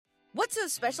What's so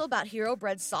special about Hero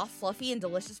Bread's soft, fluffy, and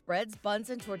delicious breads, buns,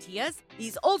 and tortillas?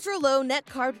 These ultra-low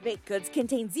net-carb baked goods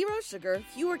contain zero sugar,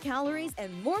 fewer calories,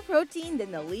 and more protein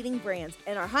than the leading brands,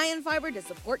 and are high in fiber to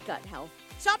support gut health.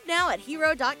 Shop now at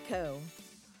hero.co.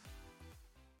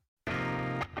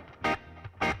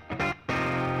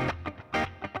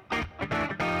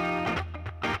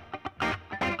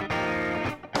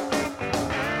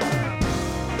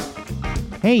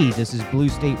 Hey, this is Blue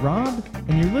State Rob,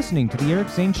 and you're listening to the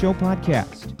Zane Show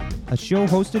Podcast, a show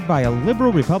hosted by a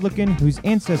liberal Republican whose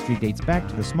ancestry dates back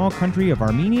to the small country of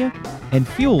Armenia and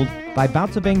fueled by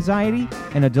bouts of anxiety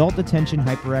and adult attention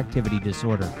hyperactivity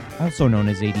disorder, also known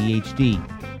as ADHD.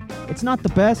 It's not the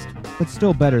best, but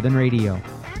still better than radio.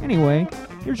 Anyway,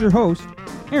 here's your host,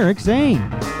 Eric Zane.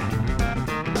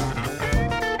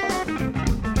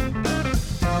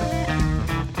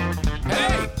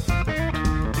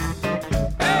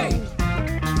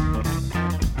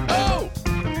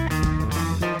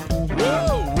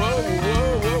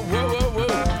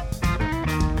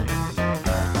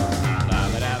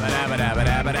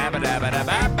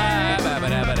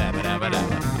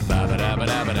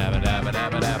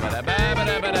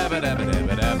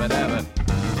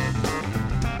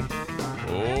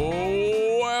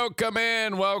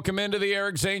 Welcome into the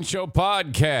Eric Zane Show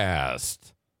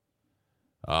Podcast.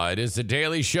 It is the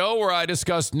daily show where I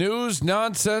discuss news,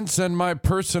 nonsense, and my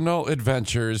personal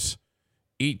adventures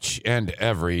each and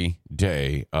every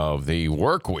day of the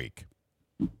work week.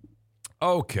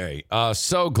 Okay,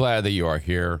 so glad that you are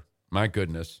here. My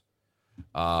goodness.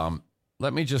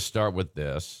 Let me just start with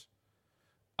this.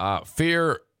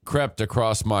 Fear crept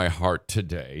across my heart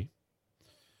today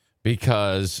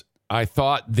because I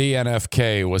thought the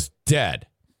NFK was dead.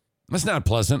 That's not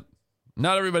pleasant.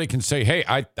 Not everybody can say, hey,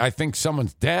 I think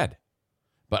someone's dead.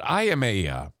 But I am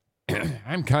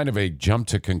I'm kind of a jump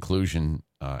to conclusion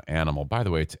animal. By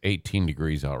the way, it's 18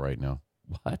 degrees out right now.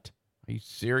 What? Are you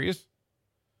serious?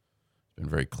 It's been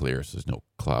very clear, so there's no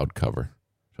cloud cover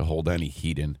to hold any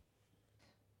heat in.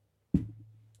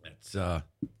 It's a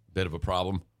bit of a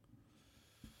problem.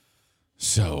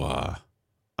 So,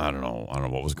 I don't know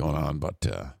what was going on, but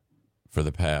for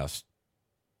the past,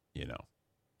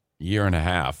 year and a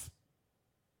half,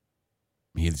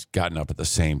 he's gotten up at the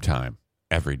same time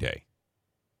every day,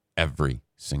 every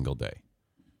single day.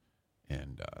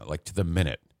 And like to the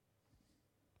minute,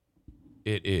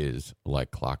 it is like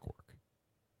clockwork.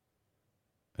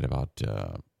 At about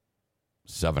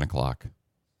 7 o'clock,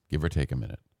 give or take a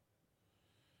minute,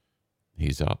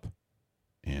 he's up.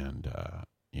 And,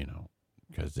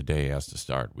 because the day has to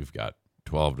start, we've got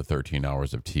 12 to 13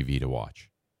 hours of TV to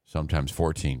watch, sometimes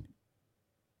 14.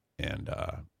 And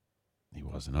he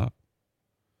wasn't up.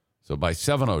 So by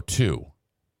 7:02,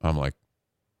 I'm like,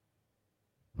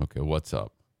 okay, what's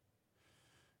up?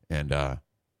 And,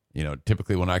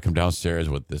 typically when I come downstairs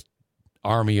with this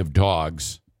army of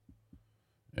dogs,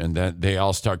 and then they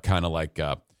all start kind of like,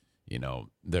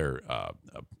 their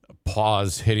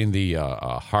paws hitting the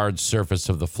hard surface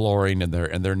of the flooring and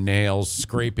their nails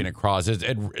scraping across it.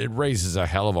 It raises a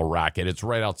hell of a racket. It's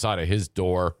right outside of his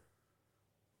door.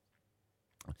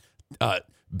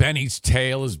 Benny's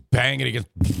tail is banging against.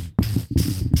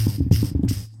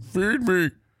 Feed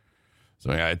me.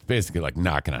 So yeah, it's basically like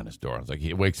knocking on his door. It's like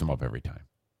it wakes him up every time.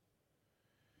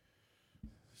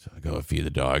 So I go feed the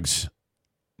dogs.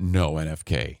 No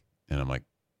NFK. And I'm like,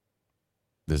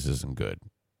 this isn't good.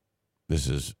 This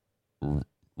is,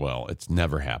 it's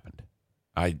never happened.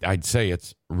 I'd say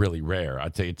it's really rare.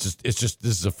 I'd say it's just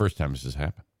this is the first time this has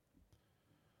happened.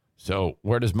 So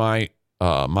where does my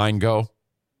mind go?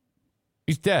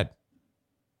 He's dead.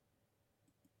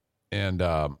 And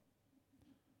I'm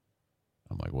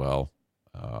like,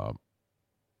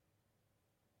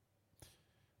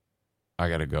 I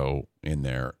got to go in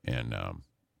there and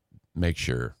make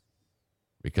sure,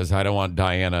 because I don't want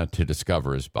Diana to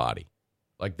discover his body.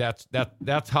 Like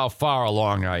that's how far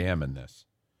along I am in this.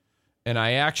 And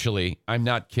I'm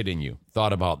not kidding you,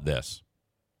 thought about this.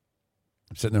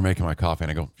 I'm sitting there making my coffee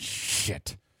and I go,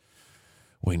 shit.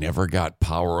 We never got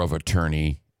power of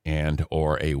attorney and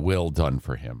or a will done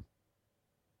for him,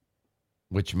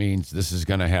 which means this is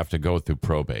going to have to go through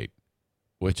probate,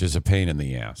 which is a pain in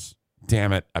the ass.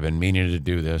 Damn it. I've been meaning to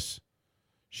do this.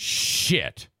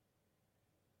 Shit.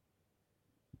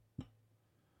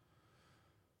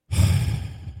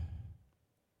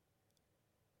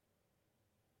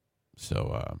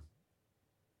 So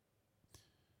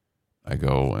I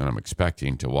go and I'm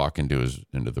expecting to walk into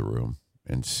the room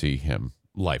and see him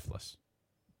lifeless.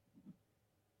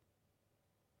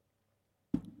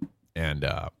 And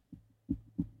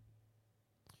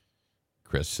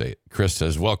Chris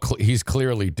says, well, he's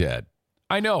clearly dead.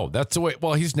 I know. That's the way.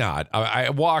 Well, he's not. I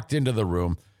walked into the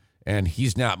room, and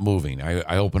he's not moving.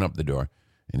 I open up the door,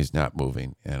 and he's not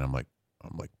moving. And I'm like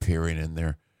peering in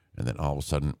there. And then all of a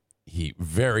sudden, he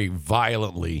very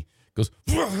violently goes,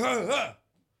 I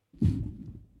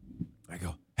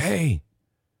go, hey,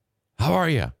 how are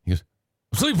you? He goes,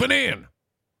 I'm sleeping in.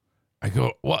 I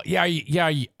go, well, yeah,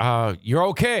 you're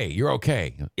okay. You're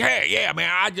okay. Yeah,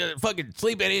 man, I just fucking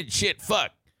sleeping in shit,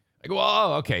 fuck. I go,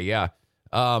 oh, okay, yeah.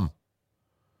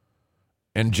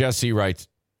 And Jesse writes,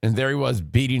 and there he was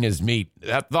beating his meat.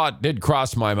 That thought did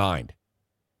cross my mind.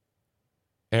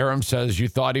 Aram says, you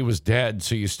thought he was dead,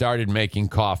 so you started making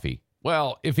coffee.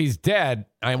 Well, if he's dead,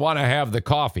 I want to have the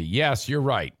coffee. Yes, you're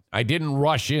right. I didn't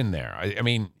rush in there. I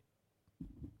mean,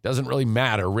 doesn't really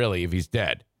matter, really, if he's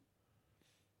dead.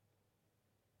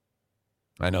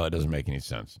 I know that doesn't make any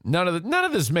sense. None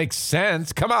of this makes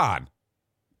sense. Come on.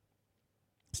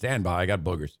 Stand by. I got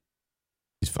boogers.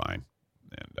 He's fine.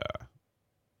 And,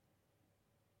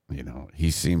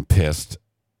 he seemed pissed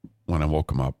when I woke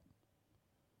him up.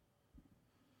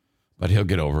 But he'll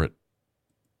get over it.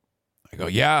 I go,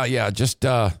 yeah, just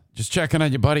checking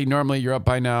on you, buddy. Normally you're up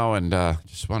by now, and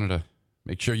just wanted to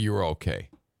make sure you were okay.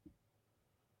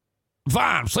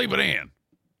 Fine, I'm sleeping in.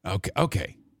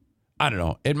 Okay. I don't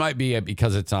know. It might be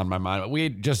because it's on my mind. We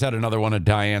just had another one of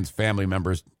Diane's family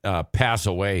members pass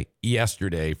away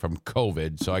yesterday from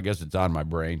COVID, so I guess it's on my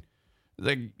brain.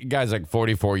 The guy's like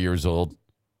 44 years old.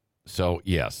 So,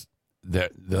 yes,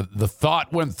 the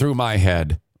thought went through my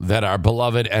head that our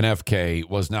beloved NFK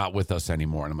was not with us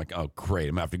anymore. And I'm like, oh, great.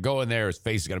 I'm going to have to go in there. His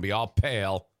face is going to be all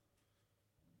pale.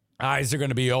 Eyes are going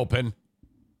to be open.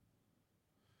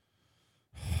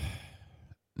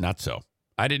 Not so.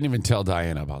 I didn't even tell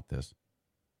Diana about this.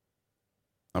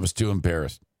 I was too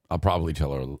embarrassed. I'll probably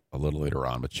tell her a little later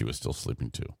on, but she was still sleeping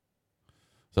too.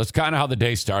 So that's kind of how the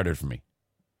day started for me.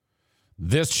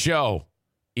 This show,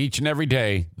 each and every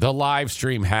day, the live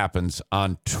stream happens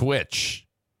on Twitch.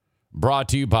 Brought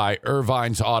to you by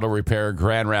Irvine's Auto Repair,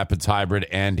 Grand Rapids Hybrid,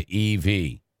 and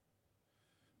EV.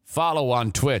 Follow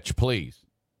on Twitch, please.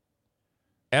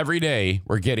 Every day,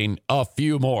 we're getting a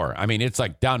few more. I mean, it's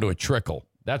like down to a trickle.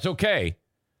 That's okay.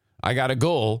 I got a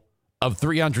goal of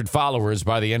 300 followers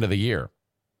by the end of the year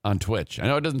on Twitch. I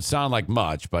know it doesn't sound like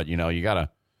much, but you gotta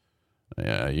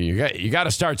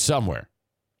start somewhere.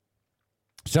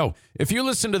 So if you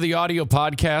listen to the audio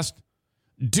podcast,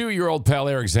 do your old pal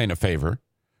Eric Zane a favor.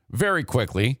 Very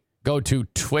quickly, go to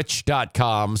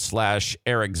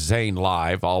twitch.com/Eric Zane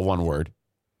Live, all one word.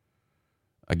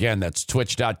 Again, that's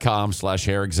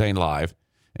twitch.com/Eric Zane Live,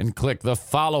 and click the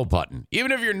follow button.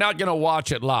 Even if you're not going to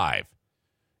watch it live,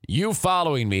 you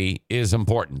following me is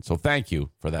important. So thank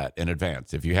you for that in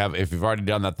advance. If you've already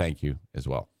done that, thank you as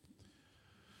well.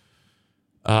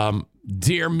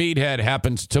 Dear Meathead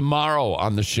happens tomorrow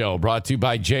on the show, brought to you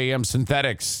by JM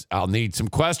Synthetics. I'll need some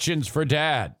questions for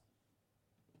Dad.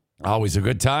 Always a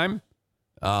good time.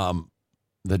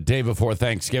 The day before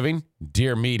Thanksgiving,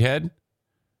 Dear Meathead,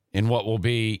 in what will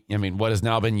be, what has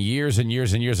now been years and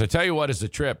years and years. I tell you what is a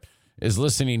trip, is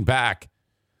listening back,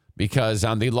 because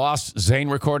on the Lost Zane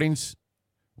recordings,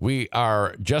 we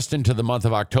are just into the month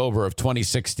of October of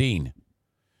 2016,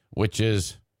 which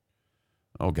is,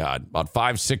 about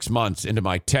 5-6 months into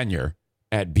my tenure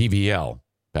at BBL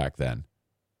back then,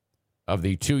 of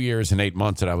the 2 years and 8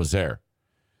 months that I was there.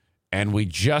 And we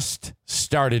just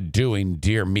started doing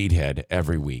Dear Meathead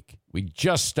every week. We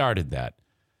just started that.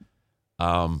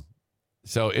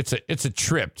 So it's a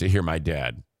trip to hear my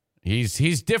dad.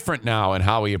 He's different now in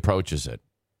how he approaches it.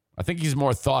 I think he's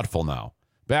more thoughtful now.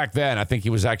 Back then, I think he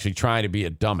was actually trying to be a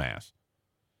dumbass.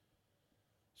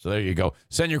 So there you go.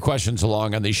 Send your questions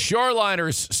along on the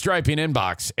Shoreliners Striping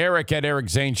inbox. Eric at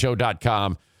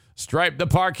ericzaneshow.com. Stripe the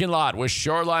parking lot with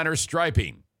Shoreliners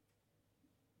Striping.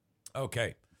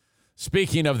 Okay.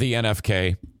 Speaking of the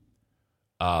NFK,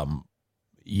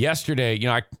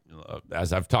 yesterday,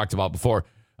 as I've talked about before,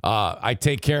 I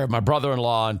take care of my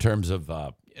brother-in-law in terms of,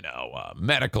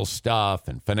 medical stuff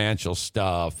and financial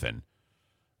stuff and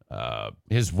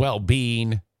his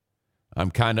well-being.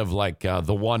 I'm kind of like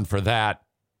the one for that.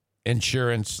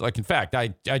 Insurance. Like, in fact,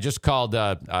 I just called,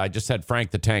 I just had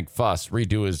Frank the Tank Fuss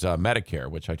redo his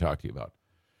Medicare, which I talked to you about.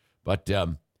 But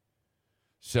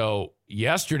so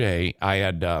yesterday I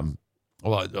had,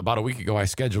 about a week ago, I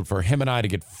scheduled for him and I to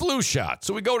get flu shots.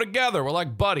 So we go together. We're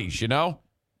like buddies,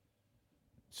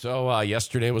 So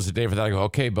yesterday was the day for that. I go,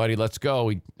 okay, buddy, let's go.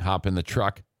 We hop in the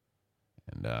truck,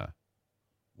 and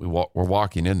we're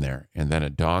walking in there, and then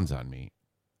it dawns on me,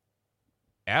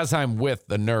 as I'm with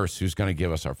the nurse who's going to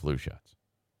give us our flu shots.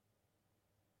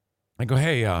 I go,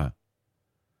 hey, can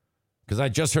because I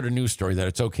just heard a news story that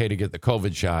it's okay to get the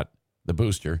COVID shot, the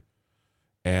booster,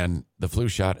 and the flu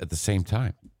shot at the same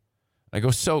time. I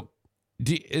go, so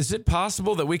is it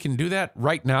possible that we can do that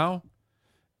right now?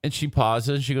 And she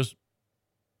pauses. She goes,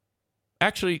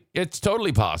 actually, it's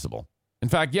totally possible. In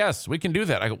fact, yes, we can do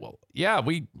that. I go, well, yeah,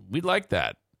 we'd like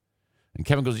that. And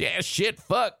Kevin goes, yeah, shit,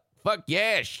 fuck,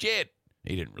 yeah, shit.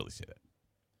 He didn't really say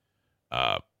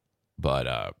that.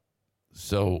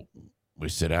 So we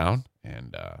sit down,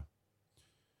 and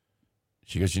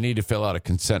she goes, you need to fill out a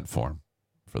consent form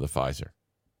for the Pfizer.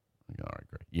 I go, all right,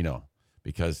 great.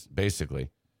 Because basically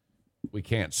we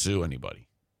can't sue anybody.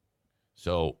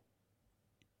 So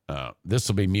this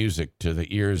will be music to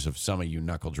the ears of some of you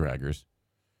knuckle draggers.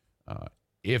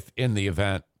 If in the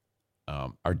event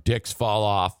our dicks fall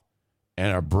off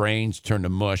and our brains turn to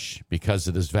mush because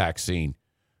of this vaccine,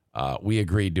 we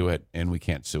agreed to it and we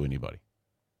can't sue anybody.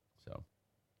 So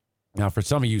now for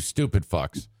some of you stupid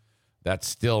fucks, that's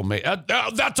still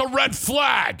that's a red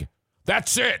flag.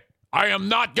 That's it. I am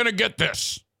not going to get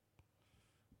this.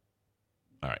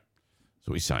 All right.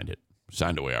 So we signed it.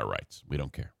 Signed away our rights. We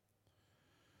don't care.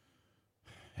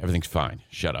 Everything's fine.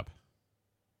 Shut up.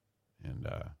 And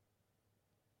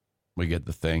we get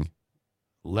the thing.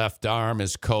 Left arm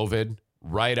is COVID.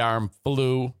 Right arm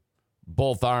flu.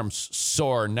 Both arms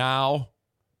sore now.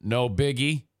 No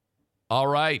biggie. All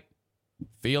right.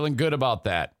 Feeling good about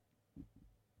that.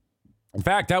 In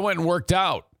fact, I went and worked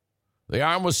out. The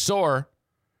arm was sore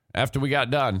after we got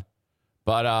done.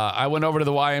 But I went over to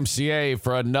the YMCA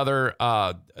for another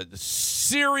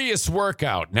serious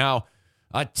workout. Now,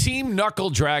 a Team Knuckle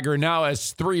Dragger now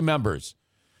has 3 members.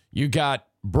 You got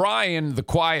Brian, the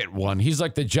quiet one. He's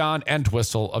like the John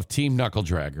Entwistle of Team Knuckle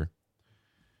Dragger.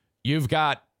 You've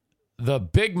got the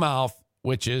big mouth,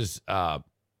 which is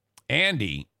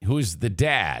Andy, who's the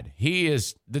dad.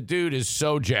 The dude is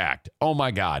so jacked. Oh,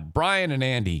 my God. Brian and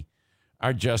Andy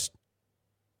are just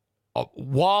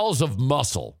walls of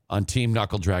muscle on Team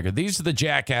Knuckle Dragger. These are the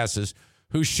jackasses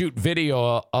who shoot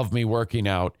video of me working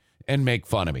out and make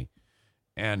fun of me.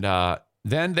 And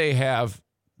then they have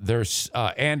their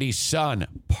Andy's son,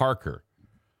 Parker,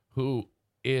 who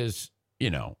is,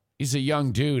 he's a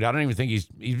young dude. I don't even think he's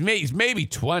maybe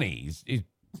 20. He's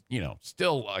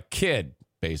still a kid,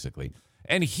 basically.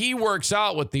 And he works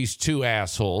out with these 2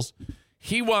 assholes.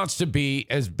 He wants to be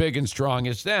as big and strong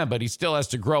as them, but he still has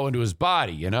to grow into his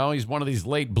body. He's one of these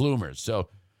late bloomers. So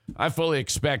I fully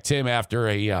expect him, after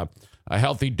a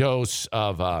healthy dose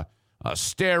of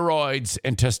steroids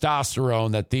and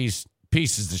testosterone that these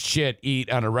pieces of shit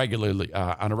eat on a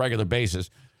regular basis,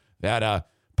 that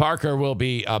Parker will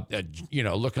be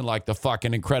looking like the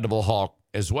fucking Incredible Hulk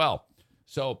as well.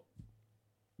 So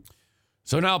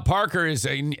now Parker is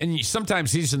and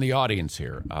sometimes he's in the audience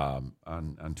here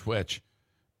on Twitch,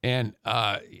 and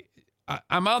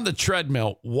I'm on the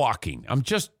treadmill walking. I'm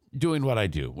just doing what I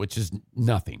do, which is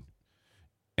nothing.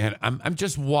 And I'm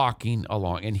just walking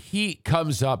along, and he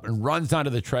comes up and runs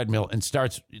onto the treadmill and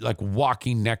starts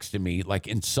walking next to me,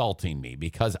 insulting me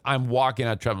because I'm walking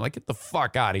on a treadmill. Get the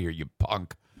fuck out of here, you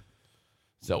punk.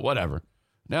 So whatever.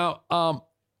 Now, I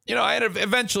had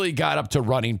eventually got up to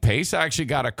running pace. I actually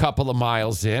got a couple of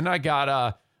miles in. I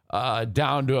got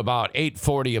down to about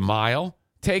 8:40 a mile,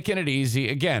 taking it easy.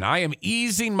 Again, I am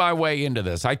easing my way into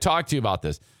this. I talked to you about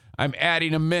this. I'm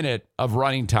adding a minute of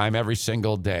running time every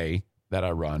single day that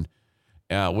I run,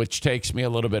 which takes me a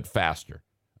little bit faster.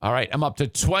 All right, I'm up to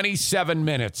 27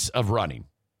 minutes of running,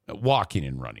 walking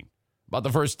and running. About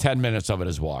the first 10 minutes of it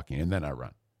is walking, and then I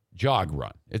run. Jog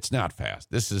run. It's not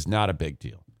fast. This is not a big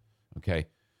deal, okay?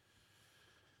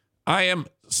 I am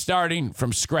starting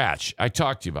from scratch. I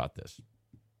talked to you about this.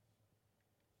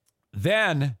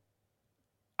 Then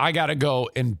I got to go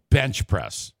and bench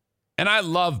press. And I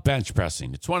love bench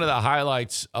pressing. It's one of the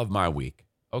highlights of my week,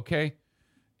 okay?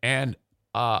 And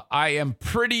I am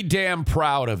pretty damn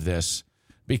proud of this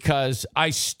because I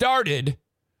started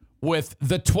with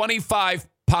the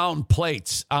 25-pound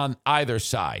plates on either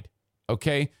side,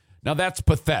 okay? Now, that's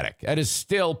pathetic. That is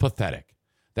still pathetic.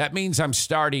 That means I'm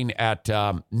starting at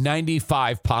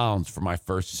 95 pounds for my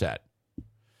first set.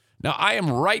 Now, I am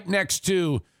right next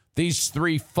to these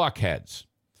 3 fuckheads.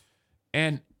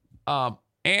 And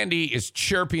Andy is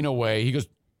chirping away. He goes,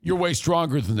 "You're way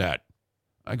stronger than that."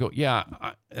 I go, "Yeah,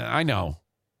 I know,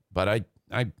 but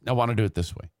I want to do it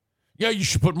this way." "Yeah, you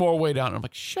should put more weight on." I'm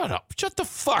like, "Shut up. Shut the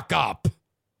fuck up."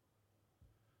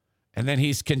 And then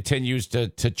he continues to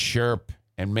chirp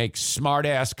and make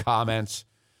smart-ass comments.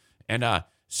 And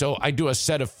so I do a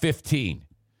set of 15.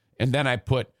 And then I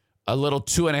put a little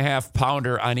 2.5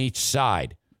 pounder on each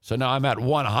side. So now I'm at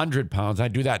 100 pounds. I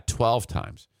do that 12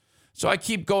 times. So I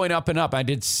keep going up and up. I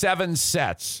did 7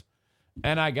 sets,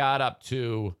 and I got up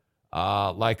to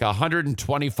like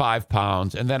 125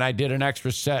 pounds, and then I did an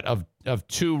extra set of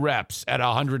 2 reps at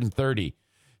 130.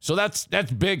 So that's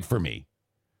big for me.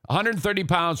 130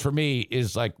 pounds for me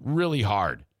is like really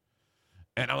hard.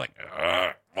 And I'm like,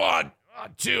 1,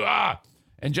 2,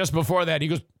 And just before that, he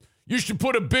goes, you should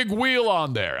put a big wheel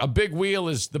on there. A big wheel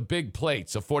is the big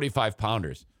plates of 45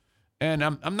 pounders. And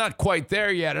I'm not quite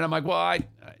there yet. And I'm like, well,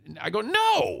 I go,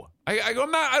 no. I go,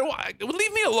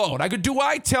 leave me alone. I go, do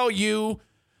I tell you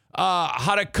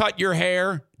how to cut your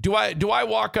hair? Do I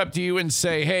walk up to you and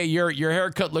say, hey, your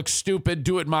haircut looks stupid,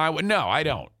 do it my way? No, I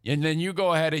don't. And then you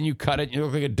go ahead and you cut it and you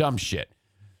look like a dumb shit.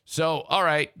 So, all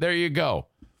right, there you go.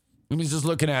 And he's just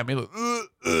looking at me like,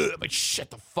 I'm like,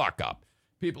 shut the fuck up.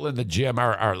 People in the gym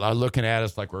are looking at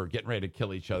us like we're getting ready to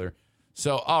kill each other.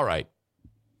 So, all right.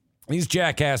 These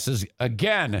jackasses,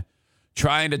 again,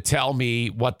 trying to tell me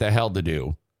what the hell to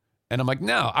do. And I'm like,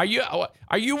 no, are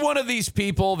you one of these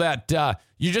people that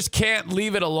you just can't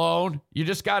leave it alone? You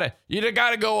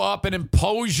gotta go up and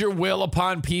impose your will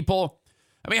upon people.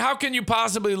 I mean, how can you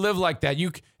possibly live like that?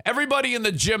 Everybody in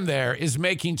the gym there is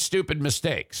making stupid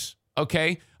mistakes.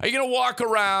 Okay, are you gonna walk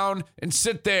around and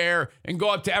sit there and go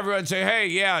up to everyone and say, hey,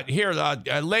 yeah, here,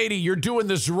 lady, you're doing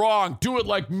this wrong. Do it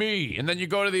like me. And then you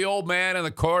go to the old man in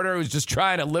the corner who's just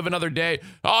trying to live another day.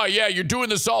 Oh yeah, you're doing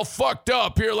this all fucked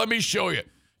up. Here, let me show you.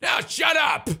 Now, shut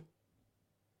up!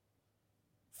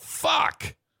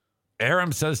 Fuck!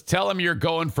 Aram says, tell him you're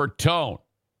going for tone,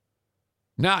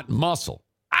 not muscle.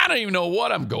 I don't even know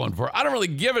what I'm going for. I don't really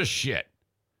give a shit.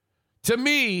 To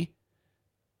me,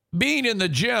 being in the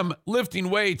gym, lifting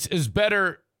weights is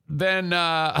better than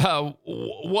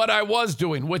what I was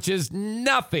doing, which is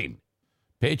nothing.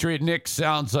 Patriot Nick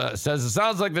says, it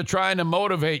sounds like they're trying to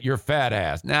motivate your fat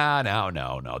ass.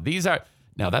 No.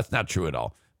 That's not true at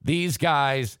all. These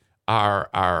guys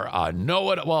are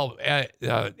know-it. Well,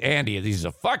 Andy, he's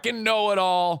a fucking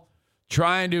know-it-all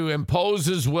trying to impose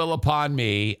his will upon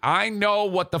me. I know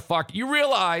what the fuck. You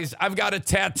realize I've got a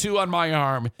tattoo on my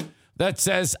arm that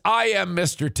says, I am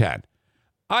Mr. 10.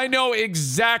 I know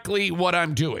exactly what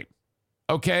I'm doing,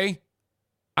 okay?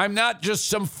 I'm not just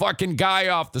some fucking guy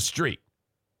off the street.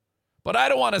 But I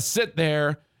don't want to sit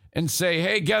there and say,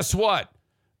 hey, guess what?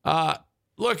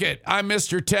 Look I'm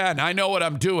Mr. 10. I know what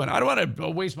I'm doing. I don't want to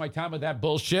waste my time with that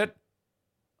bullshit.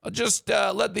 I'll just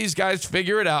let these guys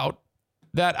figure it out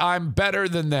that I'm better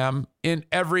than them in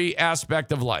every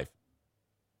aspect of life.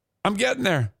 I'm getting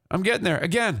there.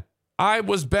 Again, I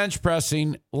was bench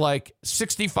pressing like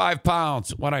 65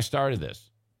 pounds when I started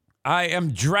this. I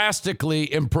am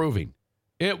drastically improving.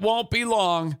 It won't be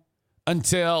long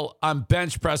until I'm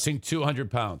bench pressing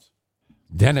 200 pounds.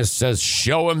 Dennis says,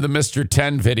 show him the Mr.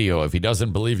 10 video if he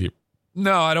doesn't believe you.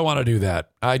 No, I don't want to do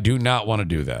that. I do not want to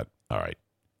do that. All right.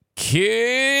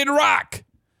 Kid Rock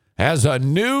has a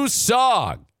new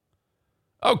song.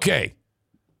 Okay.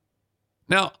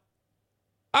 Now,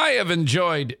 I have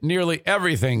enjoyed nearly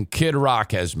everything Kid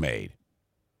Rock has made.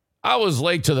 I was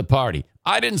late to the party.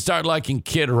 I didn't start liking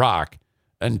Kid Rock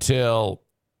until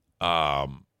the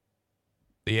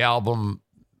album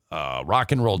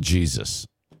Rock and Roll Jesus.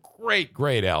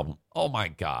 Great album. Oh, my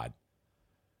God.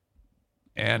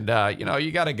 And,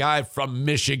 you got a guy from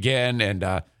Michigan, and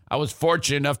I was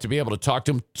fortunate enough to be able to talk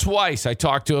to him twice. I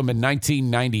talked to him in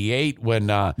 1998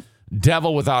 when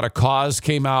Devil Without a Cause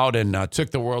came out and took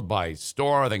the world by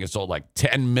storm. I think it sold like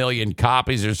 10 million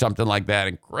copies or something like that.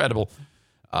 Incredible.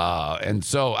 And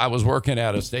so I was working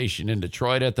at a station in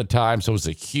Detroit at the time, so it was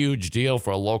a huge deal for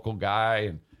a local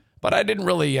guy. But I didn't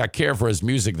really care for his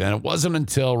music then. It wasn't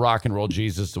until Rock and Roll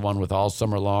Jesus, the one with All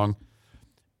Summer Long.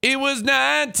 It was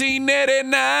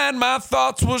 1989. My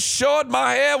thoughts were short.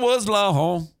 My hair was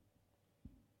long.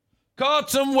 Caught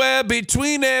somewhere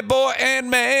between a boy and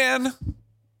man.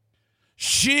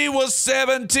 She was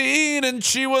 17 and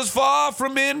she was far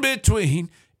from in between.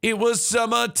 It was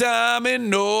summertime in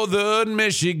northern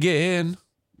Michigan.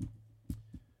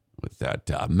 With that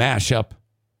mashup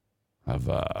of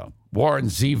Warren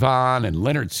Zevon and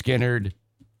Leonard Skinner,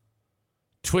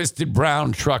 Twisted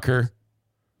Brown Trucker.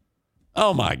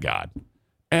 Oh, my God.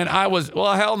 And I was,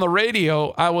 hell, on the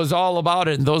radio, I was all about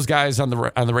it. And those guys on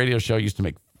the radio show used to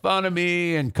make fun of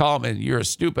me and call me, you're a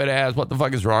stupid ass. What the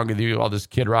fuck is wrong with you? All this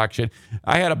Kid Rock shit.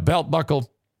 I had a belt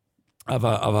buckle of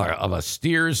a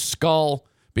steer's skull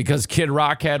because Kid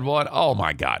Rock had one. Oh,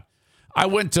 my God. I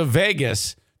went to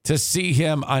Vegas to see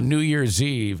him on New Year's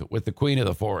Eve with the Queen of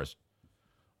the Forest.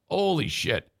 Holy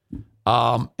shit.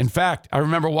 In fact, I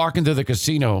remember walking to the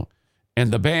casino and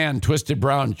the band Twisted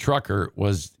Brown Trucker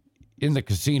was in the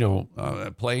casino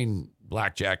playing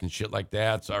blackjack and shit like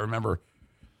that. So I remember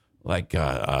like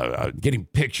getting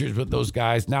pictures with those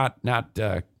guys, not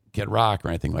Kid Rock or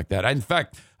anything like that. In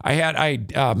fact,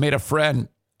 I made a friend,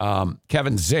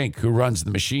 Kevin Zink, who runs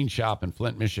the machine shop in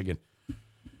Flint, Michigan.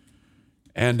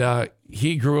 And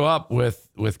he grew up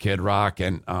with Kid Rock,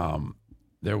 and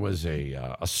there was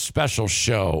a special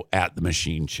show at the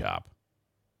machine shop.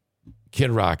 Kid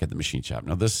Rock at the machine shop.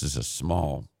 Now, this is a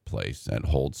small place that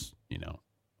holds,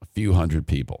 a few hundred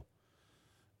people.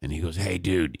 And he goes, hey,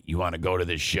 dude, you want to go to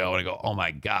this show? And I go, oh,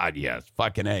 my God, yes,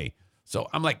 fucking A. So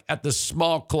I'm like at this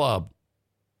small club.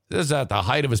 This is at the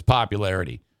height of his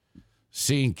popularity.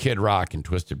 Seeing Kid Rock and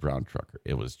Twisted Brown Trucker.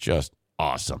 It was just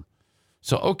awesome.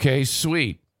 So, okay,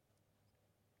 sweet.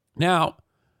 Now,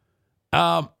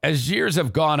 as years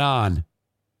have gone on,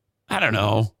 I don't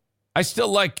know. I've still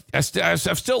liked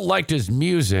his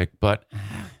music, but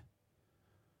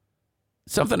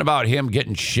something about him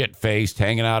getting shit-faced,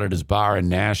 hanging out at his bar in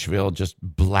Nashville, just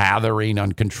blathering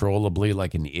uncontrollably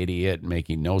like an idiot,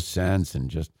 making no sense, and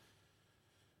just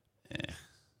a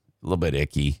little bit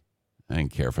icky. I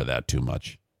didn't care for that too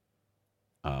much.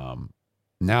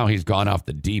 Now he's gone off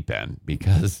the deep end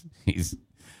because he's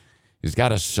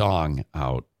got a song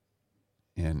out,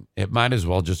 and it might as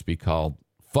well just be called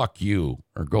Fuck You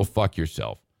or Go Fuck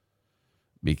Yourself,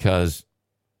 because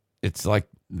it's like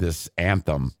this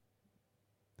anthem.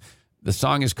 The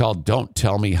song is called Don't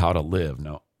Tell Me How to Live.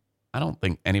 No, I don't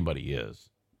think anybody is.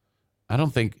 I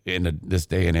don't think in this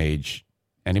day and age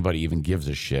anybody even gives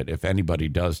a shit if anybody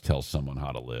does tell someone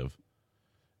how to live.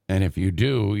 And if you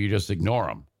do, you just ignore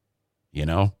them,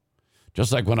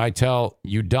 Just like when I tell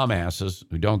you dumbasses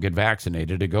who don't get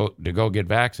vaccinated to go get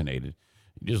vaccinated.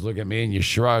 You just look at me and you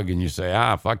shrug and you say,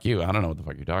 fuck you. I don't know what the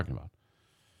fuck you're talking about.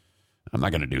 I'm not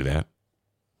going to do that.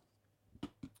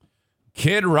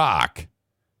 Kid Rock.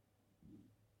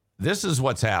 This is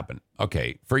what's happened.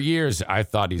 Okay, for years I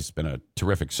thought he's been a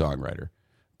terrific songwriter,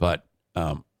 but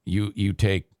you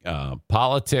take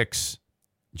politics,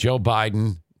 Joe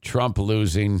Biden, Trump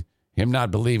losing, him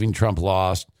not believing Trump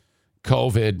lost,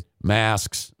 COVID,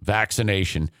 masks,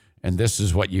 vaccination, and this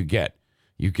is what you get.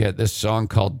 You get this song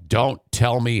called Don't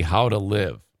Tell Me How to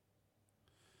Live.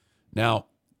 Now,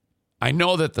 I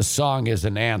know that the song is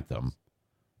an anthem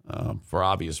for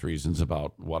obvious reasons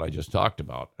about what I just talked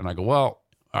about. And I go, well,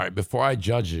 all right, before I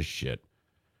judge this shit,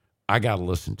 I got to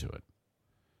listen to it.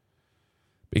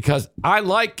 Because I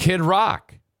like Kid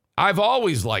Rock. I've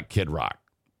always liked Kid Rock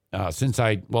since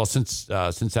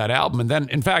that album. And then,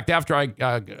 in fact, after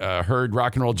I heard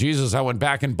Rock and Roll Jesus, I went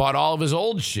back and bought all of his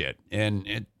old shit.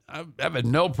 And I've had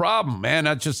no problem, man.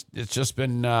 It's just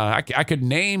been, I could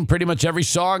name pretty much every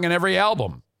song and every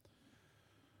album.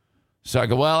 So I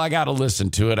go, well, I got to listen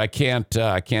to it. I can't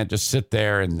just sit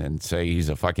there and say he's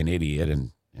a fucking idiot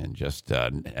and just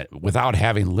without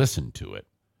having listened to it.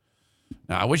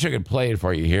 Now, I wish I could play it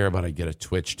for you here, but I get a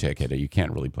Twitch ticket. You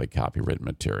can't really play copyrighted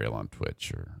material on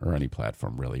Twitch or any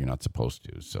platform, really. You're not supposed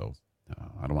to. So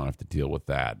I don't want to have to deal with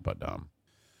that. But,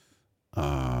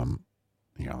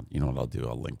 you know what I'll do?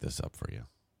 I'll link this up for you.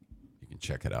 You can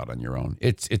check it out on your own.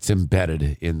 It's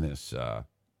embedded in this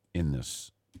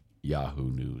Yahoo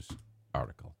News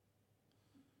article.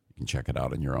 You can check it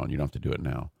out on your own. You don't have to do it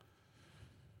now.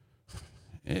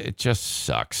 It just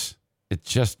sucks. It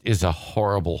just is a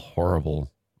horrible,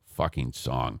 horrible fucking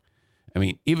song. I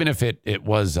mean, even if it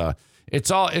was,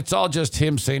 it's all just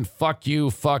him saying, fuck you,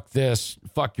 fuck this,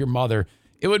 fuck your mother.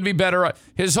 It would be better.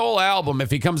 His whole album, if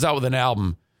he comes out with an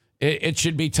album, it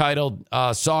should be titled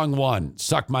Song 1,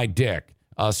 Suck My Dick.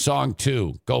 Song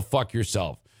 2, Go Fuck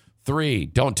Yourself. 3,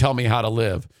 Don't Tell Me How to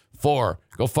Live. 4,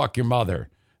 Go Fuck Your Mother.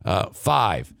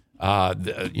 5,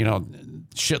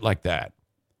 shit like that.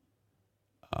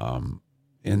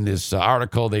 In this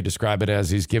article, they describe it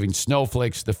as he's giving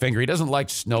snowflakes the finger. He doesn't like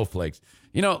snowflakes.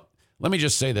 Let me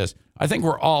just say this. I think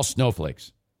we're all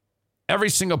snowflakes. Every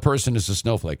single person is a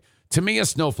snowflake. To me, a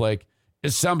snowflake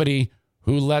is somebody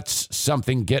who lets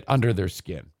something get under their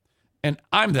skin. And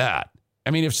I'm that. I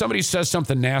mean, if somebody says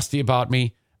something nasty about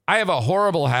me, I have a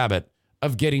horrible habit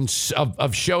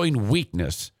of showing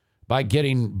weakness by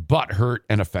getting butthurt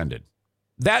and offended.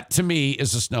 That, to me,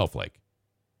 is a snowflake.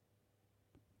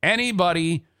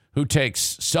 Anybody who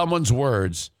takes someone's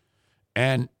words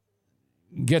and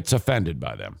gets offended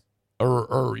by them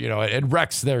or it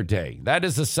wrecks their day, that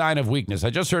is a sign of weakness. I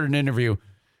just heard an interview.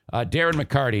 Darren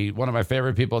McCarty, one of my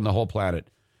favorite people on the whole planet,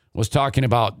 was talking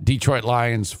about Detroit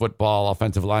Lions football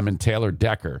offensive lineman Taylor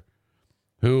Decker,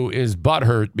 who is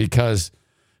butthurt because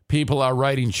people are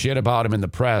writing shit about him in the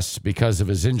press because of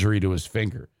his injury to his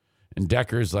finger. And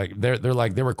Decker's like,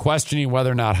 they were questioning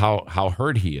whether or not how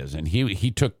hurt he is. And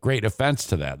he took great offense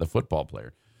to that, the football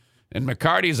player. And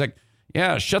McCarty's like,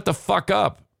 yeah, shut the fuck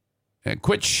up and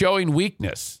quit showing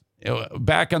weakness.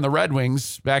 Back on the Red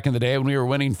Wings, back in the day when we were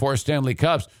winning 4 Stanley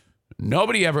Cups,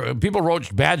 people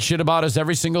wrote bad shit about us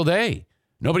every single day.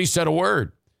 Nobody said a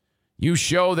word. You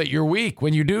show that you're weak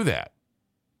when you do that.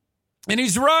 And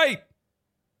he's right.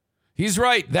 He's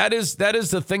right. That is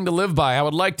the thing to live by. I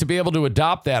would like to be able to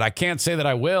adopt that. I can't say that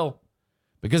I will,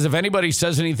 because if anybody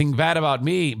says anything bad about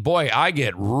me, boy, I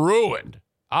get ruined.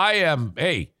 I am,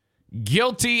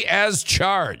 guilty as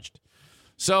charged.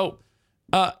 So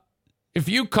if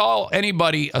you call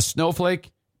anybody a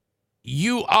snowflake,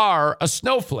 you are a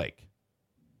snowflake.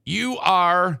 You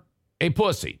are a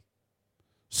pussy.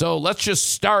 So let's just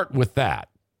start with that.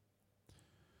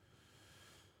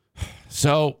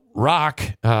 So Rock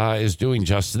is doing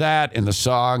just that in the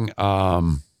song,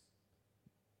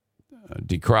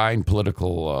 decrying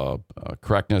political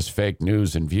correctness, fake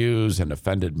news and views, and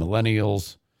offended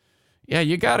millennials. Yeah,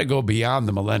 you got to go beyond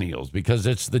the millennials, because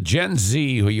it's the Gen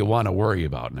Z who you want to worry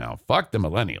about now. Fuck the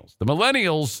millennials. The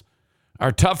millennials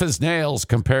are tough as nails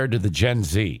compared to the Gen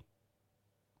Z.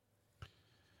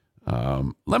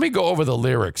 Let me go over the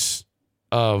lyrics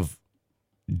of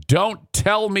Don't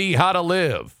Tell Me How to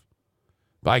Live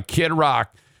by Kid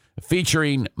Rock,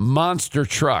 featuring Monster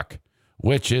Truck,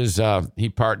 which is, he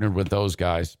partnered with those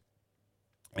guys.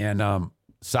 And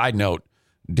side note,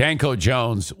 Danko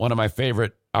Jones, one of my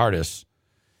favorite artists,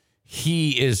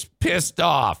 he is pissed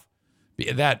off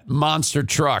that Monster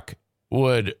Truck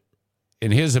would,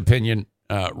 in his opinion,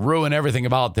 ruin everything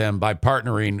about them by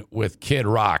partnering with Kid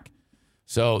Rock.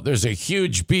 So there's a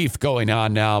huge beef going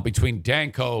on now between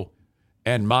Danko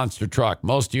and Monster Truck.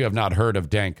 Most of you have not heard of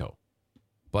Danko,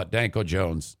 but Danko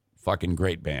Jones, fucking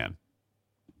great band,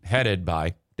 headed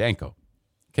by Danko,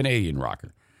 Canadian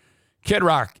rocker. Kid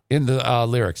Rock in the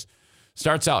lyrics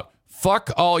starts out, fuck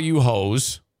all you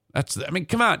hoes.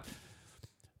 Come on.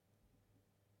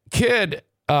 Kid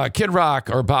Rock,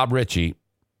 or Bob Ritchie,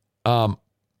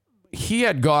 he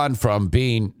had gone from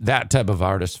being that type of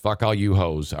artist, fuck all you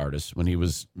hoes artist, when he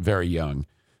was very young,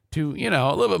 to,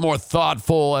 a little bit more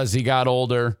thoughtful as he got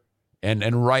older,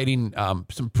 and writing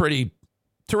some pretty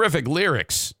terrific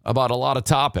lyrics about a lot of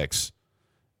topics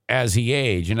as he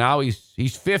aged. And now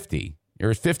he's 50, or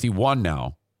he's 51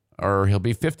 now, or he'll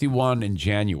be 51 in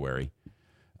January.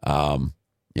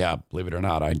 Yeah, believe it or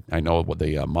not, I know what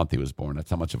the month he was born. That's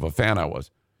how much of a fan I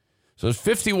was. So this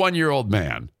 51-year-old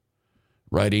man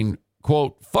writing,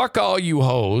 quote, fuck all you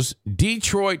hoes,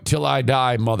 Detroit till I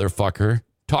die, motherfucker,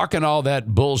 talking all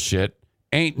that bullshit,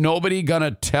 ain't nobody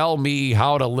gonna tell me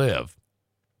how to live.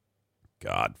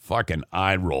 God, fucking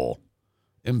eye roll.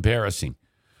 Embarrassing.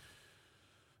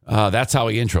 That's how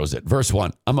he intros it. Verse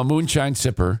 1, I'm a moonshine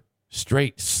sipper,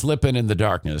 straight slipping in the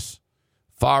darkness,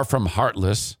 far from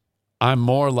heartless. I'm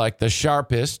more like the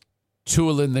sharpest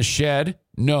tool in the shed.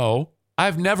 No,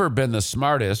 I've never been the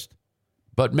smartest,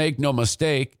 but make no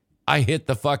mistake, I hit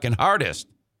the fucking hardest.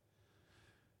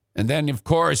 And then, of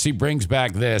course, he brings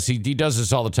back this. He does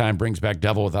this all the time, brings back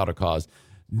devil without a cause.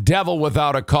 Devil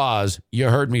without a cause, you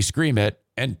heard me scream it,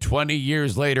 and 20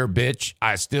 years later, bitch,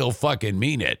 I still fucking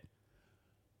mean it.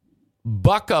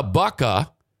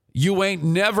 Bucka, you ain't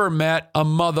never met a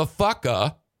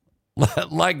motherfucker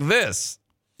like this.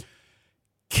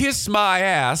 Kiss my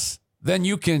ass, then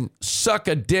you can suck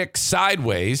a dick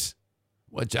sideways,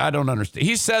 which I don't understand.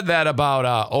 He said that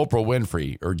about Oprah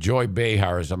Winfrey or Joy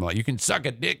Behar or something like, you can suck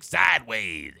a dick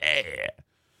sideways. Yeah.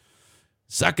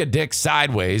 Suck a dick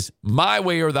sideways, my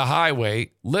way or the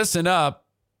highway. Listen up,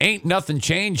 ain't nothing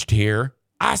changed here.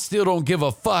 I still don't give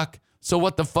a fuck. So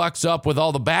what the fuck's up with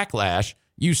all the backlash?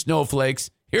 You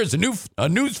snowflakes, here's a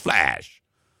news flash.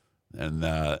 And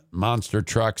Monster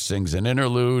Truck sings an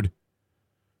interlude,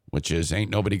 which is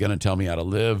ain't nobody gonna tell me how to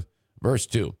live. Verse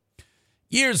 2.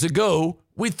 Years ago,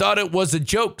 we thought it was a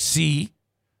joke, see,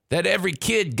 that every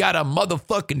kid got a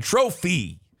motherfucking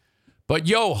trophy. But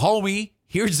yo, homie,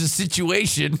 here's the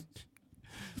situation.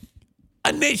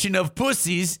 A nation of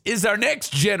pussies is our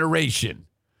next generation.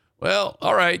 Well,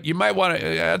 all right, you might want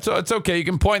to, it's okay, you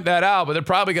can point that out, but they're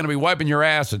probably going to be wiping your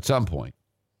ass at some point.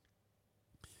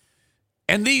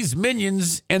 And these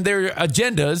minions and their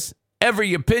agendas,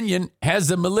 every opinion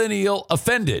has a millennial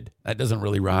offended. That doesn't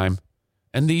really rhyme.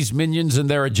 And these minions and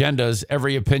their agendas,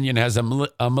 every opinion has a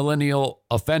millennial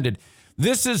offended.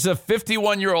 This is a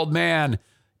 51-year-old man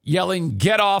yelling,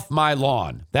 get off my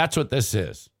lawn. That's what this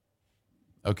is.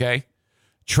 Okay?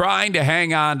 Trying to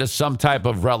hang on to some type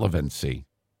of relevancy.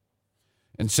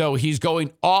 And so he's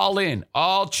going all in,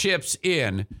 all chips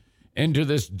in, into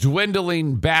this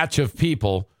dwindling batch of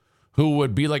people who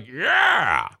would be like,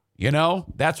 yeah,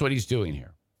 that's what he's doing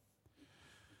here.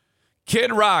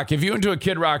 Kid Rock, if you went to a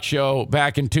Kid Rock show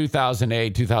back in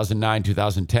 2008, 2009,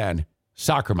 2010,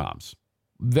 soccer moms,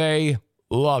 they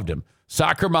loved him.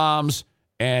 Soccer moms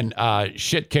and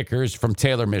shit kickers from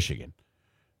Taylor, Michigan.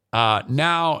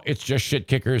 Now it's just shit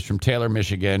kickers from Taylor,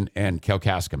 Michigan and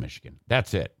Kalkaska, Michigan.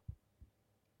 That's it.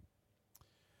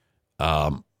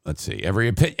 Let's see. Every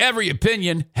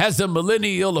opinion has a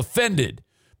millennial offended.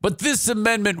 But this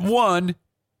amendment 1,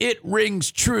 it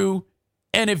rings true.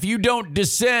 And if you don't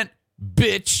dissent,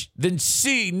 bitch, then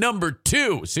see number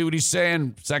 2. See what he's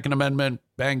saying? Second Amendment,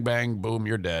 bang, bang, boom,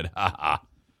 you're dead. Ha ha.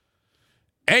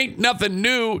 Ain't nothing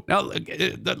new. Now,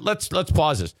 let's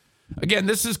pause this. Again,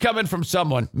 this is coming from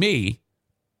someone, me.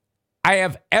 I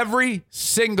have every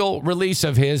single release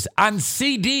of his on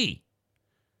CD.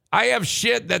 I have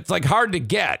shit that's like hard to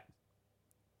get.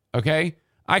 Okay?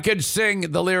 I could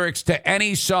sing the lyrics to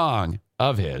any song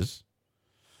of his.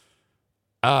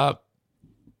 I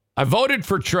voted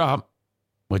for Trump,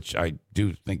 which I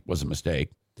do think was a mistake.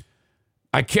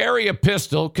 I carry a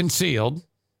pistol concealed.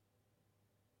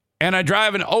 And I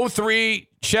drive an 03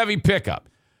 Chevy pickup.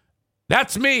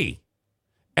 That's me.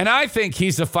 And I think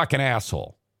he's a fucking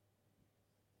asshole.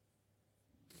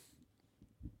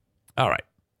 All right.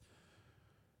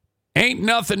 Ain't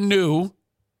nothing new.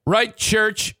 Right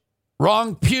church,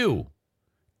 wrong pew.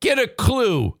 Get a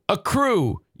clue,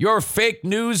 accrue your fake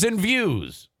news and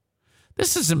views.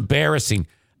 This is embarrassing.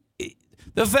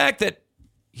 The fact that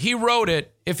he wrote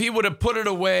it, if he would have put it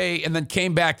away and then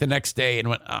came back the next day and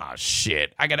went, oh,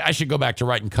 shit, I should go back to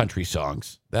writing country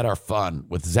songs that are fun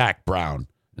with Zach Brown.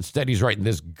 Instead, he's writing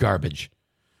this garbage.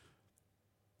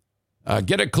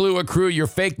 Get a clue, accrue your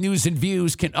fake news and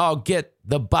views can all get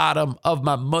the bottom of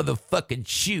my motherfucking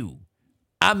shoe.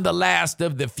 I'm the last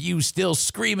of the few still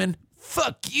screaming,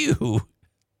 fuck you.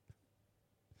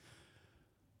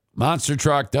 Monster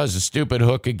Truck does a stupid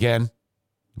hook again.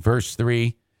 Verse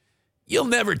 3. You'll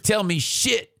never tell me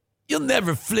shit. You'll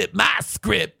never flip my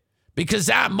script because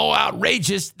I'm more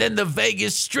outrageous than the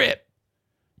Vegas Strip.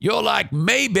 You're like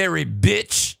Mayberry,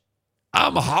 bitch.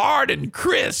 I'm hard and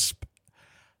crisp.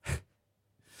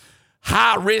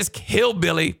 High risk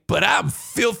hillbilly, but I'm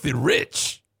filthy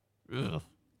rich. Ugh.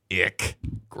 Ick.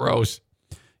 Gross.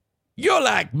 You're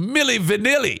like Milli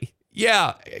Vanilli.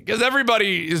 Yeah, because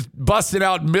everybody is busting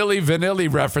out Milli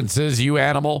Vanilli references, you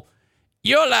animal.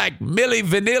 You're like Milli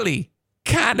Vanilli,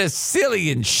 kind of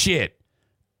silly and shit.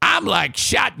 I'm like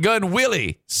Shotgun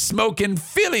Willie, smoking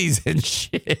Phillies and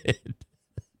shit.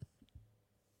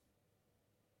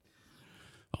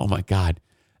 Oh, my God.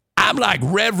 I'm like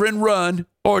Reverend Run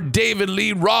or David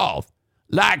Lee Roth.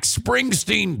 Like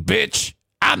Springsteen, bitch.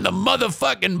 I'm the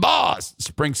motherfucking boss.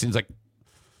 Springsteen's like,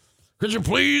 could you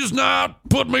please not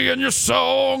put me in your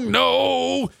song?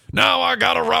 No. Now I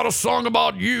gotta write a song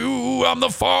about you. I'm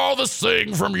the farthest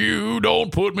thing from you.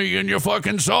 Don't put me in your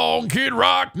fucking song, Kid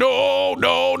Rock. No,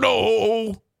 no,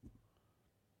 no.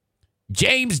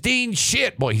 James Dean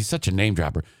shit. Boy, he's such a name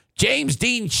dropper. James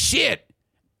Dean shit.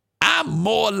 I'm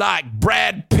more like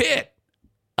Brad Pitt.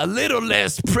 A little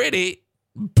less pretty,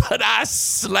 but I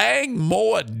slang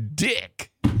more dick.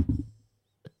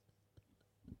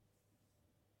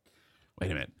 Wait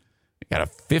a minute. I got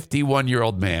a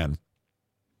 51-year-old man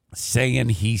saying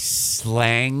he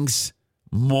slangs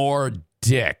more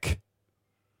dick.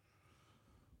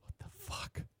 What the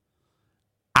fuck?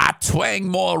 I twang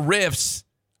more riffs.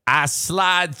 I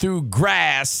slide through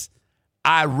grass.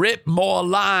 I rip more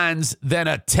lines than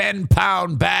a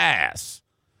 10-pound bass.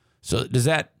 So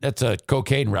that's a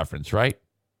cocaine reference, right?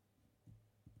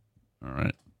 All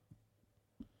right.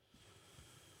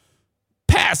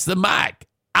 Pass the mic.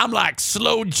 I'm like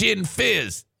slow gin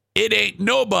fizz. It ain't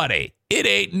nobody. It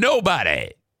ain't nobody.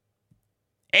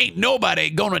 Ain't nobody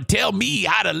gonna tell me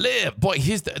how to live. Boy,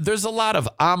 there's a lot of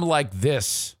I'm like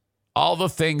this. All the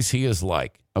things he is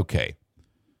like. Okay.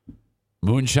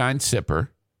 Moonshine sipper.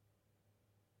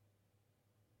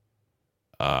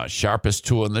 Sharpest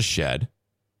tool in the shed.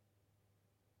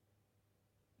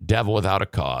 Devil without a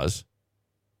cause.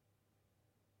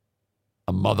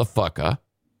 A motherfucker.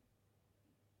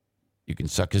 You can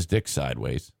suck his dick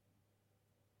sideways.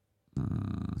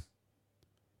 Let's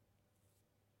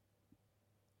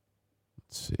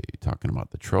see. Talking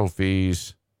about the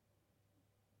trophies.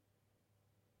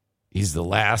 He's the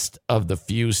last of the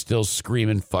few still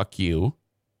screaming, fuck you.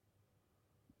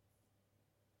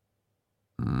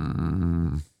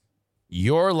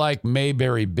 You're like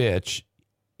Mayberry bitch.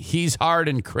 He's hard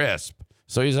and crisp.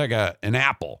 So he's like an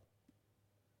apple.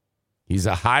 He's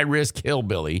a high-risk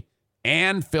hillbilly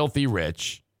and filthy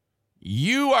rich.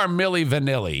 You are Milli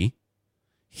Vanilli.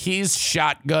 He's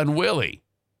Shotgun Willie.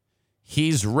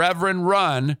 He's Reverend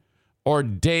Run or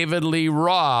David Lee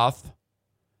Roth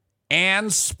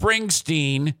and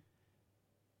Springsteen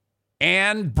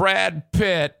and Brad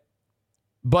Pitt,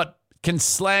 but can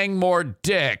slang more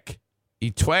dick.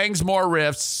 He twangs more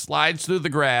riffs, slides through the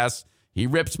grass. He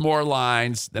rips more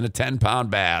lines than a 10-pound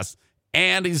bass.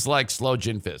 And he's like Slow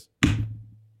Gin Fizz.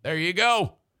 There you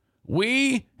go.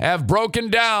 We have broken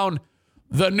down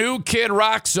the new Kid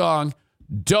Rock song,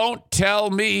 Don't Tell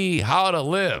Me How to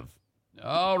Live.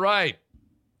 All right.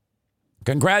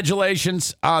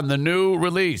 Congratulations on the new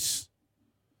release.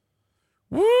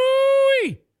 Woo!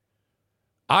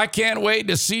 I can't wait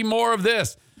to see more of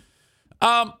this.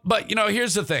 But,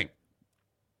 here's the thing.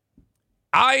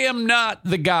 I am not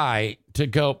the guy to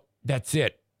go, that's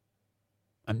it.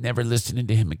 I'm never listening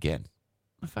to him again.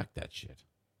 Fuck that shit.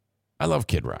 I love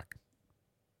Kid Rock.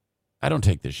 I don't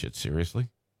take this shit seriously.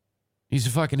 He's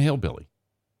a fucking hillbilly.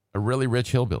 A really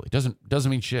rich hillbilly. Doesn't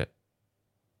mean shit.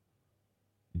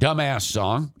 Dumbass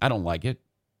song. I don't like it.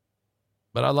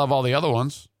 But I love all the other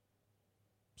ones.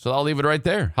 So I'll leave it right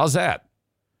there. How's that?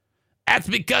 That's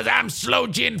because I'm Slow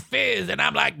Gin Fizz and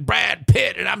I'm like Brad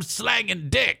Pitt and I'm slanging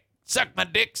dick. Suck my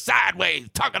dick sideways.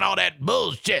 Talking all that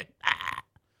bullshit.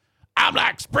 I'm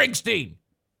like Springsteen.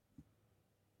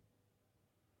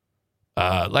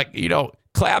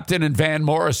 Clapton and Van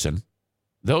Morrison,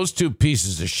 those two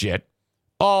pieces of shit,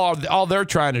 all they're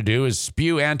trying to do is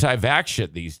spew anti-vax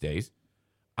shit these days.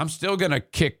 I'm still going to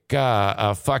kick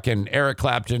a fucking Eric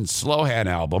Clapton Slow Hand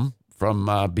album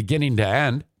from beginning to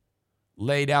end.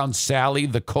 Lay Down Sally,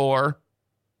 The Core.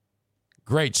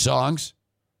 Great songs.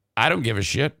 I don't give a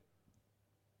shit.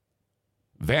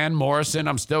 Van Morrison,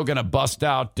 I'm still going to bust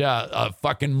out a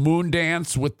fucking moon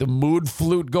dance with the mood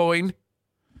flute going.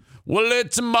 Well,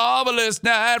 it's a marvelous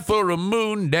night for a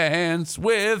moon dance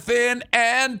with an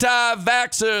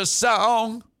anti-vaxxer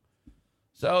song.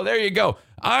 So there you go.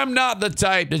 I'm not the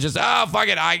type to just, fuck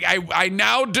it. I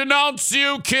now denounce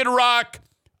you, Kid Rock.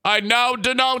 I now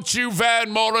denounce you,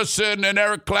 Van Morrison and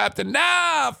Eric Clapton.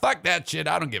 Nah, fuck that shit.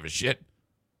 I don't give a shit.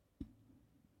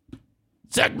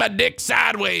 Suck my dick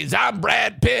sideways. I'm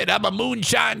Brad Pitt. I'm a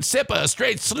moonshine sipper,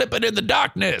 straight slipping in the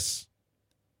darkness.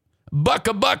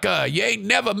 Bucka, you ain't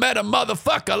never met a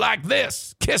motherfucker like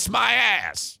this. Kiss my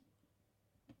ass.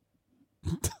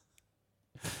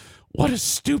 What a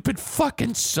stupid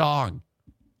fucking song.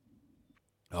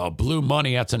 Oh, Blue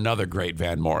Money, that's another great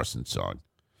Van Morrison song.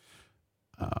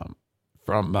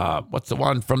 What's the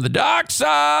one? From the dark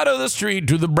side of the street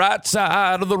to the bright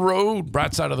side of the road.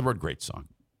 Bright side of the road, great song.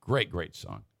 Great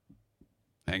song.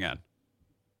 Hang on.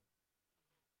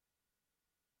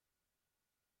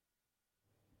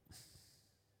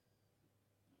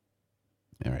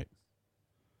 All right.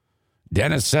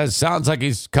 Dennis says, sounds like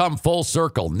he's come full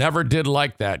circle. Never did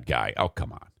like that guy. Oh,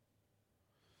 come on.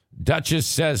 Duchess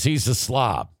says he's a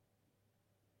slob.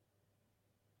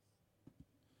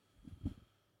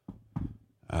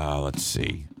 Let's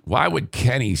see. Why would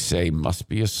Kenny say must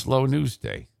be a slow news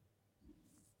day?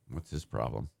 What's his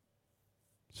problem?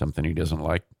 Something he doesn't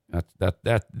like?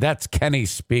 That's Kenny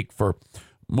speak for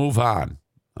move on.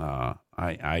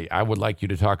 I would like you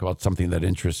to talk about something that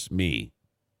interests me,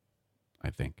 I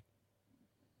think.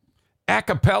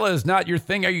 Acapella is not your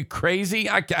thing. Are you crazy?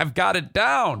 I've got it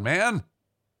down, man.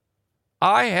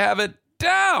 I have it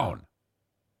down.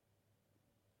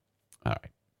 All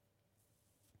right.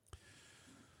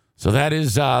 So that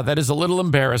is a little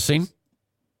embarrassing,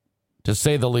 to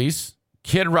say the least.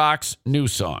 Kid Rock's new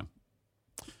song.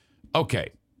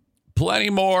 Okay. Plenty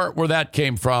more where that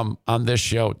came from on this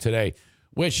show today,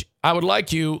 which I would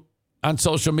like you on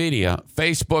social media,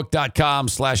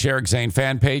 facebook.com/Eric Zane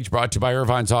fan page, brought to you by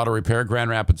Irvine's Auto Repair, Grand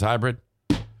Rapids Hybrid.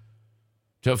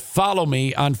 To follow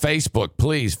me on Facebook,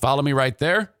 please follow me right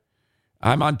there.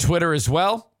 I'm on Twitter as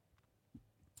well.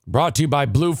 Brought to you by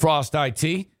Blue Frost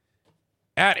IT,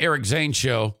 at Eric Zane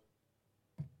Show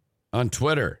on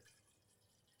Twitter.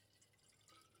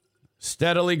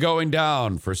 Steadily going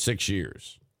down for 6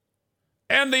 years.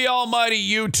 And the almighty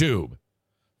YouTube.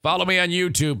 Follow me on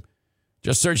YouTube.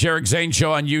 Just search Eric Zane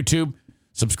Show on YouTube.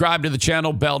 Subscribe to the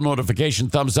channel, bell notification,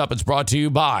 thumbs up. It's brought to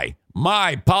you by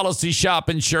My Policy Shop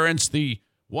Insurance, the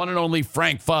one and only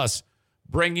Frank Fuss,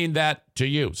 bringing that to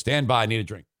you. Stand by, I need a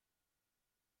drink.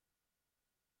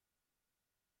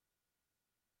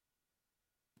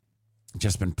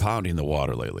 Just been pounding the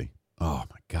water lately. Oh,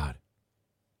 my God.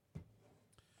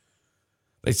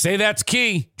 They say that's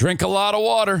key. Drink a lot of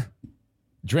water.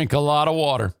 Drink a lot of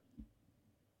water.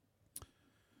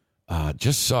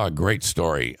 Just saw a great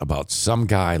story about some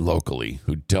guy locally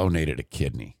who donated a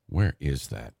kidney. Where is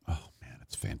that? Oh,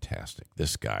 It's fantastic.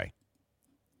 This guy.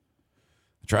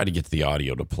 I tried to get the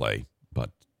audio to play,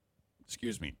 but,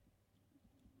 excuse me,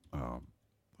 the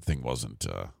thing wasn't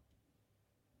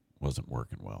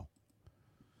working well.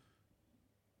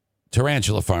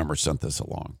 Tarantula Farmer sent this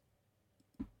along.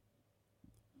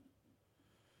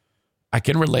 I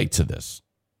can relate to this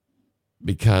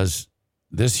because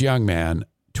this young man,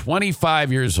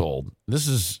 25 years old, this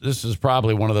is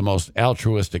probably one of the most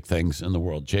altruistic things in the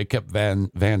world. Jacob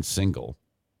Van Single.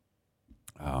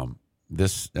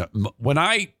 When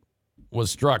I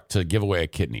was struck to give away a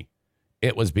kidney,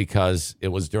 it was because it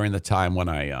was during the time when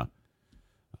a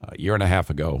year and a half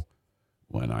ago,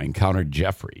 when I encountered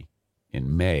Jeffrey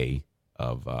in May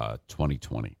of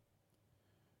 2020.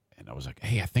 And I was like,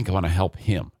 hey, I think I want to help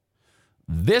him.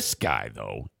 This guy,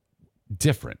 though,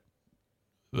 different.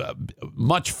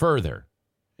 Much further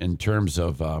in terms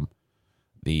of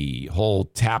the whole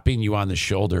tapping you on the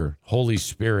shoulder, Holy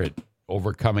Spirit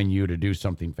overcoming you to do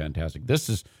something fantastic. This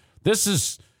is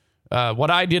what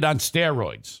I did on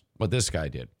steroids, what this guy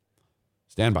did.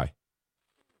 Stand by.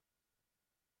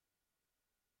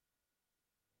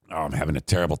 Oh, I'm having a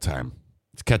terrible time.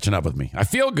 It's catching up with me. I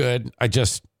feel good.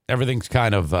 Everything's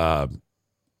kind of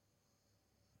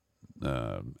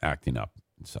acting up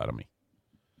inside of me.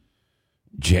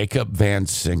 Jacob Van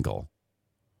Single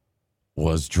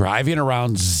was driving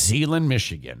around Zeeland,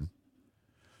 Michigan.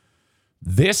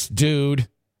 This dude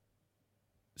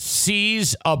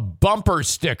sees a bumper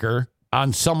sticker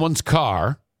on someone's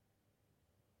car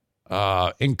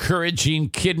encouraging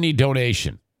kidney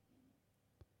donation.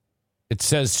 It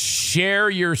says, share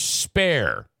your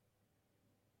spare,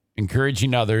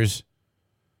 encouraging others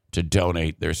to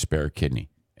donate their spare kidney.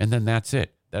 And then that's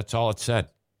it. That's all it said.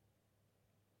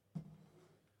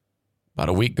 About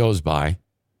a week goes by,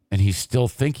 and he's still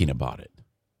thinking about it.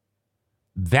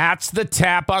 That's the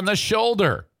tap on the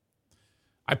shoulder.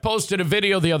 I posted a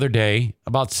video the other day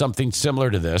about something similar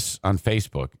to this on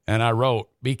Facebook, and I wrote,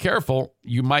 be careful,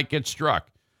 you might get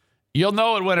struck. You'll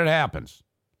know it when it happens.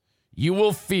 You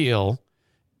will feel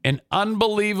an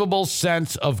unbelievable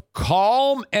sense of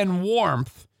calm and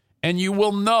warmth, and you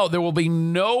will know, there will be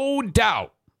no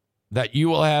doubt that you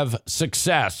will have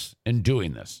success in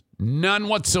doing this. None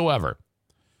whatsoever.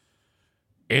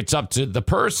 It's up to the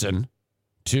person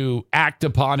to act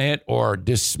upon it or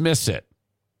dismiss it.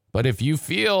 But if you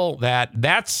feel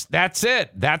that's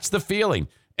it. That's the feeling.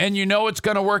 And you know it's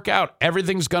going to work out.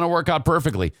 Everything's going to work out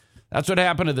perfectly. That's what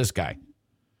happened to this guy.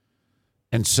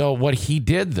 And so what he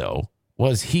did, though,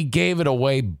 was he gave it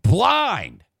away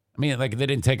blind. I mean, like they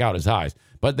didn't take out his eyes,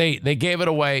 but they gave it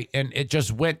away and it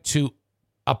just went to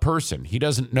a person. He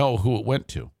doesn't know who it went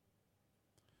to.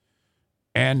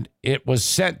 And it was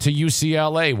sent to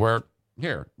UCLA where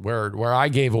I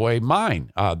gave away mine.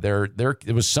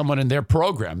 It was someone in their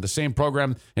program, the same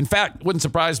program. In fact, it wouldn't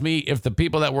surprise me if the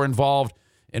people that were involved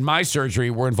in my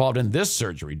surgery were involved in this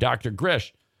surgery. Dr.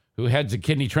 Grish, who heads a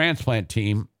kidney transplant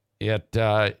team at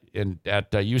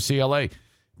UCLA.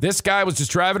 This guy was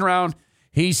just driving around.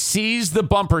 He sees the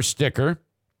bumper sticker.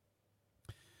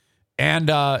 And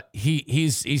he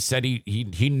said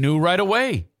he knew right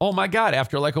away. Oh, my God,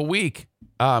 after like a week.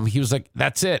 He was like,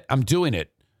 that's it. I'm doing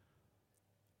it.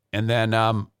 And then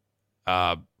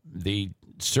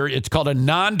it's called a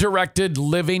non-directed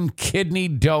living kidney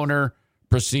donor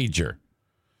procedure.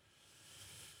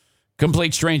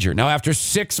 Complete stranger. Now, after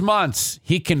 6 months,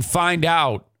 he can find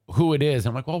out who it is.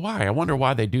 I'm like, well, why? I wonder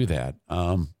why they do that.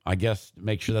 I guess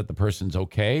make sure that the person's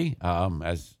okay.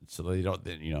 So they don't,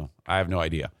 I have no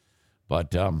idea.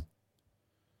 But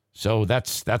so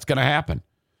that's going to happen.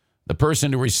 The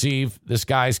person to receive this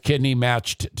guy's kidney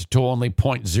matched to only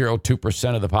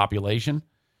 0.02% of the population.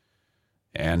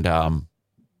 And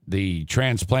the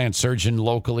transplant surgeon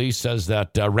locally says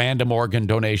that random organ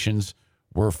donations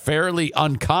were fairly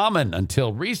uncommon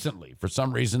until recently. For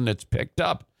some reason, it's picked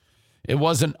up. It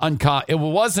wasn't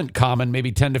common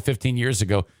maybe 10 to 15 years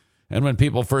ago. And when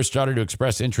people first started to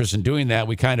express interest in doing that,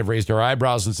 we kind of raised our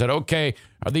eyebrows and said, okay,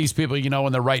 are these people,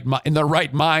 in the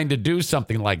right mind to do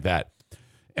something like that?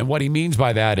 And what he means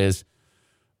by that is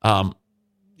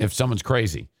if someone's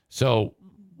crazy. So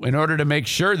in order to make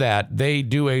sure that they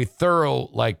do a thorough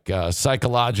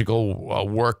psychological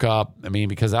workup,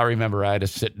 because I remember I had to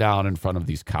sit down in front of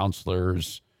these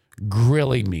counselors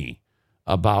grilling me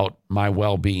about my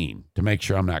well-being to make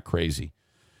sure I'm not crazy.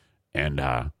 And,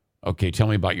 okay, tell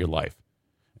me about your life.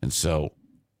 And so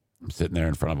I'm sitting there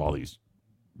in front of all these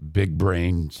big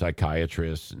brain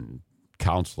psychiatrists and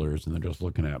counselors, and they're just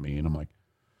looking at me, and I'm like,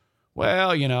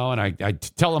 well, and I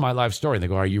tell them my life story. They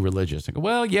go, are you religious? I go,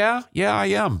 well, yeah, I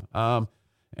am.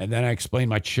 And then I explain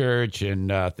my church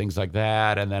and things like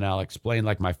that. And then I'll explain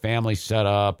like my family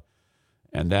setup.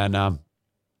 And then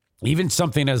even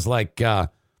something as like the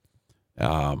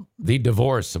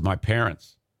divorce of my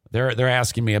parents. They're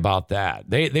asking me about that.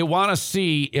 They want to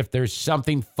see if there's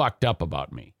something fucked up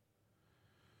about me.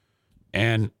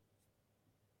 And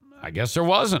I guess there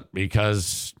wasn't,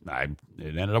 because it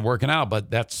ended up working out. But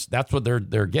that's what they're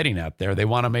getting at there. They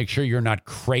want to make sure you're not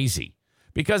crazy,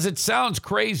 because it sounds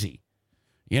crazy,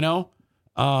 you know.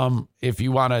 If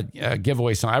you want to give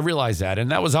away something, I realize that,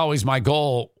 and that was always my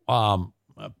goal.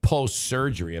 Post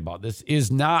surgery about this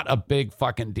is not a big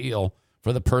fucking deal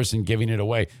for the person giving it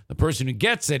away. The person who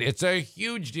gets it, it's a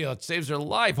huge deal. It saves their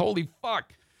life. Holy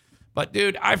fuck! But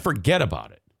dude, I forget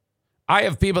about it. I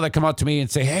have people that come up to me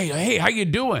and say, hey, how you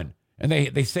doing? And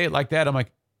they say it like that. I'm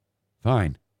like,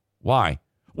 fine. Why?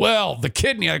 Well, the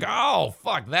kidney. I go, oh,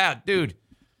 fuck that, dude.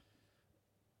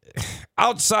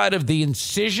 Outside of the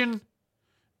incision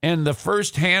and the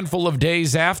first handful of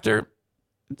days after,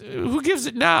 who gives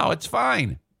it now? It's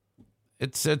fine.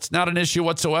 It's not an issue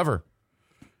whatsoever.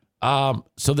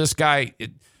 So this guy,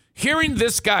 hearing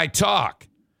this guy talk,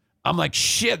 I'm like,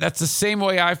 shit, that's the same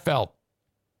way I felt.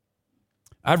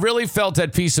 I've really felt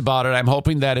at peace about it. I'm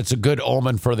hoping that it's a good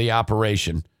omen for the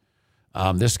operation.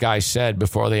 This guy said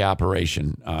before the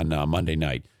operation on Monday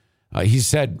night, he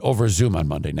said over Zoom on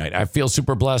Monday night, I feel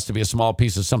super blessed to be a small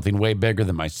piece of something way bigger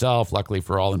than myself. Luckily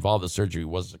for all involved, the surgery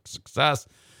was a success.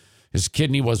 His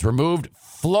kidney was removed,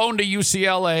 flown to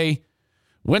UCLA,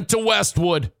 went to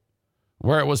Westwood,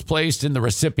 where it was placed in the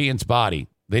recipient's body.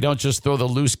 They don't just throw the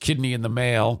loose kidney in the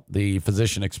mail, the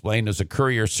physician explained. There's a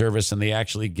courier service, and they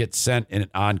actually get sent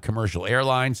on commercial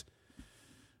airlines.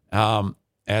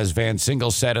 As Van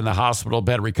Singel said, in the hospital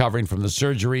bed recovering from the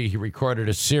surgery, he recorded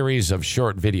a series of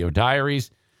short video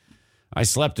diaries. I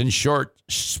slept in short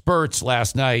spurts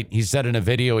last night. He said in a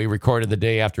video he recorded the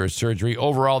day after his surgery.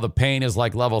 Overall, the pain is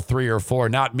like level 3 or 4,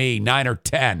 not me, 9 or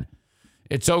 10.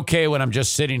 It's okay when I'm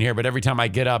just sitting here, but every time I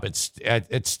get up, it's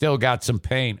still got some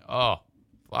pain. Oh,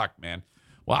 fuck, man.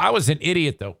 Well, I was an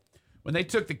idiot, though. When they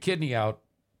took the kidney out,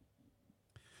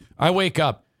 I wake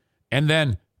up, and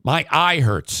then my eye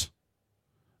hurts.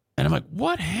 And I'm like,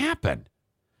 what happened?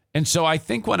 And so I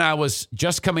think when I was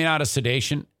just coming out of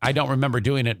sedation, I don't remember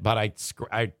doing it, but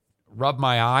I rubbed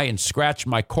my eye and scratched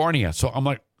my cornea. So I'm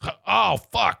like, oh,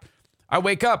 fuck. I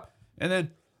wake up, and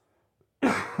then,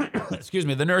 excuse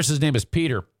me, the nurse's name is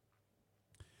Peter.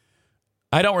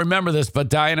 I don't remember this, but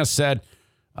Diana said,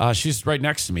 she's right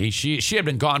next to me. She had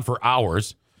been gone for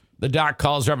hours. The doc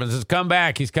calls her up and says, come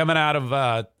back. He's coming out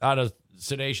of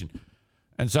sedation.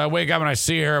 And so I wake up and I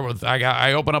see her.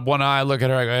 I open up one eye, look at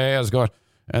her. I go, hey, how's it going?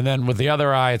 And then with the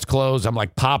other eye, it's closed. I'm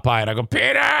like Popeye. And I go,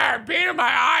 Peter, my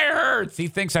eye hurts. He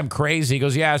thinks I'm crazy. He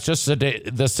goes, yeah, it's just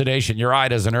the sedation. Your eye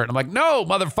doesn't hurt. And I'm like, no,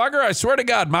 motherfucker. I swear to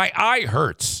God, my eye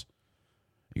hurts.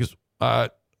 He goes,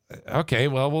 okay,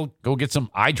 well, we'll go get some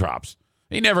eye drops.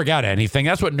 He never got anything.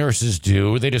 That's what nurses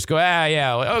do. They just go,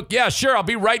 oh, yeah, sure, I'll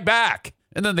be right back.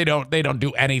 And then they don't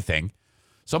do anything.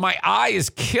 So my eye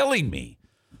is killing me.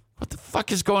 What the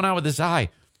fuck is going on with this eye?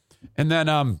 And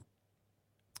then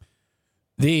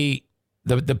the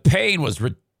pain was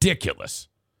ridiculous.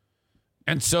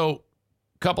 And so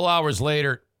a couple hours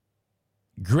later,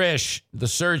 Grish, the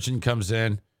surgeon, comes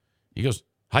in. He goes,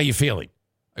 how you feeling?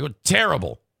 I go,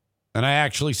 terrible. And I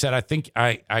actually said, I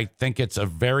think it's a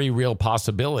very real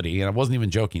possibility, and I wasn't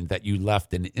even joking, that you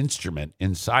left an instrument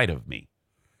inside of me.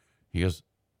 He goes,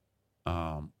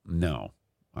 no,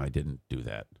 I didn't do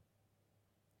that.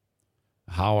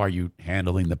 How are you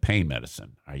handling the pain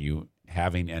medicine? Are you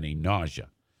having any nausea?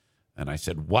 And I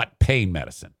said, what pain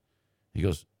medicine? He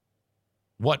goes,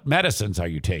 what medicines are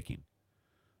you taking?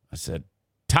 I said,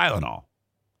 Tylenol.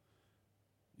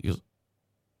 He goes,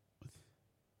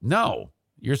 no,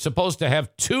 you're supposed to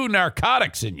have 2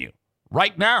 narcotics in you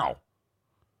right now.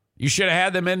 You should have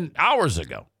had them in hours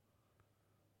ago.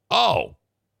 Oh,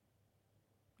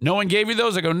 no one gave you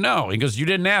those? I go, no. He goes, you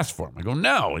didn't ask for them. I go,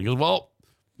 no. He goes, well,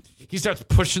 he starts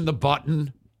pushing the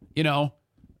button, you know.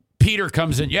 Peter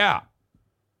comes in, yeah.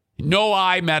 No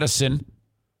eye medicine.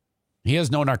 He has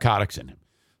no narcotics in him.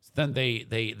 So then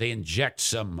they inject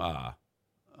some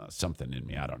something in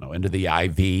me, I don't know, into the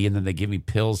IV, and then they give me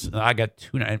pills. And I got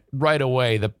 2 right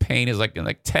away. The pain is like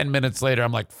 10 minutes later,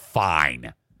 I'm like, fine.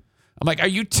 I'm like, are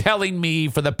you telling me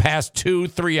for the past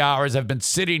 2-3 hours I've been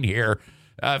sitting here,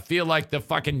 feel like the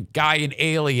fucking guy in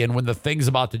Alien when the thing's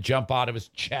about to jump out of his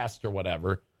chest or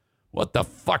whatever? What the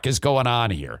fuck is going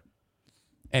on here?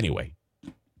 Anyway,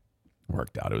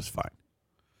 worked out. It was fine.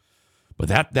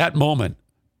 But that moment,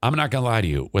 I'm not going to lie to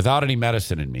you, without any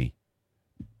medicine in me,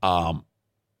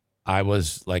 I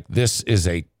was like, this is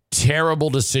a terrible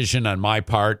decision on my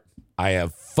part. I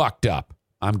have fucked up.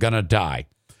 I'm going to die.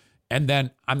 And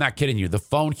then, I'm not kidding you, the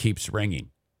phone keeps ringing.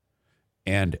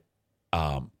 And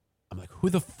I'm like, who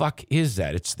the fuck is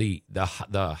that? It's the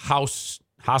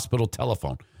hospital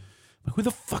telephone. I'm like, who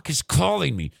the fuck is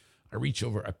calling me? I reach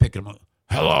over, I pick him up.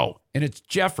 Hello. And it's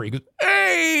Jeffrey. He goes,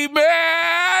 hey,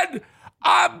 man,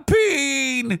 I'm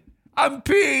peeing,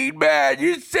 man.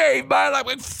 You saved my life. I'm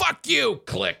like, fuck you.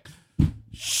 Click.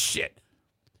 Shit.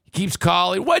 He keeps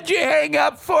calling. What'd you hang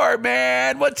up for,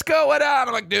 man? What's going on?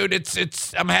 I'm like, dude,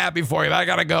 I'm happy for you, but I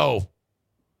gotta go.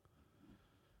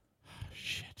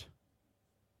 Shit.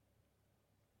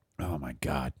 Oh my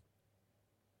God.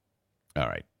 All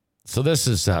right. So this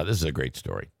is a great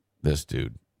story. This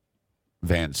dude,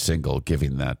 Van Single,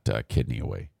 giving that kidney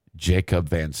away. Jacob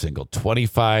Van Single,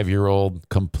 25-year-old,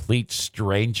 complete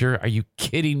stranger. Are you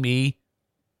kidding me?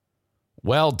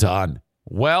 Well done.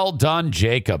 Well done,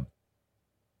 Jacob.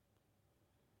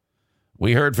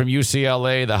 We heard from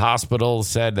UCLA. The hospital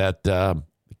said that the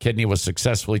kidney was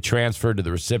successfully transferred to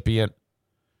the recipient,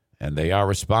 and they are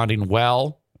responding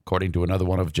well, according to another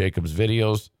one of Jacob's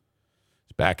videos.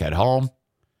 He's back at home.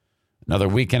 Another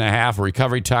week and a half of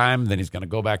recovery time. Then he's going to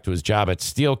go back to his job at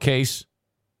Steelcase.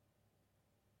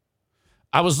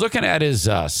 I was looking at his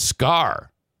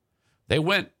scar. They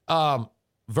went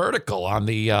vertical on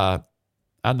the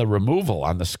removal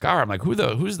on the scar. I'm like,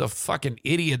 who's the fucking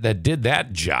idiot that did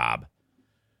that job?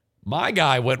 My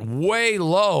guy went way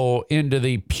low into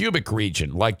the pubic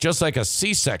region, just like a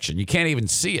C-section. You can't even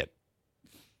see it.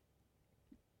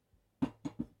 All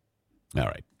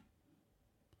right.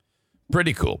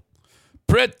 Pretty cool.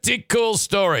 Pretty cool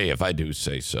story, if I do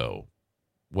say so.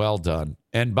 Well done.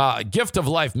 And Gift of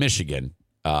Life, Michigan,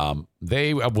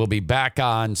 they will be back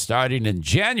on starting in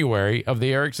January of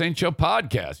the Eric Zane Show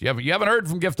podcast. You haven't heard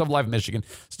from Gift of Life, Michigan.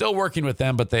 Still working with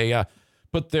them, but they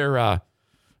put their...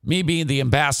 me being the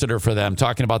ambassador for them,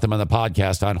 talking about them on the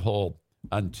podcast, on hold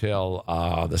until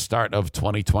the start of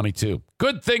 2022.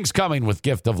 Good things coming with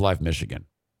Gift of Life Michigan.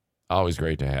 Always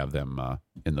great to have them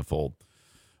in the fold.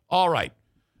 All right.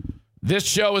 This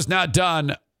show is not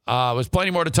done. There's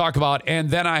plenty more to talk about. And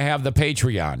then I have the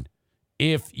Patreon.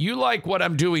 If you like what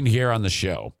I'm doing here on the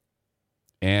show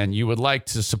and you would like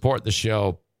to support the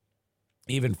show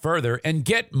even further and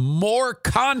get more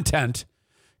content,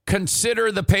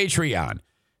 consider the Patreon.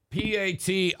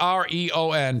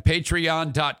 Patreon,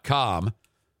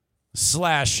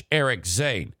 patreon.com/Eric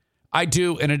Zane. I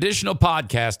do an additional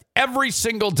podcast every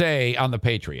single day on the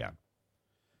Patreon.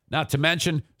 Not to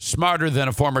mention Smarter Than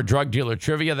a Former Drug Dealer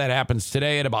trivia that happens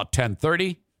today at about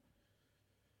 10:30.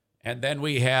 And then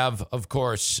we have, of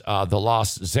course, the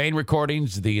Lost Zane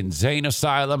recordings, the Insane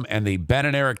Asylum, and the Ben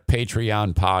and Eric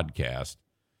Patreon podcast.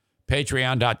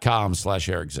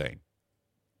 Patreon.com/Eric Zane.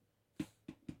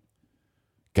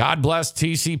 God bless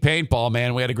TC Paintball,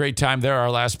 man. We had a great time there.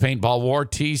 Our last paintball war,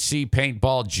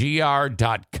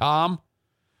 tcpaintballgr.com.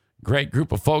 Great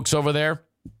group of folks over there.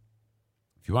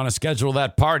 If you want to schedule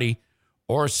that party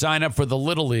or sign up for the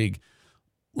Little League,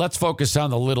 let's focus on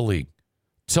the Little League.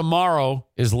 Tomorrow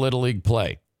is Little League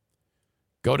play.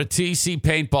 Go to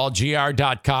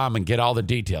tcpaintballgr.com and get all the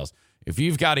details. If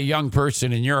you've got a young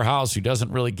person in your house who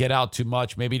doesn't really get out too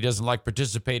much, maybe doesn't like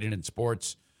participating in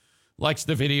sports, likes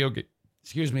the video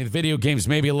games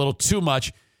maybe a little too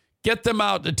much, get them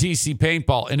out to TC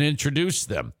Paintball and introduce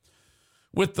them.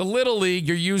 With the Little League,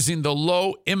 you're using the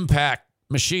low-impact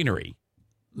machinery.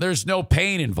 There's no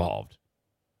pain involved.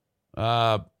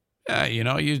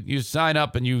 You sign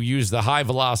up and you use the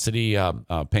high-velocity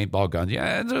paintball guns.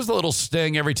 Yeah, there's a little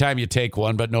sting every time you take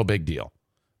one, but no big deal.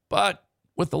 But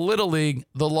with the Little League,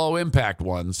 the low-impact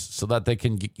ones, so that they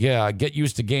can get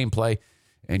used to gameplay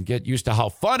and get used to how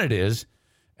fun it is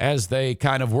as they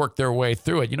kind of work their way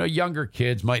through it. Younger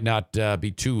kids might not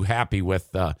be too happy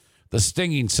with the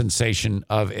stinging sensation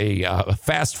of a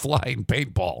fast-flying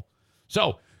paintball.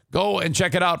 So go and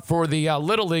check it out for the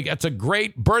Little League. It's a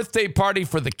great birthday party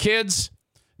for the kids.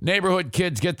 Neighborhood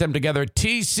kids, get them together.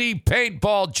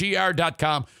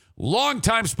 tcpaintballgr.com.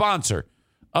 Longtime sponsor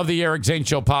of the Eric Zane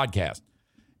Show podcast.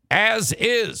 As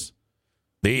is,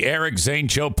 the Eric Zane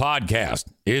Show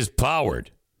podcast is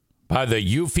powered by the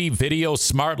Eufy Video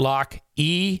Smart Lock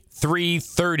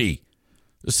E330.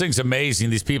 This thing's amazing.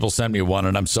 These people sent me one,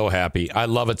 and I'm so happy. I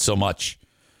love it so much.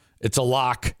 It's a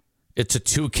lock. It's a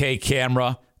 2K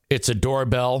camera. It's a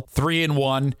doorbell.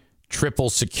 3-in-1, triple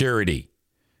security.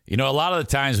 A lot of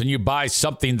the times when you buy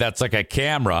something that's like a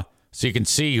camera, so you can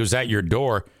see who's at your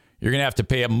door, you're going to have to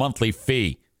pay a monthly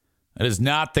fee. That is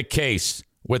not the case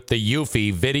with the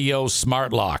Eufy Video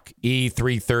Smart Lock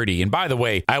E330. And by the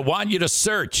way, I want you to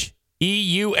search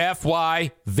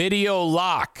EUFY Video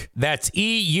Lock. That's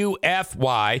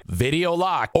EUFY Video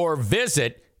Lock. Or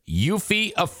visit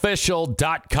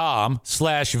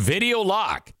eufyofficial.com/video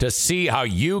lock to see how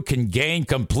you can gain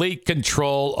complete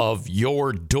control of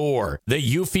your door. The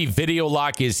Eufy Video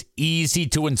Lock is easy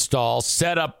to install,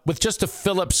 set up with just a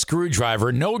Phillips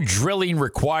screwdriver, no drilling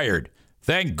required.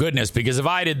 Thank goodness, because if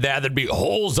I did that, there'd be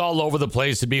holes all over the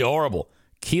place. It'd be horrible.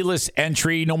 Keyless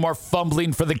entry, no more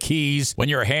fumbling for the keys when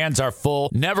your hands are full.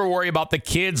 Never worry about the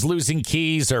kids losing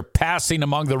keys or passing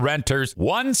among the renters.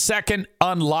 1 second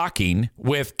unlocking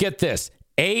with, get this,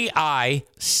 AI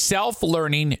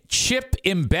self-learning chip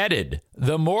embedded.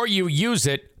 The more you use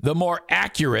it, the more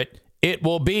accurate it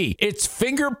will be. It's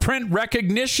fingerprint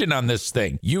recognition on this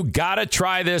thing. You gotta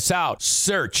try this out.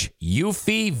 Search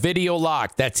Eufy Video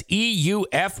Lock. That's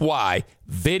EUFY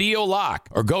Video Lock.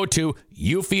 Or go to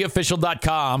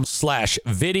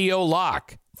eufyofficial.com/video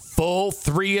lock. Full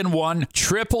 3-in-1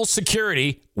 triple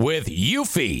security with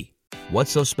Eufy.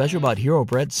 What's so special about Hero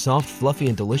Bread's soft, fluffy,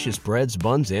 and delicious breads,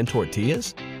 buns, and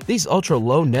tortillas? These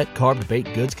ultra-low net-carb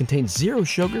baked goods contain zero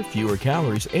sugar, fewer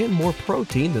calories, and more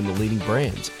protein than the leading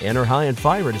brands, and are high in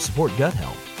fiber to support gut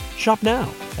health. Shop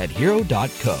now at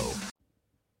hero.co.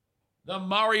 The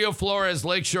Mario Flores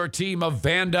Lakeshore team of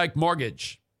Van Dyke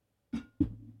Mortgage.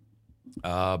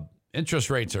 Interest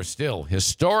rates are still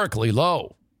historically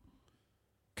low.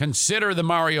 Consider the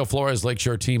Mario Flores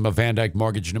Lakeshore team of Van Dyke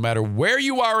Mortgage. No matter where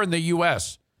you are in the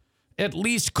U.S., at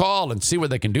least call and see what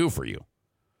they can do for you.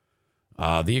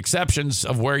 The exceptions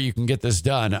of where you can get this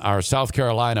done are South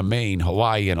Carolina, Maine,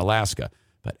 Hawaii, and Alaska.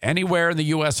 But anywhere in the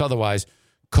U.S. otherwise,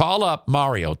 call up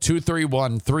Mario,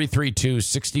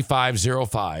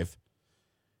 231-332-6505,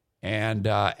 and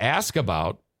ask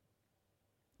about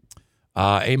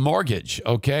a mortgage,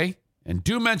 okay? And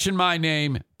do mention my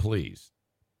name, please.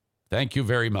 Thank you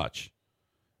very much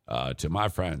to my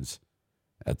friends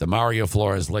at the Mario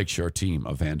Flores Lakeshore team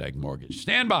of Van Dyke Mortgage.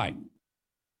 Stand by.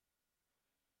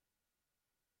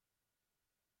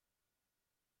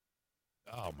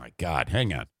 Oh, my God.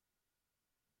 Hang on.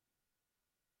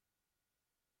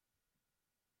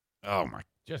 Oh, my.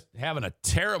 Just having a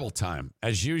terrible time,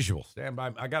 as usual. Stand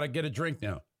by. I got to get a drink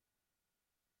now.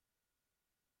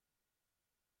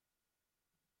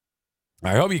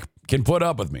 I hope you can put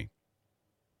up with me.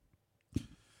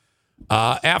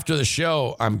 After the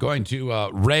show, I'm going to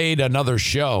raid another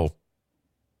show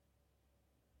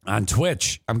on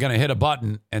Twitch. I'm going to hit a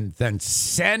button and then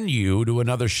send you to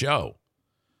another show.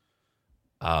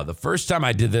 The first time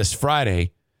I did this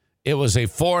Friday, it was a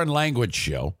foreign language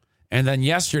show. And then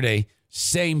yesterday,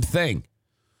 same thing.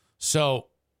 So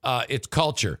it's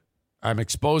culture. I'm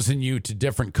exposing you to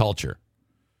different culture.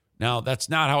 Now, that's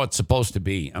not how it's supposed to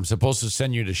be. I'm supposed to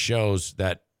send you to shows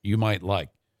that you might like.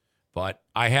 But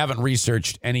I haven't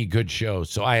researched any good shows,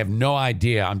 so I have no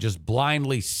idea. I'm just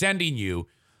blindly sending you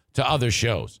to other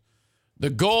shows. The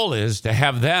goal is to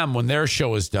have them, when their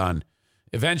show is done,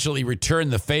 eventually return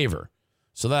the favor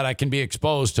so that I can be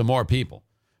exposed to more people.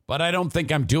 But I don't think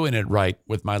I'm doing it right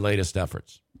with my latest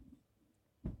efforts.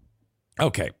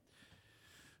 Okay.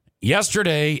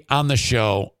 Yesterday on the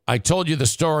show, I told you the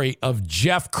story of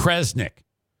Jeff Kresnick.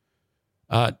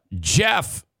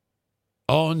 Jeff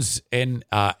owns an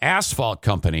asphalt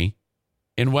company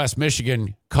in West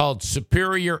Michigan called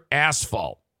Superior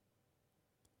Asphalt.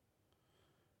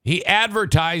 He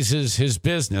advertises his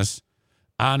business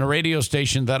on a radio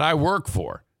station that I work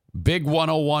for, Big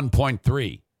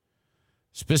 101.3.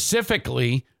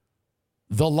 Specifically,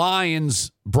 the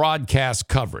Lions broadcast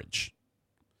coverage.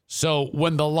 So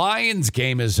when the Lions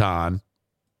game is on,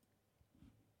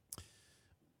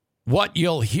 what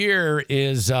you'll hear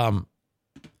is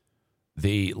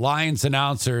the Lions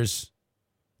announcers,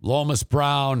 Lomas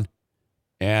Brown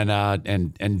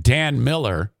and Dan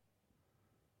Miller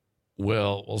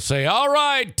will say, all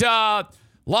right,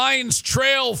 Lions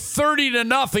trail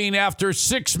 30-0 after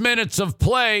 6 minutes of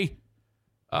play.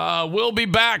 We'll be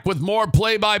back with more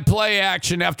play-by-play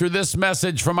action after this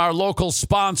message from our local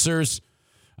sponsors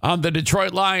on the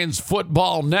Detroit Lions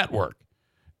Football Network.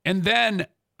 And then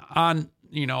on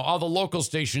all the local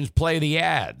stations play the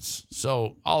ads.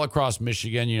 So all across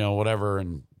Michigan, whatever,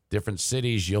 in different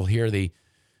cities, you'll hear the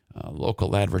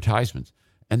local advertisements.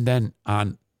 And then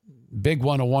on Big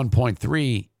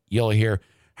 101.3, you'll hear,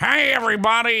 hey,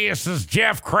 everybody, this is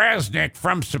Jeff Kresnick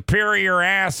from Superior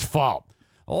Asphalt.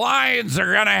 Lions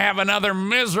are going to have another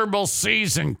miserable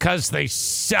season because they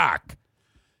suck.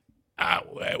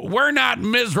 We're not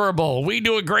miserable. We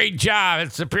do a great job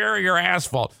at Superior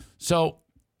Asphalt. So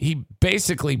he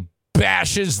basically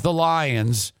bashes the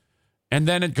Lions, and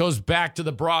then it goes back to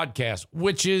the broadcast,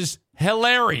 which is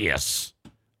hilarious.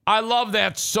 I love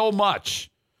that so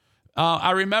much. I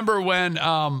remember when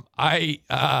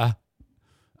I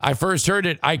first heard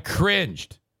it, I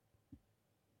cringed.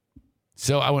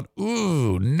 So I went,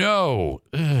 ooh, no.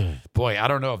 Ugh. Boy, I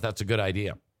don't know if that's a good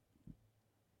idea.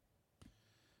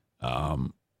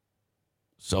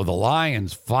 So the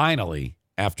Lions finally,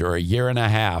 after a year and a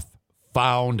half,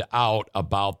 found out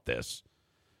about this.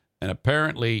 And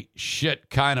apparently shit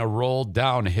kind of rolled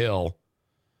downhill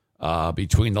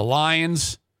between the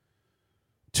Lions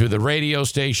to the radio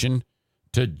station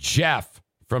to Jeff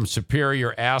from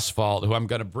Superior Asphalt, who I'm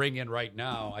going to bring in right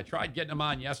now. I tried getting him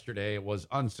on yesterday. It was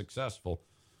unsuccessful.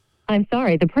 I'm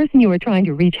sorry, the person you are trying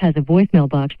to reach has a voicemail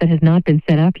box that has not been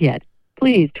set up yet.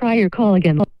 Please try your call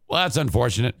again. Well, that's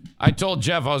unfortunate. I told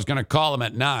Jeff I was going to call him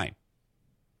at 9.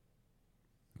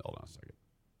 Hold on a second.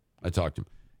 I talked to him.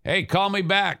 Hey, call me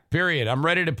back, period. I'm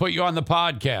ready to put you on the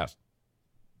podcast.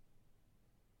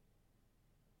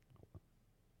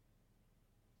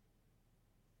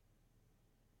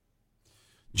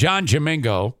 John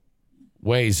Jamingo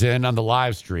weighs in on the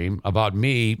live stream about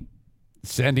me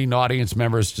sending audience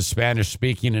members to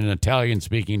Spanish-speaking and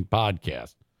Italian-speaking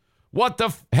podcasts. What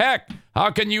the heck? How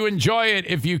can you enjoy it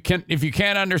if you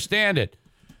can't understand it?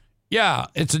 Yeah,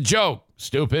 it's a joke,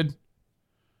 stupid.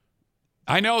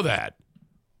 I know that.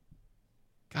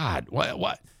 God,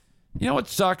 what? You know what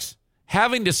sucks?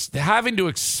 Having to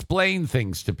explain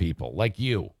things to people like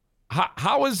you.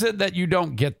 How is it that you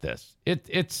don't get this?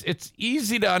 It's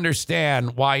easy to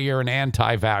understand why you're an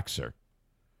anti-vaxxer.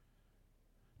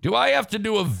 Do I have to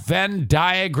do a Venn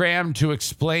diagram to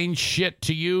explain shit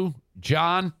to you,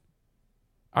 John?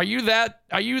 Are you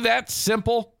that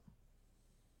simple?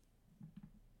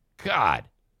 God.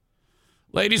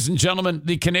 Ladies and gentlemen,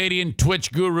 the Canadian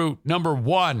Twitch guru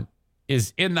 #1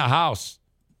 is in the house.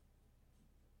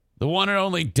 The one and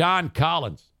only Don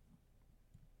Collins.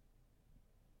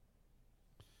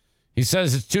 He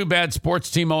says it's too bad sports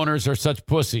team owners are such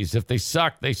pussies. If they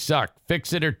suck, they suck.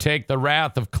 Fix it or take the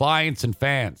wrath of clients and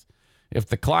fans. If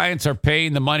the clients are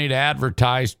paying the money to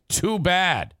advertise, too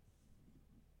bad.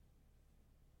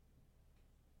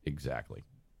 Exactly.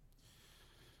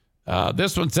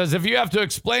 This one says, if you have to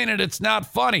explain it, it's not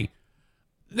funny.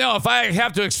 No, if I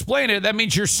have to explain it, that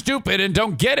means you're stupid and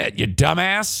don't get it, you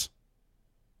dumbass.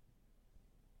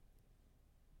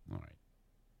 All right.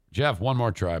 Jeff, one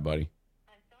more try, buddy.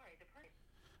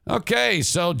 Okay,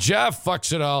 so Jeff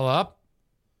fucks it all up.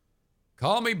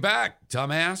 Call me back,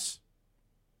 dumbass.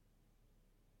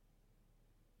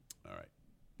 All right.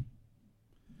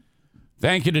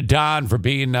 Thank you to Don for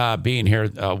being here.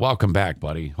 Welcome back,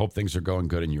 buddy. Hope things are going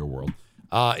good in your world.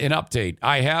 An update.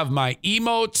 I have my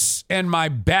emotes and my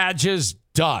badges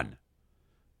done.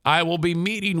 I will be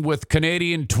meeting with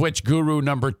Canadian Twitch guru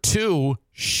 #2,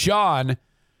 Sean,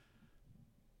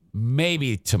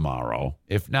 maybe tomorrow.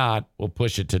 If not, we'll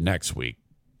push it to next week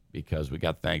because we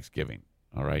got Thanksgiving.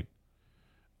 All right.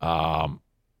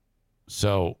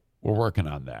 So we're working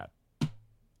on that.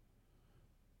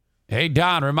 Hey,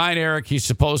 Don, remind Eric he's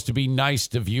supposed to be nice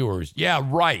to viewers. Yeah,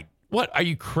 right. What? Are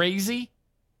you crazy?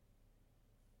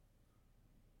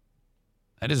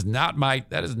 That is not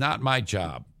my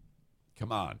job.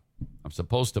 Come on. I'm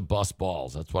supposed to bust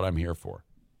balls. That's what I'm here for.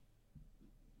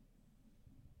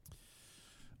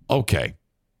 Okay.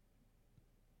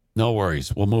 No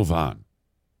worries. We'll move on.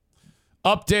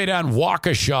 Update on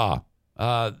Waukesha.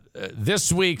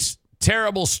 This week's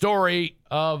terrible story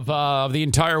of the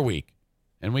entire week.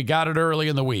 And we got it early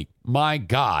in the week. My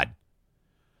God.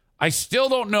 I still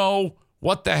don't know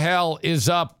what the hell is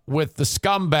up with the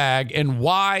scumbag and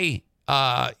why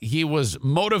he was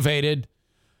motivated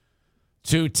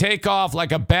to take off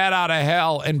like a bat out of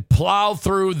hell and plow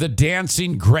through the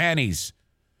dancing grannies.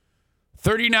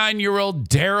 39-year-old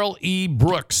Daryl E.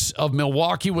 Brooks of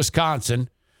Milwaukee, Wisconsin,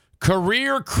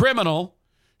 career criminal,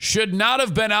 should not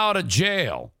have been out of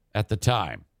jail at the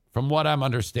time, from what I'm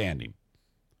understanding.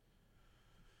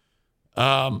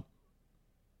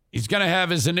 He's going to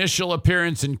have his initial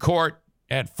appearance in court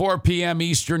at 4 p.m.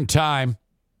 Eastern Time,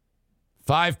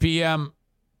 5 p.m.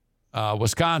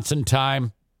 Wisconsin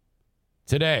time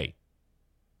today.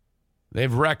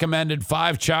 They've recommended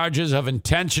 5 charges of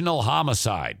intentional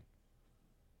homicide.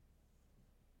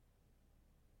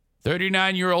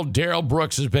 39-year-old Daryl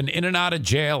Brooks has been in and out of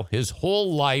jail his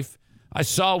whole life. I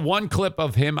saw one clip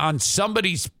of him on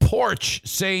somebody's porch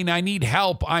saying, I need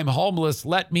help, I'm homeless,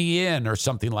 let me in, or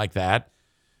something like that.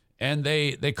 And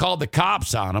they called the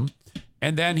cops on him.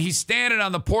 And then he's standing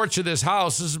on the porch of this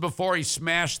house. This is before he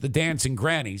smashed the dancing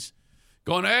grannies.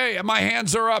 Going, hey, my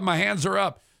hands are up, my hands are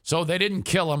up. So they didn't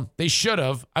kill him. They should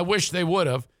have. I wish they would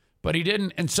have, but he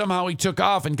didn't. And somehow he took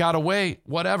off and got away,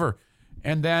 whatever.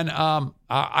 And then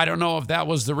I don't know if that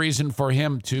was the reason for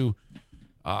him to,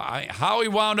 how he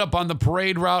wound up on the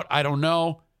parade route, I don't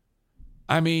know.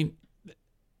 I mean,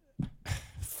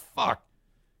 fuck.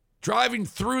 Driving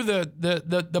through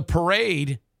the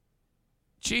parade,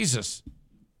 Jesus.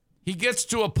 He gets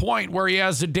to a point where he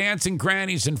has the dancing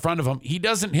grannies in front of him. He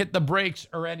doesn't hit the brakes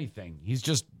or anything. He's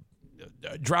just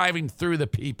driving through the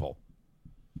people.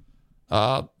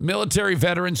 Military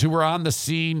veterans who were on the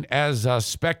scene, as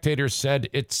spectators said,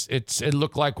 it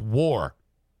looked like war.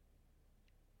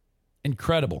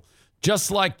 Incredible. Just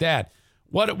like that.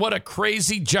 What a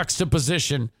crazy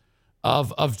juxtaposition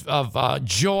of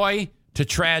joy to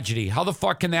tragedy. How the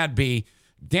fuck can that be?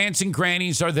 Dancing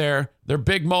grannies are there. Their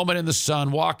big moment in the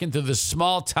sun, walking through this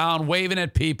small town, waving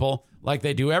at people like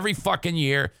they do every fucking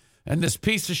year. And this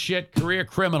piece of shit career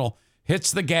criminal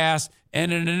hits the gas,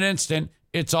 and in an instant,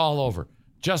 it's all over.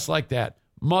 Just like that.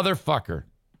 Motherfucker.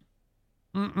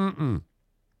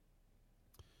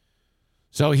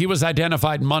 So he was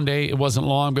identified Monday. It wasn't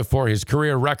long before his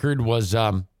career record was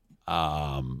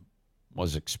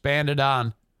expanded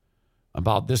on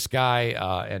about this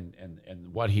guy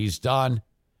and what he's done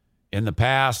in the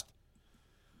past.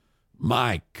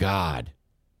 My God.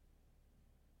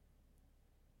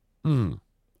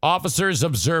 Officers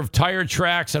observed tire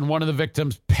tracks on one of the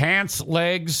victim's pants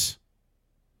legs.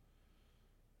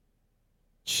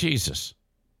 Jesus.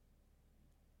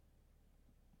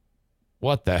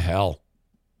 What the hell?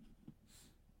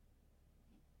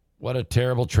 What a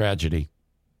terrible tragedy.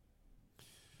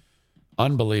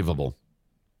 Unbelievable.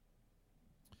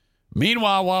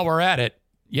 Meanwhile, while we're at it,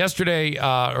 yesterday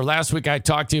or last week, I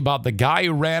talked to you about the guy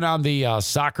who ran on the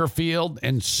soccer field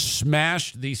and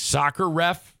smashed the soccer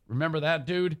ref. Remember that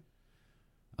dude?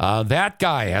 That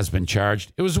guy has been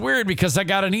charged. It was weird because I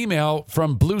got an email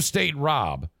from Blue State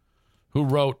Rob who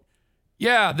wrote,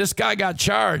 yeah, this guy got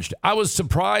charged. I was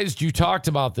surprised you talked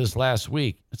about this last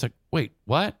week. It's like, wait,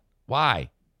 what? Why?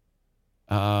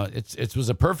 It was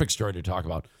a perfect story to talk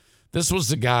about. This was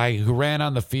the guy who ran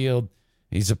on the field.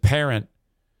 He's a parent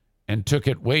and took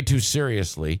it way too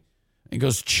seriously and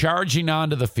goes charging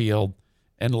onto the field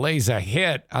and lays a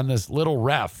hit on this little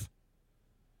ref.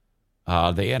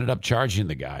 They ended up charging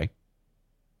the guy.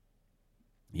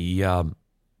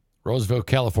 Roseville,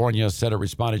 California said it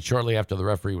responded shortly after the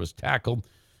referee was tackled,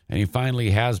 and he finally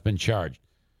has been charged.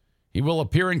 He will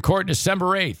appear in court December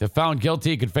 8th. If found guilty,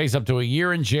 he could face up to a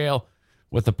year in jail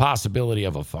with the possibility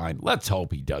of a fine. Let's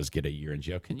hope he does get a year in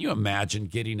jail. Can you imagine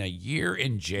getting a year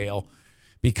in jail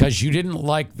because you didn't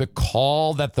like the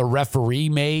call that the referee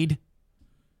made?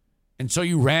 And so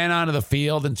you ran onto the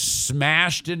field and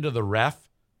smashed into the ref?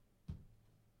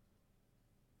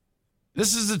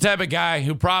 This is the type of guy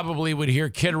who probably would hear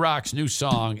Kid Rock's new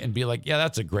song and be like, yeah,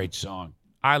 that's a great song.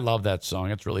 I love that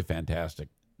song. It's really fantastic.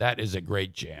 That is a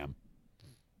great jam.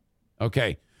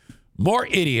 Okay. More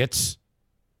idiots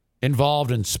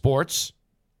involved in sports.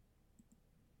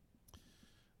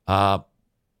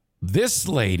 This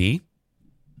lady,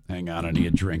 hang on, I need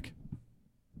a drink.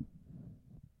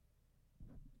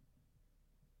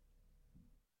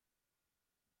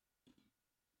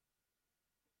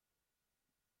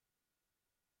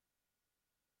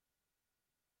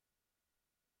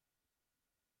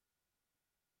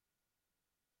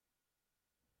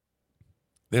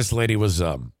 This lady was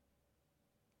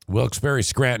Wilkes-Barre,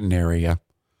 Scranton area.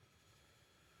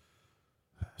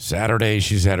 Saturday,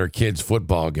 she's at her kid's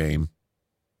football game.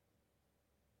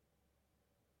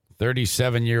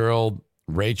 37-year-old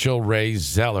Rachel Ray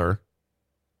Zeller.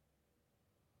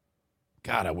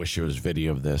 God, I wish there was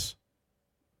video of this.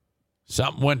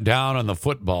 Something went down on the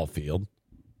football field,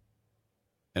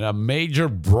 and a major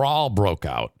brawl broke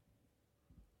out.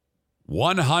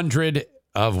 100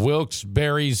 of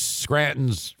Wilkes-Barre's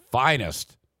Scranton's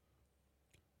finest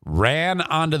ran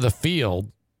onto the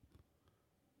field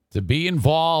to be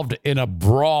involved in a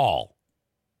brawl.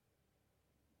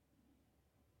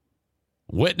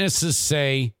 Witnesses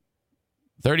say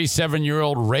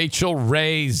 37-year-old Rachel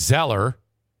Ray Zeller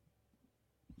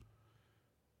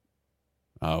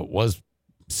was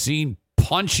seen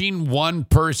punching one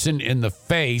person in the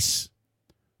face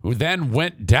who then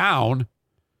went down,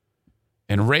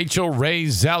 and Rachel Ray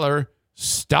Zeller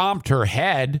stomped her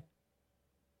head.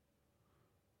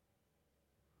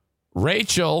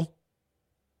 Rachel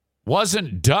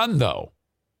wasn't done, though.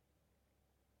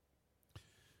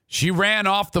 She ran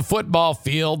off the football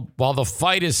field while the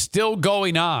fight is still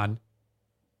going on,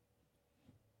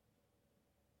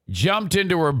 jumped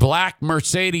into her black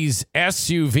Mercedes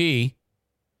SUV,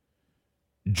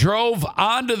 drove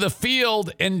onto the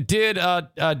field and did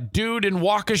a dude in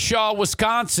Waukesha,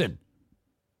 Wisconsin.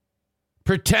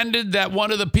 Pretended that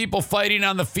one of the people fighting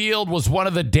on the field was one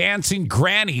of the dancing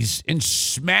grannies and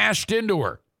smashed into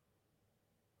her.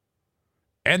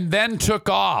 And then took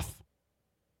off.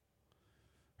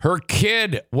 Her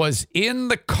kid was in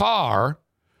the car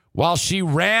while she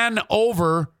ran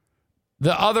over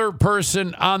the other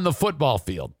person on the football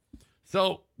field.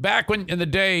 So back in the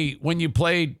day when you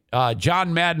played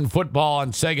John Madden football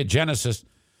on Sega Genesis,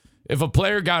 if a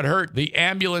player got hurt, the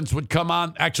ambulance would come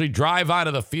on, actually drive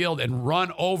onto the field and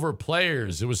run over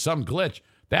players. It was some glitch.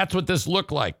 That's what this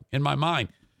looked like in my mind.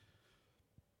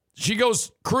 She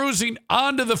goes cruising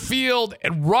onto the field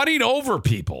and running over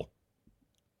people.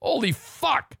 Holy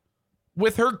fuck.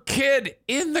 With her kid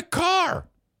in the car.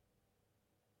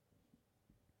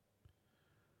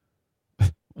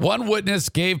 One witness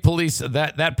gave police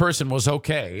that person was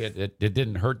okay. It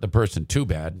didn't hurt the person too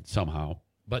bad somehow,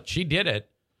 but she did it.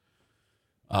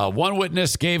 One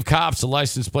witness gave cops the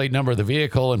license plate number of the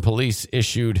vehicle, and police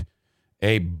issued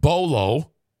a BOLO.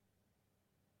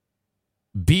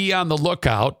 Be on the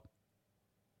lookout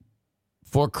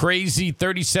for crazy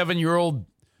 37-year-old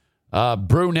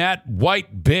brunette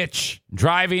white bitch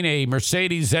driving a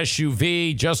Mercedes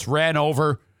SUV just ran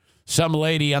over some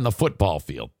lady on the football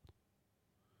field.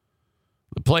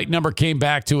 The plate number came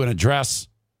back to an address,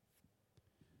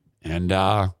 and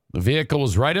the vehicle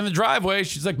was right in the driveway.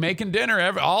 She's like making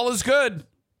dinner. All is good.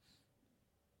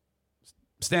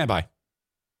 Stand by.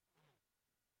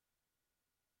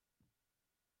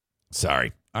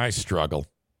 Sorry, I struggle.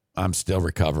 I'm still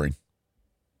recovering.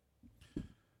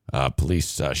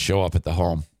 Police show up at the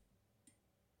home.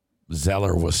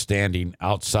 Zeller was standing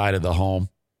outside of the home.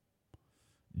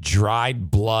 Dried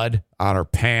blood on her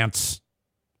pants.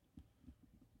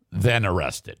 Then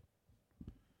arrested.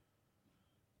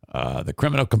 The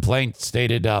criminal complaint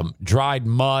stated dried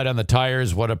mud on the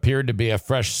tires, what appeared to be a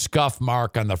fresh scuff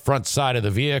mark on the front side of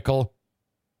the vehicle.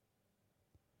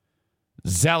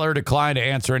 Zeller declined to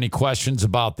answer any questions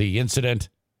about the incident.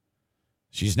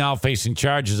 She's now facing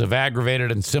charges of aggravated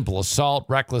and simple assault,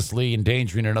 recklessly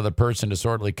endangering another person,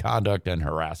 disorderly conduct, and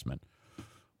harassment.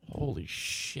 Holy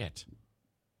shit.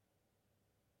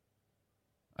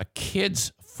 A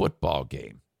kid's football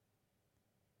game.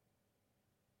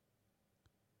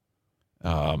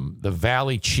 The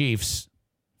Valley Chiefs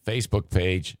Facebook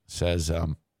page says,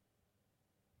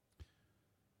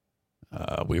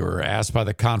 we were asked by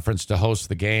the conference to host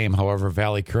the game. However,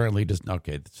 Valley currently does not.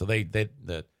 Okay, so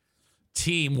the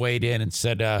team weighed in and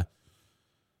said that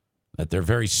they're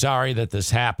very sorry that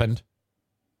this happened.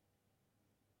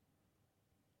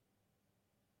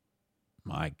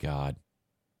 My God.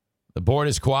 The board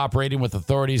is cooperating with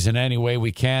authorities in any way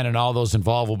we can, and all those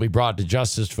involved will be brought to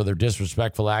justice for their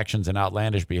disrespectful actions and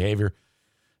outlandish behavior.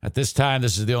 At this time,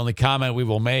 this is the only comment we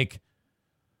will make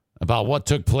about what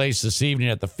took place this evening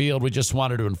at the field. We just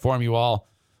wanted to inform you all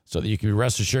so that you can be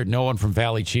rest assured no one from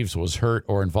Valley Chiefs was hurt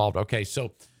or involved. Okay,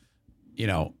 so, you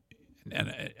know,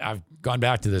 and I've gone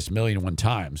back to this 1,000,001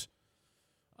 times.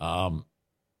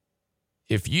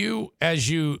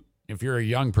 If you're a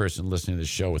young person listening to this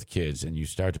show with kids and you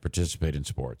start to participate in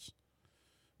sports,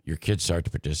 your kids start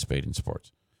to participate in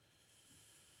sports,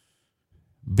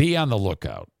 be on the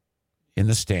lookout in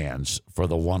the stands for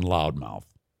the one loudmouth,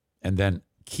 and then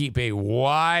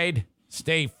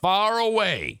stay far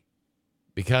away,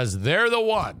 because they're the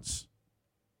ones.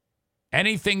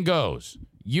 Anything goes.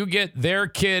 You get their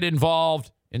kid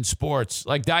involved in sports,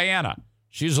 like Diana.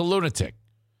 She's a lunatic.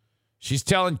 She's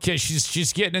telling kids,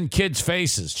 she's getting in kids'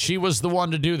 faces. She was the one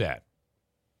to do that.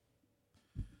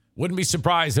 Wouldn't be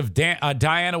surprised if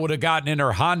Diana would have gotten in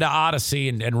her Honda Odyssey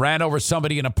and ran over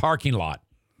somebody in a parking lot.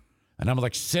 And I'm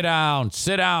like, sit down,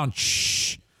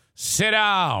 shh, sit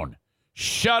down,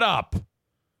 shut up.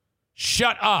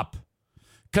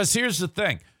 Because here's the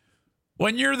thing.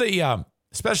 When you're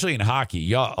especially in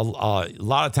hockey, a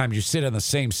lot of times you sit on the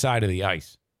same side of the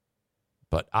ice,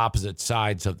 but opposite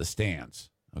sides of the stands.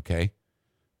 Okay,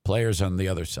 players on the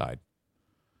other side,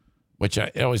 which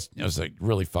it was like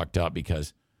really fucked up,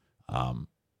 because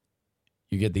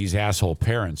you get these asshole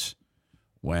parents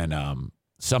when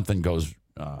something goes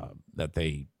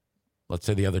that let's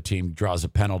say the other team draws a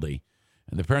penalty,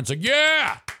 and the parents are like,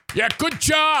 yeah, good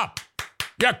job,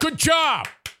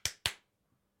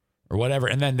 or whatever,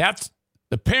 and then that's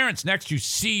the parents next to you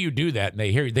see you do that, and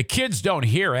they hear you. The kids don't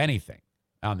hear anything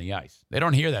on the ice; they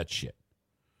don't hear that shit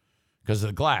because of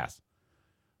the glass.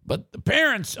 But the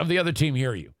parents of the other team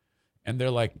hear you. And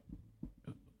they're like,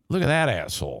 look at that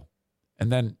asshole.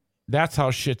 And then that's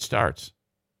how shit starts.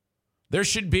 There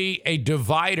should be a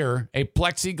divider, a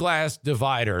plexiglass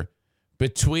divider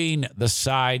between the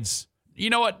sides. You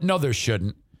know what? No, there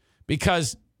shouldn't.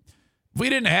 Because if we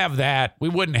didn't have that, we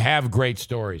wouldn't have great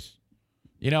stories.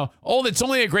 It's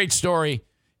only a great story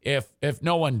if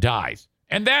no one dies.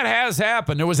 And that has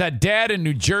happened. There was that dad in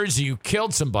New Jersey who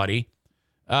killed somebody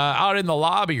out in the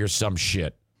lobby or some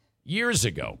shit years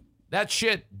ago. That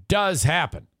shit does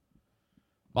happen.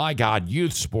 My God,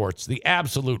 youth sports, the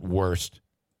absolute worst.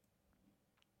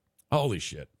 Holy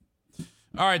shit.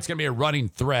 All right, it's going to be a running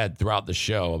thread throughout the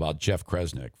show about Jeff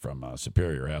Kresnick from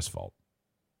Superior Asphalt,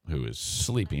 who is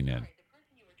sleeping in. The person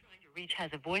you were trying to reach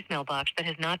has a voicemail box that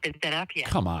has not been set up yet.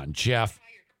 Come on, Jeff.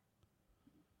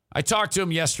 I talked to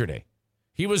him yesterday.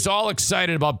 He was all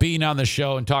excited about being on the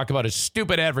show and talk about his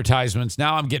stupid advertisements.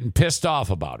 Now I'm getting pissed off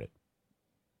about it.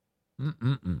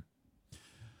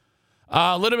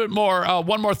 A little bit more,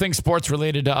 one more thing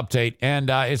sports-related to update, and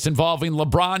it's involving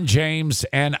LeBron James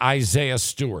and Isaiah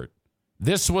Stewart.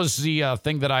 This was the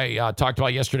thing that I talked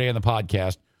about yesterday in the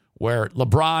podcast, where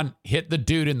LeBron hit the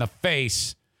dude in the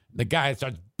face. The guy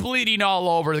starts bleeding all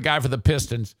over, the guy for the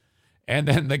Pistons. And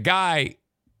then the guy,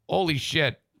 holy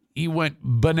shit, he went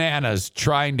bananas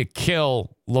trying to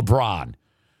kill LeBron.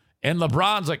 And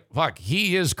LeBron's like, fuck,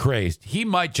 he is crazed. He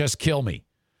might just kill me.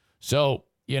 So,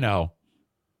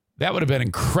 that would have been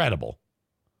incredible.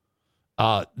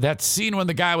 That scene when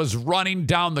the guy was running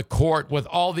down the court with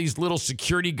all these little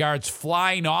security guards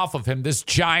flying off of him, this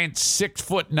giant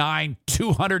 6'9",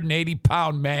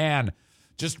 280-pound man,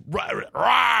 just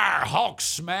Hulk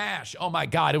smash. Oh my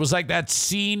God. It was like that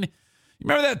scene. You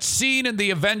remember that scene in the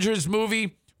Avengers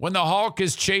movie when the Hulk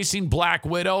is chasing Black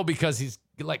Widow because he's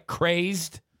like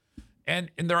crazed? And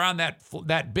they're on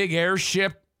that big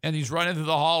airship. And he's running through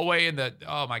the hallway, and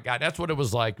oh my God, that's what it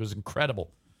was like. It was incredible.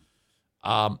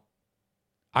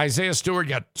 Isaiah Stewart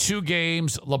got 2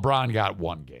 games. LeBron got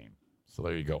 1 game. So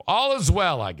there you go. All is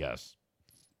well, I guess.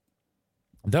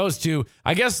 Those two,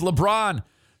 I guess LeBron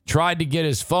tried to get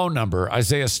his phone number,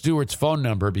 Isaiah Stewart's phone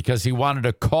number, because he wanted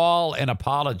to call and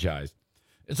apologize.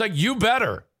 It's like, you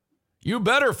better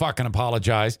fucking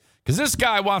apologize, because this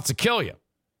guy wants to kill you.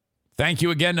 Thank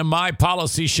you again to My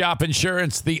Policy Shop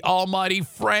Insurance, the almighty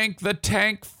Frank the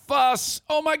Tank Fuss.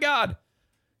 Oh, my God.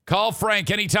 Call Frank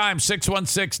anytime,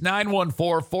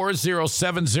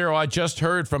 616-914-4070. I just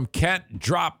heard from Kent,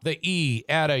 drop the E,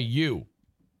 add a U.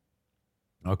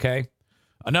 Okay?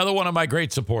 Another one of my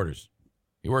great supporters.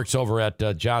 He works over at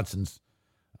Johnson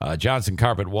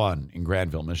Carpet One in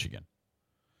Granville, Michigan.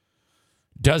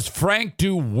 Does Frank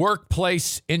do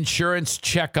workplace insurance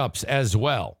checkups as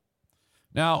well?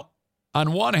 Now,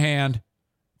 on one hand,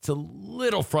 it's a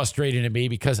little frustrating to me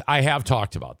because I have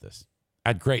talked about this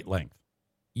at great length.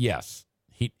 Yes,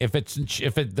 if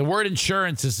the word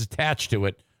insurance is attached to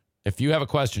it, if you have a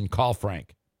question, call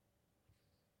Frank.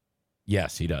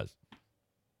 Yes, he does.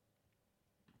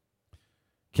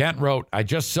 Kent wrote, I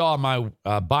just saw my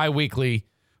biweekly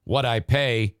what I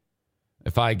pay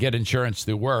if I get insurance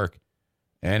through work,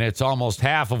 and it's almost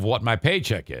half of what my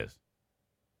paycheck is.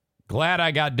 Glad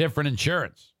I got different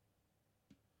insurance.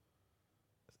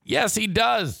 Yes, he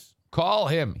does. Call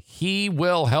him. He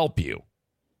will help you.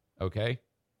 Okay?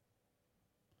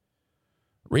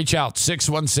 Reach out,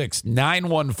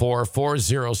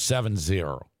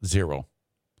 616-914-4070.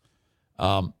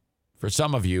 For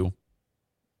some of you,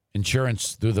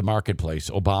 insurance through the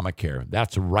marketplace, Obamacare,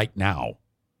 that's right now.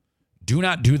 Do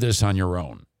not do this on your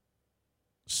own.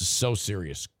 This is so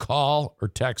serious. Call or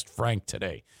text Frank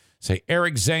today. Say,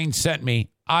 Eric Zane sent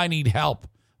me. I need help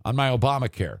on my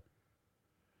Obamacare.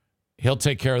 He'll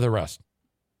take care of the rest.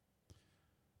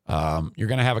 You're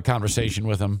going to have a conversation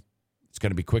with him. It's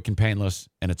going to be quick and painless,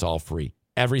 and it's all free.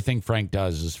 Everything Frank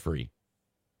does is free.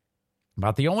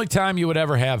 About the only time you would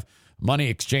ever have money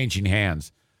exchanging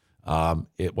hands,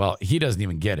 he doesn't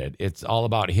even get it. It's all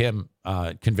about him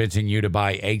convincing you to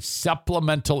buy a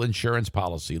supplemental insurance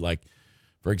policy. Like,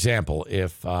 for example,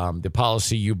 if the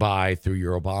policy you buy through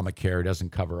your Obamacare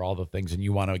doesn't cover all the things and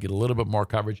you want to get a little bit more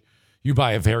coverage, you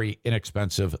buy a very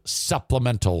inexpensive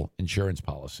supplemental insurance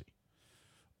policy.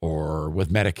 Or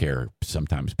with Medicare,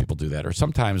 sometimes people do that. Or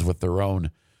sometimes with their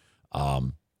own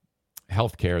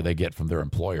health care they get from their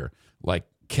employer. Like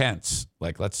Kent's,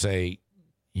 like let's say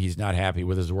he's not happy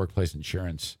with his workplace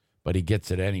insurance, but he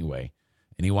gets it anyway,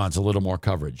 and he wants a little more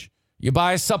coverage. You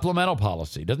buy a supplemental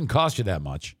policy. It doesn't cost you that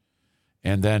much.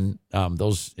 And then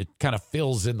it kind of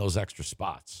fills in those extra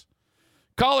spots.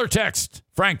 Call or text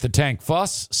Frank the Tank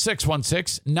Fuss,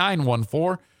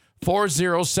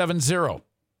 616-914-4070.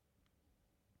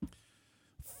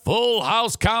 Full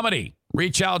House Comedy.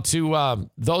 Reach out to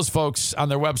those folks on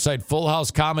their website,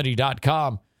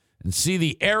 fullhousecomedy.com, and see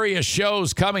the area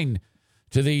shows coming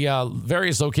to the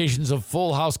various locations of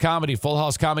Full House Comedy,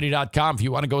 fullhousecomedy.com. If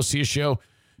you want to go see a show,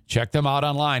 check them out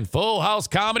online,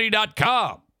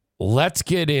 fullhousecomedy.com. Let's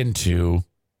get into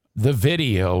the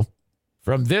video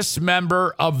from this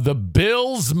member of the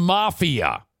Bills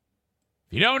Mafia.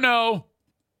 If you don't know,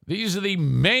 these are the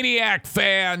maniac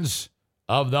fans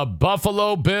of the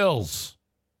Buffalo Bills.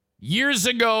 Years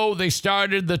ago, they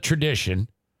started the tradition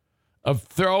of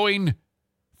throwing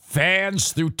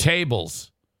fans through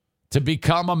tables to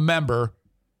become a member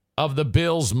of the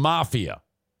Bills Mafia.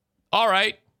 All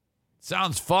right,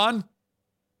 sounds fun.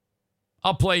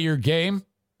 I'll play your game.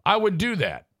 I would do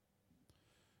that.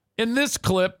 In this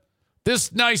clip,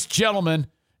 this nice gentleman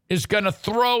is going to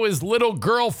throw his little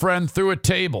girlfriend through a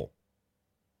table.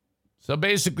 So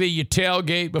basically, you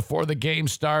tailgate before the game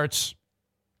starts,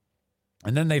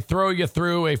 and then they throw you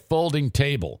through a folding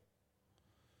table.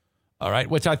 All right,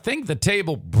 which I think the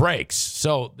table breaks,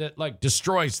 so that like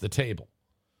destroys the table.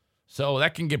 So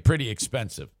that can get pretty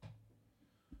expensive.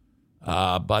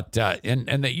 But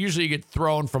they usually get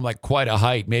thrown from like quite a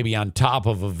height, maybe on top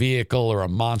of a vehicle or a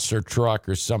monster truck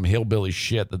or some hillbilly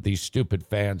shit that these stupid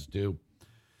fans do.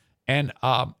 And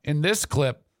in this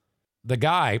clip, the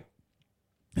guy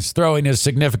is throwing his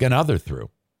significant other through.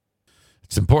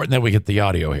 It's important that we get the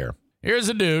audio here. Here's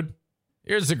a dude.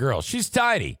 Here's a girl. She's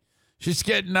tiny. She's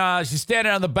standing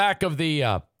on the back of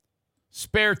the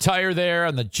spare tire there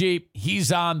on the Jeep.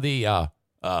 He's on the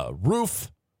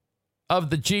roof of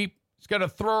the Jeep. He's going to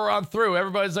throw her on through.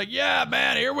 Everybody's like, yeah,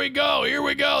 man, here we go. Here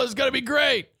we go. It's going to be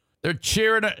great. They're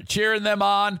cheering them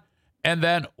on. And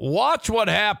then watch what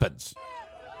happens.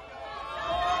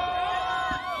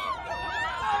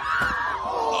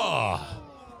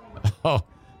 Oh,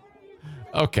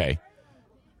 okay.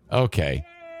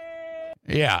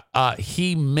 Yeah,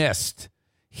 he missed.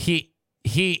 He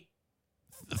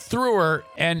threw her,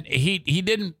 and he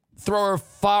didn't throw her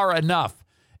far enough.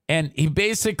 And he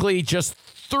basically just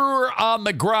threw her on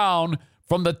the ground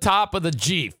from the top of the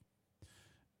Jeep.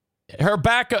 The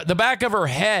back of her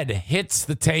head hits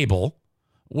the table,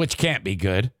 which can't be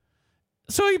good.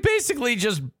 So he basically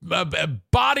just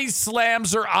body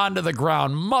slams her onto the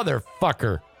ground.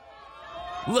 Motherfucker.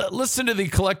 Listen to the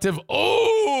collective,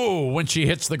 oh, when she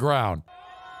hits the ground.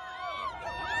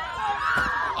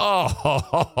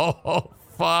 Oh,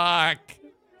 fuck.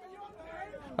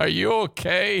 Are you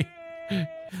okay?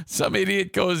 Some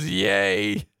idiot goes,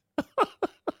 yay.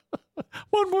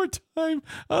 One more time.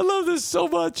 I love this so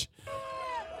much.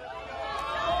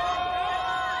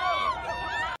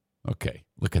 Okay,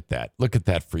 look at that. Look at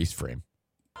that freeze frame.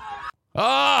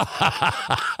 Oh,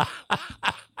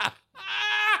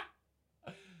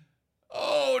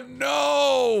 oh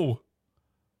no.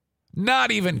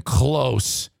 Not even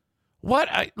close. What?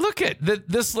 Look at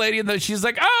this lady, she's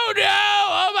like, oh no,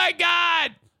 oh my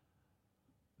God.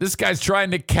 This guy's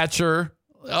trying to catch her.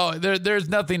 Oh, there's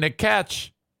nothing to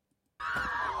catch.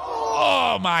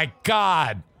 Oh my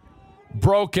God.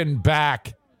 Broken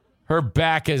back. Her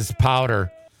back is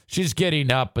powder. She's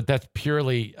getting up, but that's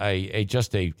purely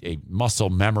just a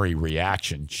muscle memory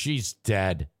reaction. She's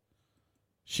dead.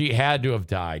 She had to have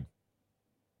died.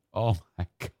 Oh my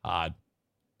God.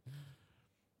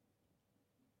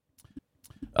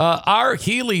 R.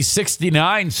 Healy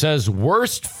 69 says,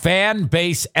 worst fan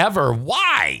base ever.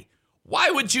 Why? Why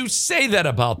would you say that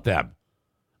about them?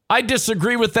 I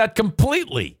disagree with that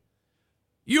completely.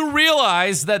 You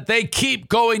realize that they keep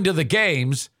going to the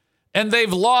games and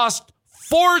they've lost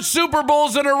 4 Super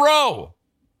Bowls in a row.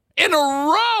 In a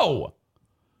row.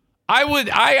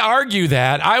 I argue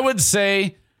that. I would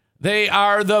say they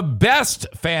are the best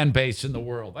fan base in the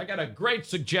world. I got a great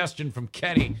suggestion from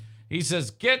Kenny. He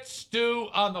says, get Stu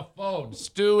on the phone.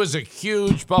 Stu is a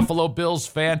huge Buffalo Bills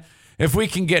fan. If we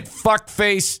can get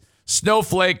fuckface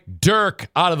snowflake Dirk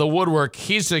out of the woodwork,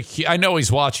 I know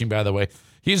he's watching, by the way.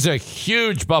 He's a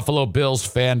huge Buffalo Bills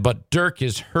fan, but Dirk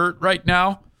is hurt right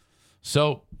now.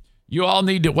 So you all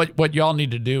need to, what you all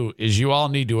need to do is you all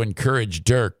need to encourage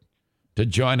Dirk to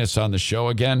join us on the show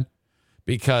again,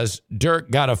 because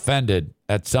Dirk got offended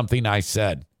at something I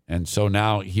said. And so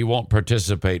now he won't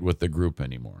participate with the group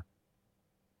anymore.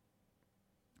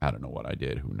 I don't know what I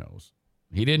did. Who knows?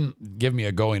 He didn't give me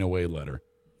a going away letter.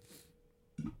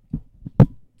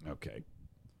 Okay.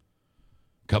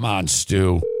 Come on,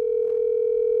 Stu.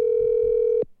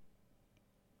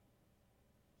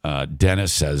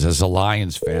 Dennis says, as a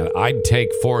Lions fan, I'd take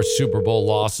 4 Super Bowl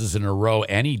losses in a row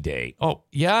any day. Oh,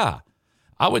 yeah.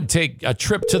 I would take a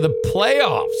trip to the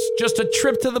playoffs. Just a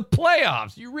trip to the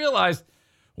playoffs. You realize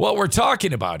what we're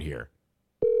talking about here.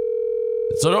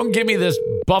 So don't give me this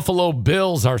Buffalo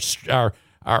Bills are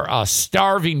our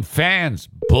starving fans.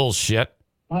 Bullshit.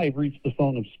 I've reached the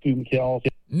phone of Stu McKell.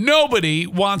 Nobody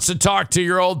wants to talk to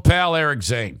your old pal, Eric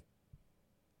Zane.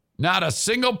 Not a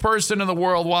single person in the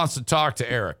world wants to talk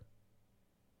to Eric.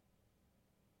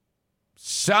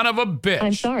 Son of a bitch.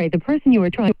 I'm sorry, the person you were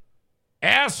trying...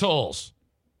 Assholes.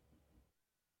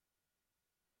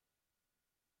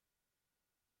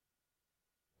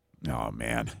 Oh,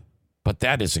 man. But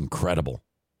that is incredible.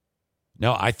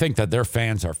 No, I think that their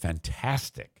fans are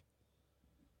fantastic.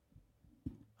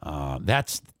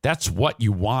 That's what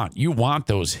you want. You want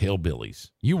those hillbillies.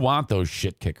 You want those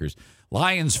shit kickers.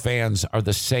 Lions fans are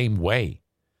the same way.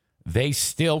 They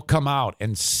still come out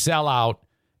and sell out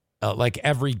like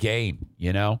every game,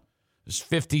 you know? There's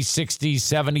 50, 60,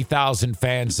 70,000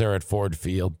 fans there at Ford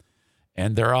Field.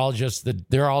 And they're all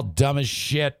they're all dumb as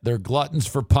shit. They're gluttons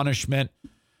for punishment.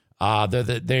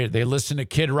 They listen to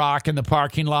Kid Rock in the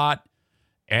parking lot.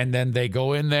 And then they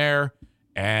go in there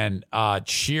and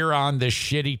cheer on this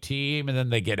shitty team. And then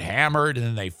they get hammered. And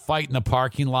then they fight in the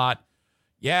parking lot.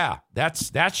 Yeah,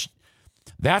 that's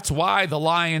why the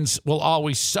Lions will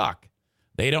always suck.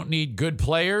 They don't need good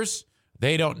players.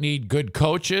 They don't need good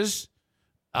coaches.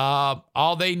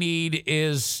 All they need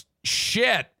is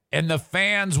shit, and the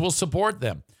fans will support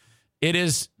them. It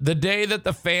is the day that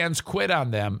the fans quit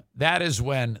on them, that is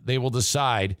when they will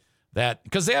decide that,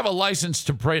 because they have a license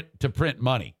to print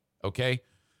money, okay?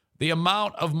 The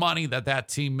amount of money that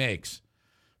team makes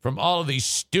from all of these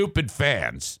stupid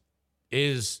fans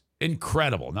is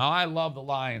incredible. Now, I love the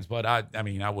Lions, but I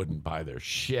mean, I wouldn't buy their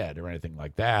shit or anything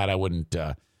like that. I wouldn't.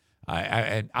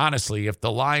 And honestly, if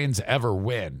the Lions ever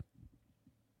win,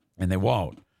 and they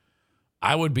won't,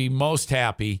 I would be most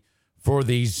happy for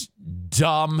these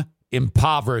dumb,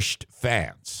 impoverished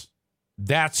fans.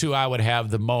 That's who I would have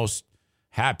the most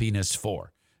happiness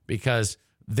for, because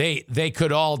they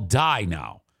could all die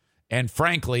now. And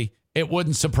frankly, it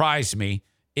wouldn't surprise me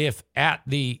if at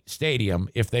the stadium,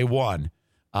 if they won,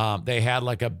 they had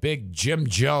like a big Jim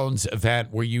Jones event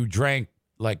where you drank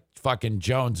like fucking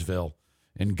Jonesville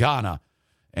in Ghana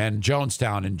and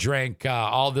Jonestown and drank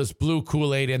all this blue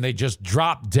Kool-Aid, and they just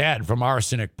dropped dead from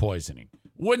arsenic poisoning.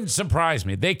 Wouldn't surprise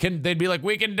me. They'd be like,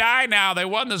 we can die now. They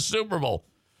won the Super Bowl.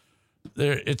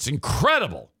 It's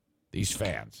incredible, these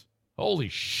fans. Holy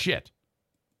shit.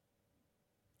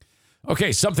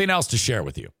 Okay, something else to share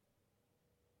with you.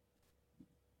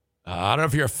 I don't know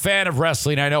if you're a fan of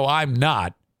wrestling. I know I'm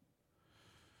not.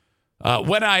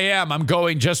 When I am, I'm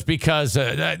going just because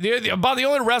about the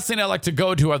only wrestling I like to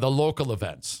go to are the local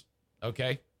events.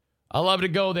 Okay? I love to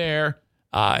go there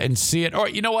and see it. Or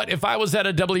you know what? If I was at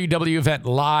a WW event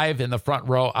live in the front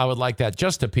row, I would like that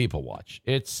just to people watch.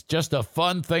 It's just a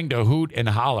fun thing to hoot and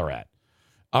holler at.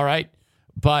 All right?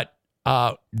 But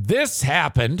this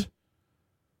happened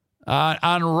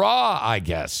on Raw, I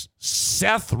guess.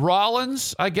 Seth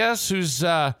Rollins, I guess, who's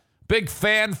a big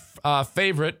fan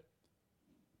favorite.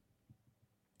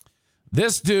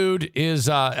 This dude is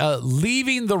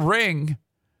leaving the ring,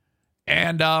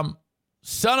 and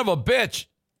son of a bitch,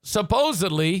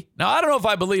 supposedly, now I don't know if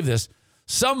I believe this,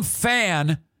 some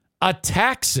fan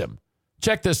attacks him.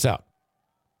 Check this out.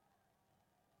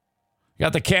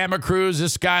 Got the camera crews,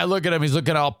 this guy, look at him, he's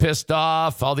looking all pissed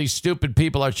off. All these stupid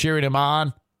people are cheering him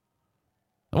on.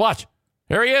 Watch,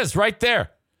 here he is, right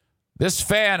there. This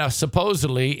fan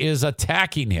supposedly is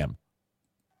attacking him.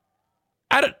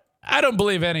 I don't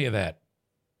believe any of that.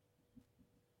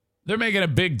 They're making a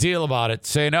big deal about it,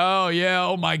 saying, "Oh yeah,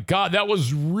 oh my God, that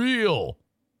was real."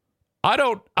 I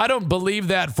don't believe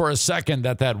that for a second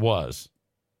that was.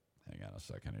 Hang on a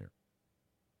second here.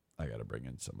 I got to bring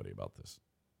in somebody about this.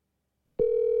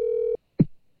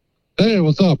 Hey,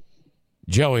 what's up?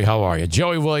 Joey, how are you?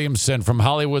 Joey Williamson from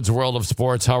Hollywood's World of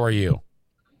Sports. How are you?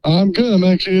 I'm good. I'm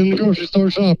actually in the grocery store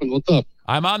shopping. What's up?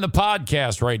 I'm on the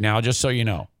podcast right now, just so you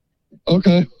know.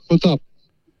 Okay, what's up?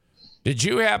 Did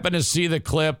you happen to see the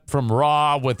clip from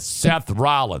Raw with Seth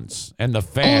Rollins and the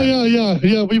fan? Oh, yeah.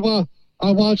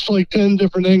 I watched like 10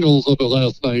 different angles of it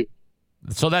last night.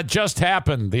 So that just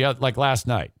happened last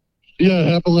night? Yeah, it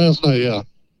happened last night, yeah.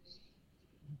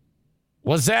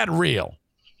 Was that real?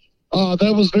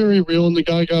 That was very real, and the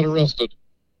guy got arrested.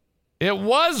 It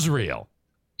was real?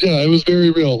 Yeah, it was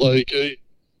very real. Like, he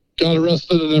got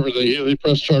arrested and everything. They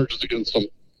pressed charges against him.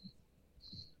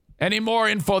 Any more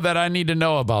info that I need to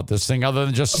know about this thing other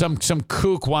than just some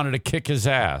kook wanted to kick his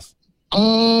ass?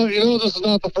 This is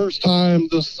not the first time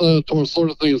this sort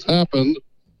of thing has happened.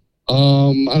 I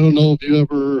don't know if you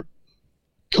ever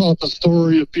caught the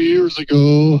story a few years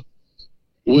ago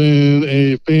when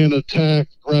a fan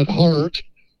attacked Bret Hart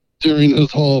during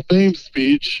his Hall of Fame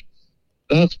speech.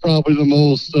 That's probably the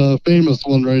most famous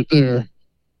one right there.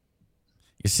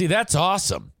 You see, that's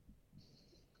awesome.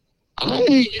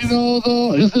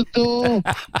 Though, is it though?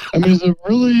 I mean, is it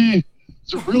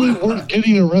really worth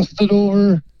getting arrested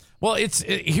over? Well,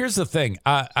 here's the thing.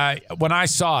 When I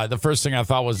saw it, the first thing I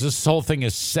thought was this whole thing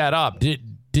is set up. Did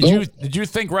you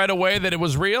think right away that it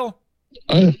was real?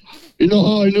 You know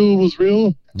how I knew it was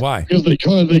real? Why? Because they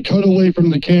cut away from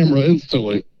the camera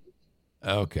instantly.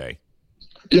 Okay.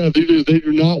 Yeah, they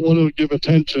do not want to give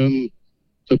attention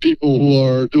to people who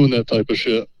are doing that type of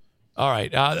shit. All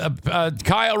right.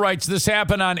 Kyle writes, this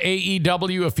happened on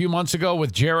AEW a few months ago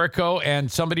with Jericho and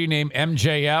somebody named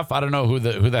MJF. I don't know who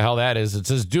the hell that is. It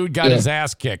says dude got his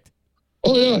ass kicked.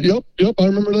 Oh, yeah. Yep. I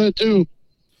remember that, too.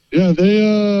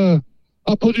 Yeah,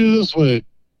 I'll put it this way.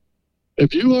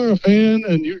 If you are a fan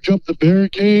and you jump the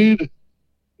barricade,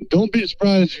 don't be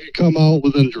surprised if you come out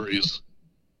with injuries.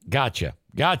 Gotcha.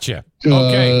 Okay.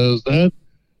 That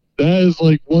is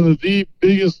like one of the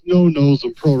biggest no-nos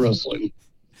in pro wrestling.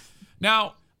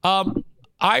 Now,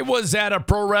 I was at a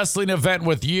pro wrestling event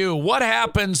with you. What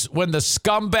happens when the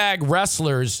scumbag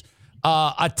wrestlers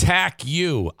attack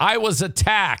you? I was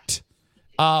attacked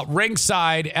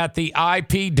ringside at the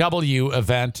IPW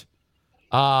event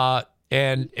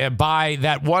and by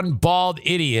that one bald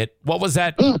idiot. What was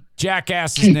that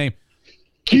jackass's name?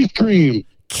 Keith Cream.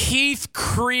 Keith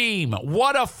Cream.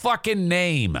 What a fucking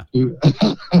name.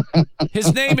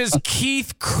 His name is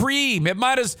Keith Cream.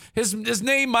 His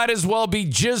name might as well be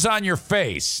jizz on your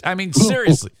face. I mean,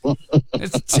 seriously.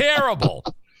 It's terrible.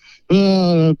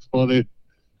 Oh, that's funny.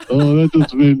 Oh, that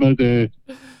just made my day.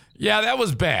 Yeah, that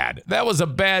was bad. That was a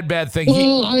bad thing.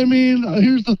 Well, I mean,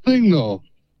 here's the thing, though.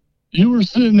 You were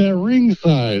sitting at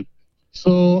ringside.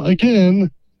 So, again,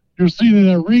 you're sitting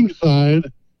at ringside.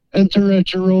 Enter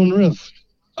at your own risk.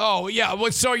 Oh, yeah.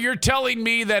 So you're telling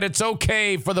me that it's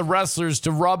okay for the wrestlers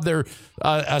to rub their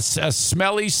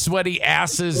smelly, sweaty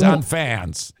asses on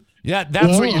fans? Yeah,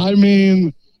 that's what I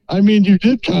mean, you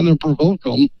did kind of provoke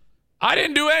them. I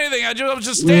didn't do anything. I was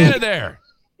just standing there.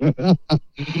 All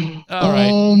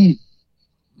right.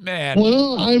 Man.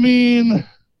 Well, I mean,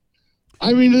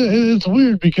 it's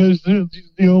weird because,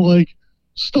 like,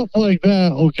 stuff like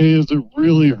that, okay, is it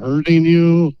really hurting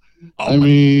you? Oh, I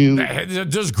mean,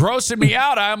 just grossing me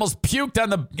out. I almost puked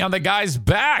on the guy's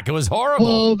back. It was horrible.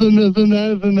 Well, then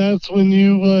that's when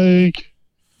you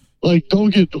like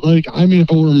don't get like. I mean, if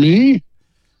it were me,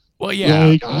 well, yeah,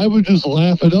 like I would just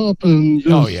laugh it up and.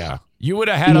 Just, you would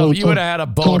have had a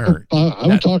boner. I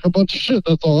would talk a bunch of shit.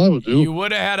 That's all I would do. You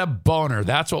would have had a boner.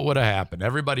 That's what would have happened.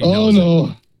 Everybody knows.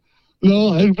 Oh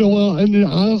no. I mean,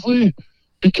 honestly.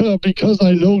 Because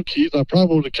I know Keith, I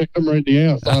probably would have kicked him right in the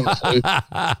ass, honestly.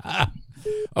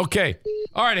 Okay.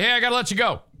 All right. Hey, I got to let you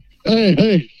go.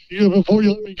 Hey, before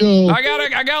you let me go. I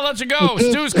gotta let you go.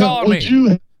 Stu's calling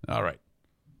me. All right.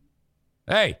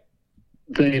 Hey.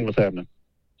 Zane, what's happening?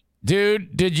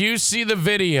 Dude, did you see the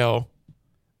video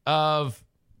of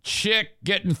chick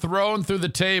getting thrown through the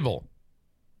table?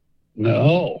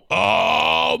 No.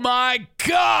 Oh, my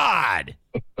God.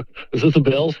 Is this a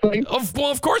Bills thing?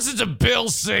 Well, of course it's a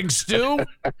Bills thing, Stu.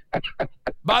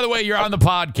 By the way, you're on the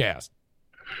podcast.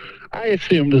 I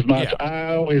assumed as much. Yeah.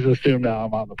 I always assume now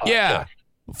I'm on the podcast. Yeah.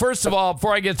 First of all,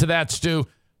 before I get to that, Stu,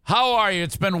 how are you?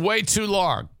 It's been way too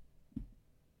long.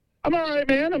 I'm all right,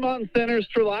 man. I'm on Centers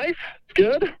for Life. It's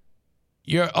good.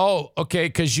 Okay,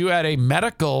 because you had a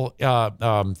medical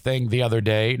thing the other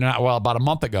day, about a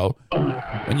month ago,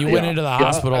 when you went into the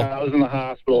hospital. I was in the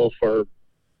hospital for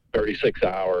 36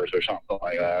 hours or something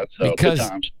like that. So because good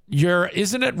times.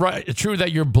 Isn't it true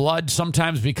that your blood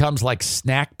sometimes becomes like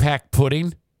snack pack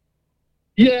pudding?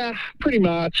 Yeah, pretty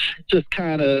much. It just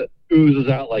kind of oozes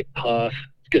out like pus.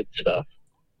 It's good stuff.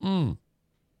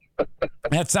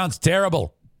 That sounds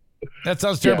terrible. Yeah,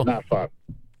 not fun.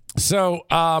 So,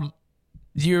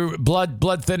 your blood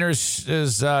thinners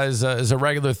is a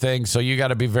regular thing. So you got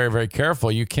to be very, very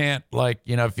careful. You can't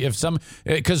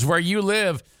because where you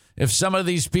live, if some of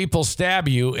these people stab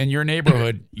you in your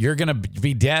neighborhood, you're going to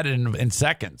be dead in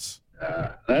seconds.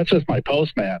 That's just my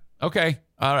postman. Okay.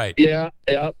 All right. Yeah.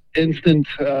 Instant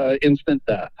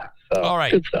death. So, all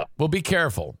right. Good stuff. Well, be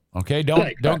careful. Okay.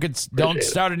 Don't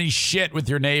start any shit with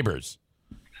your neighbors.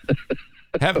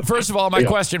 First of all, my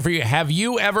question for you: have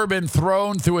you ever been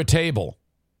thrown through a table?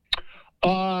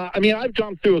 I mean, I've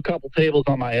jumped through a couple tables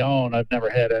on my own. I've never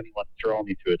had anyone throw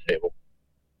me through a table.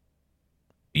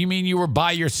 You mean you were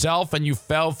by yourself and you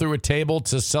fell through a table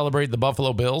to celebrate the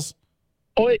Buffalo Bills?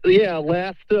 Oh, yeah.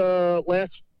 Last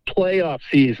playoff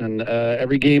season,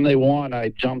 every game they won, I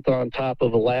jumped on top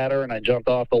of a ladder and I jumped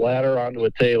off the ladder onto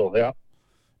a table. Yeah.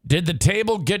 Did the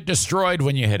table get destroyed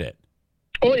when you hit it?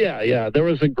 Oh, yeah. There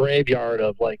was a graveyard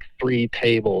of like 3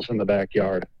 tables in the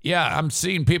backyard. Yeah, I'm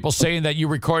seeing people saying that you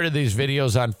recorded these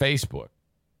videos on Facebook.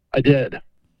 I did.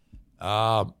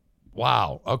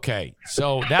 Wow. Okay.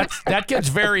 So that gets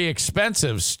very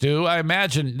expensive, Stu. I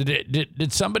imagine.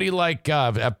 Did somebody like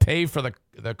pay for the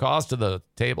cost of the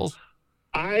tables?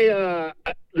 I'm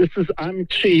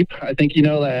cheap. I think you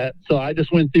know that. So I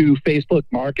just went through Facebook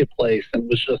Marketplace and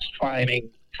was just finding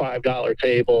 $5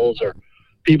 tables or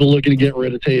people looking to get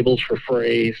rid of tables for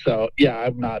free. So yeah,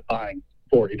 I'm not buying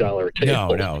 $40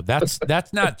 tables. No,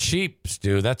 that's not cheap,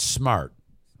 Stu. That's smart.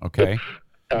 Okay.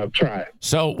 I'm trying.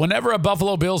 So whenever a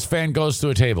Buffalo Bills fan goes to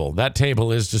a table, that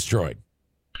table is destroyed.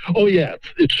 Oh yeah,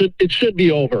 it should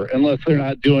be over unless they're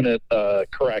not doing it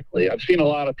correctly. I've seen a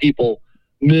lot of people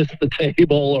miss the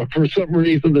table, or for some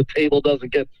reason the table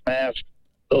doesn't get smashed.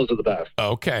 Those are the best.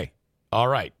 Okay, all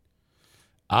right.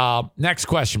 Next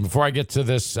question before I get to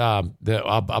this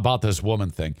about this woman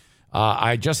thing.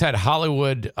 I just had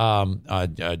Hollywood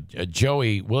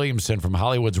Joey Williamson from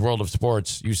Hollywood's World of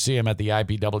Sports. You see him at the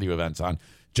IPW events on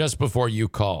just before you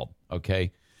called.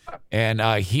 Okay. And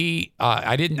I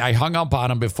hung up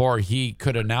on him before he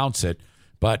could announce it,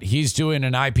 but he's doing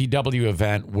an IPW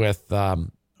event with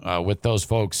those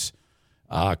folks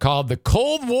called The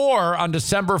Cold War on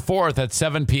December 4th at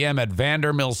 7 p.m. at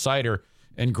Vandermill Cider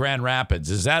in Grand Rapids.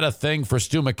 Is that a thing for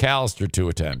Stu McAllister to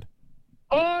attend?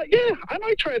 Yeah, I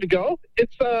might try to go.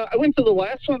 It's I went to the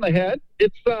last one they had.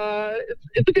 It's a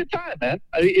good time, man.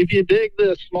 I mean, if you dig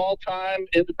the small time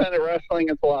independent wrestling,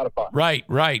 it's a lot of fun.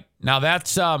 Right. Now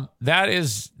that's the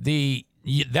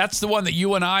one that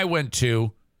you and I went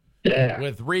to. Yeah.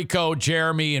 With Rico,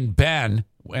 Jeremy, and Ben,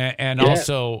 and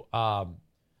also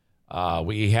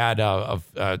we had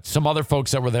some other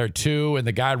folks that were there too. And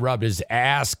the guy rubbed his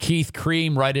ass, Keith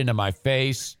Cream, right into my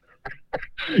face.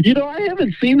 You know, I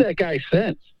haven't seen that guy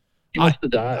since. He must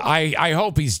have died. I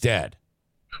hope he's dead.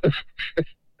 It's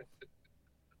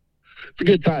a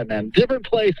good time, man. Different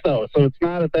place, though. So it's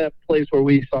not at that place where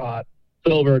we saw it,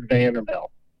 Silver at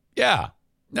Vanderbilt. Yeah.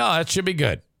 No, that should be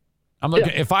good. I'm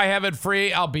looking. Yeah. If I have it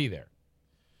free, I'll be there.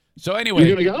 So anyway.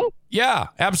 You're going to go? Yeah,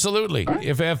 absolutely. Right.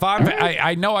 If I'm, right.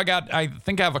 I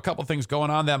think I have a couple things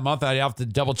going on that month. I have to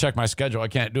double check my schedule. I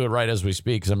can't do it right as we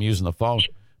speak because I'm using the phone.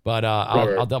 But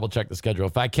I'll double check the schedule.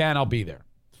 If I can, I'll be there.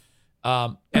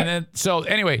 And then, so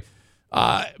anyway,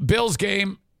 Bill's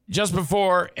game just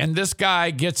before, and this guy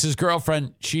gets his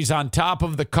girlfriend. She's on top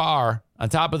of the car, on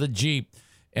top of the Jeep.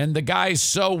 And the guy's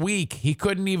so weak, he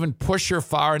couldn't even push her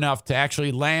far enough to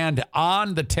actually land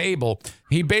on the table.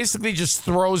 He basically just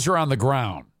throws her on the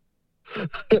ground.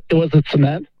 Was it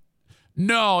cement?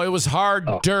 No, it was hard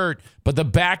dirt, but the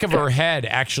back of her head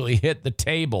actually hit the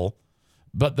table.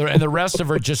 But the rest of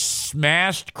her just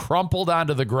smashed, crumpled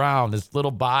onto the ground, this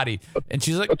little body. And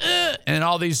she's like, and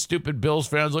all these stupid Bills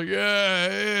fans like,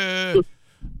 yeah.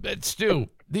 But Stu,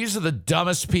 these are the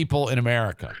dumbest people in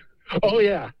America. Oh,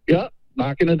 yeah. Yep.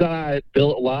 Not going to deny it. A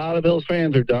lot of Bills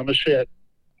fans are dumb as shit.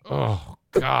 Oh,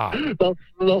 God.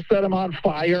 They'll set them on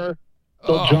fire.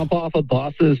 They'll jump off of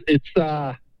buses. It's,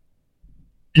 I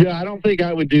don't think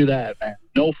I would do that, man.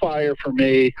 No fire for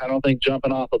me. I don't think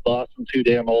jumping off a bus. I'm too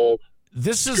damn old.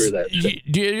 This is.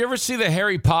 Do you ever see the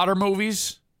Harry Potter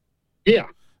movies? Yeah.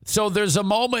 So there's a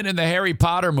moment in the Harry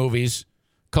Potter movies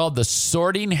called the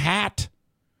Sorting Hat,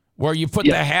 where you put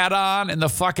the hat on and the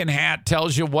fucking hat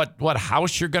tells you what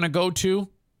house you're going to go to.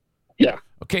 Yeah.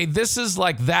 Okay, this is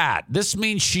like that. This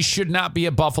means she should not be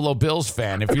a Buffalo Bills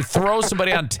fan. If you throw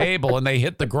somebody on a table and they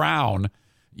hit the ground,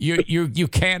 you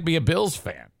can't be a Bills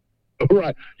fan.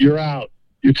 Right. You're out.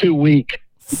 You're too weak.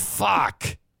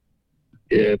 Fuck.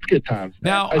 Yeah, it's good times.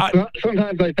 Now,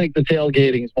 sometimes I think the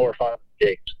tailgating is more fun than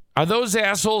games. Are those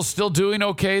assholes still doing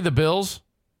okay, the Bills?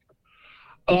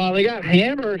 They got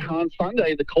hammered on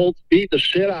Sunday. The Colts beat the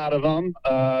shit out of them.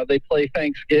 They play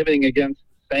Thanksgiving against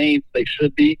the Saints. They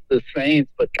should beat the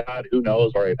Saints, but God, who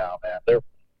knows right now, man?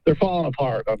 They're falling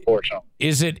apart, unfortunately.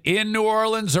 Is it in New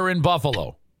Orleans or in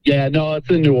Buffalo? Yeah, no, it's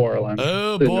in New Orleans.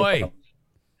 Oh, boy.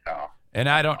 No. And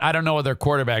I don't know what their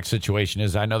quarterback situation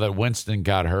is. I know that Winston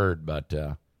got hurt, but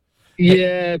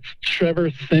it's Trevor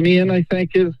Siemian, I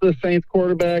think, is the Saints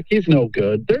quarterback. He's no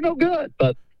good. They're no good,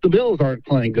 but the Bills aren't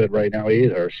playing good right now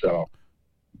either. So,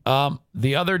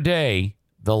 the other day,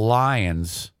 the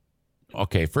Lions.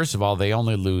 Okay, first of all, they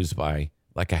only lose by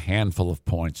like a handful of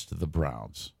points to the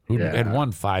Browns, who had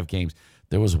won 5 games.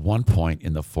 There was one point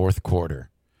in the fourth quarter.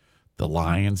 The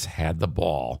Lions had the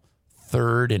ball,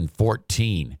 3rd and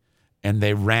 14. And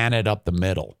they ran it up the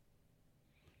middle.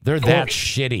 They're that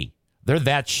shitty. They're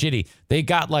that shitty. They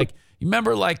got you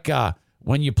remember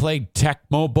when you played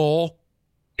Tecmo Bowl?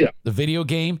 Yeah. The video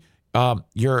game?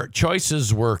 your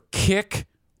choices were kick,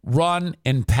 run,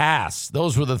 and pass.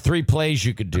 Those were the 3 plays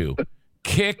you could do.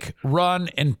 Kick, run,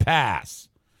 and pass.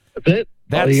 That's it.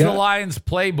 That's the Lions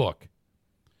playbook.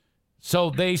 So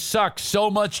they suck so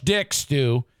much dick,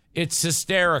 Stu. It's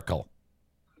hysterical.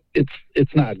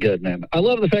 It's not good, man. I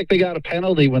love the fact they got a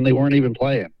penalty when they weren't even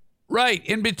playing. Right.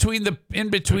 In between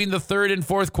the third and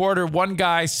fourth quarter, one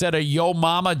guy said a yo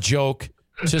mama joke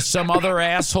to some other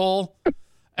asshole,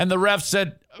 and the ref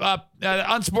said,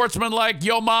 unsportsmanlike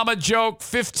yo mama joke,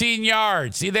 15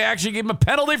 yards. See, they actually gave him a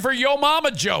penalty for yo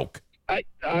mama joke.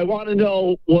 I want to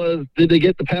know, did they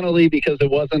get the penalty because it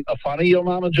wasn't a funny yo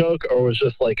mama joke, or was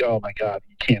just like, oh my God,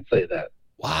 you can't say that?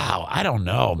 Wow, I don't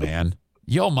know, man.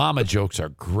 Yo mama jokes are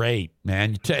great,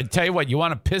 man. Tell you what, you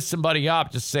want to piss somebody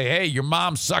off, just say, hey, your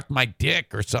mom sucked my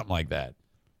dick or something like that.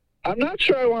 I'm not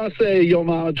sure I want to say yo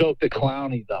mama joke to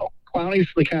Clowney, though. Clowney's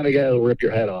the kind of guy that'll rip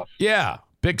your head off. Yeah,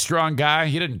 big, strong guy.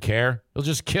 He didn't care. He'll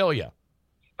just kill you.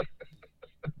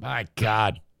 My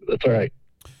God. That's all right.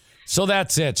 So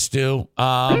that's it, Stu.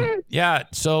 Yeah,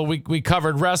 so we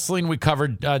covered wrestling. We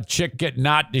covered chick getting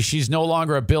not. She's no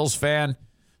longer a Bills fan.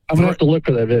 I'm going to have to look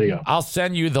for that video. I'll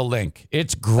send you the link.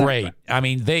 It's great. I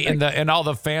mean, and all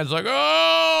the fans are like,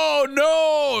 oh,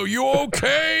 no, you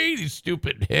okay? These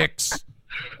stupid hicks.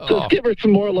 Just give her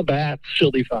some more Labatt's.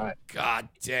 She'll be fine. God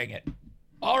dang it.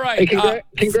 All right. Hey,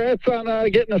 congrats on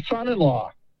getting a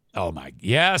son-in-law. Oh, my.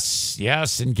 Yes,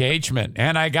 engagement.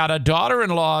 And I got a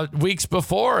daughter-in-law weeks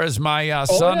before as my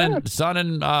son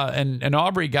and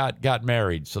Aubrey got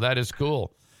married. So that is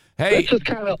cool. Hey, that's just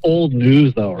kind of old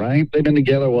news, though, right? They've been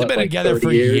together, they've been together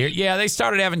for years? Yeah, they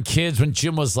started having kids when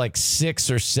Jim was like 6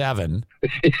 or 7.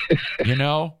 You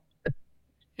know?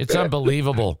 It's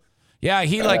unbelievable. Yeah,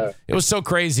 it was so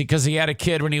crazy because he had a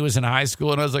kid when he was in high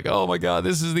school, and I was like, oh, my God,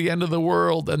 this is the end of the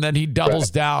world. And then he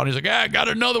doubles down. He's like, I got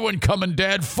another one coming,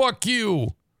 Dad. Fuck you.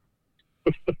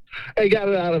 He got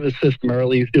it out of his system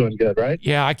early. He's doing good, right?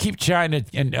 Yeah, I keep trying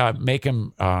to make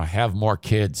him have more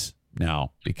kids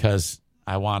now because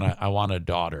I want a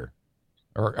daughter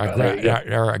or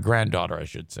a granddaughter, I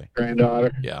should say.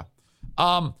 Granddaughter. Yeah.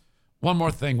 One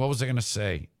more thing. What was I going to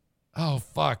say? Oh,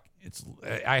 fuck.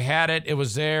 I had it. It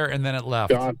was there, and then it left.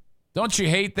 Gone. Don't you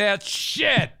hate that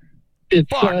shit? It's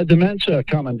dementia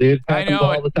coming, dude. Happens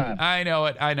all the time. I know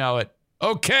it.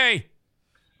 Okay.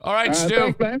 All right, Stu.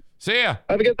 Thanks, man. See ya.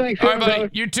 Have a good Thanksgiving, all right, buddy.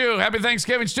 brother. You too. Happy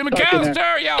Thanksgiving. Stu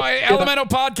McAllister. Yeah, Elemental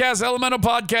Podcast.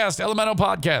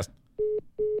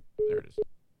 There it is.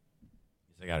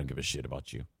 I don't give a shit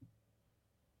about you.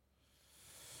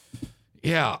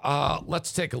 Yeah,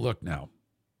 let's take a look now.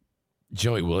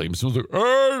 Joey Williams was like,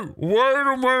 hey, wait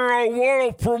a minute, I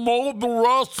want to promote the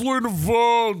wrestling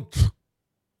event. I'm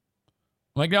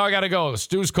like, no, I got to go.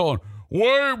 Stu's calling.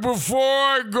 Wait, before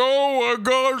I go, I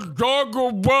got to talk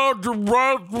about the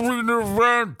wrestling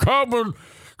event coming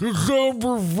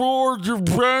December 4th in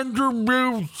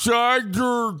Vanderbilt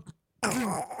Tiger.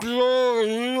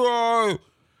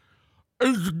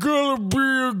 It's going to be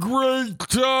a great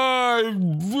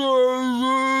time.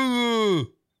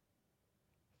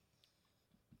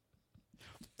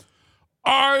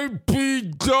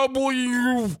 IPW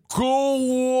Cold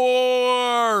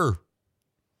War.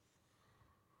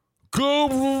 Come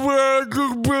to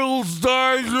Vanderbilt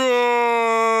Tiger.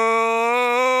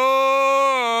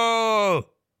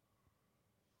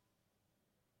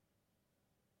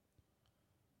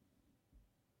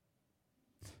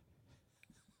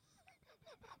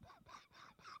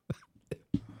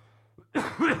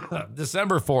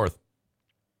 December 4th.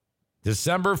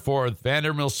 December 4th,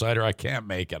 Vanderbilt Cider. I can't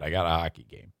make it. I got a hockey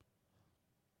game.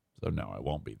 So, no, I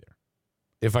won't be there.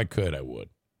 If I could, I would.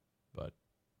 But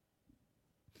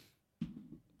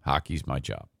hockey's my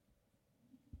job.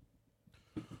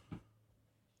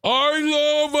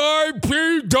 I love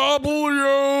IPW.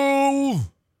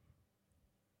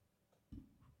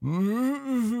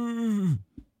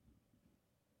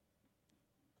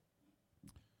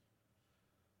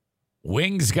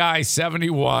 Wings Guy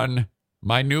 71.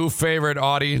 My new favorite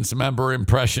audience member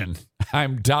impression.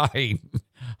 I'm dying.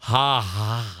 Ha,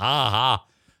 ha, ha, ha.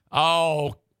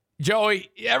 Oh, Joey,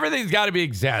 everything's got to be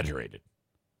exaggerated.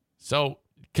 So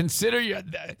consider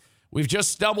we've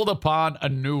just stumbled upon a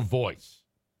new voice.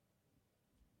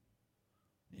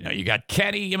 You know, you got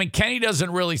Kenny. I mean, Kenny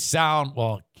doesn't really sound,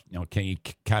 well, you know, Kenny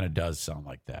kind of does sound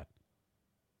like that.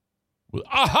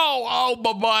 Oh,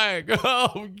 my back.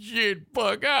 Oh, shit,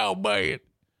 fuck, oh, man.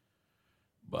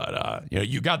 But, you know,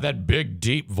 you got that big,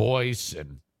 deep voice,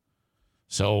 and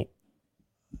so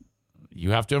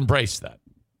you have to embrace that.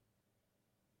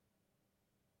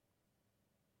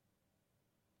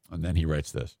 And then he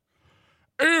writes this.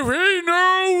 If he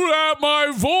knew that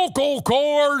my vocal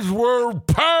cords were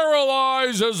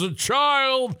paralyzed as a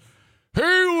child, he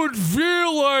would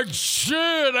feel like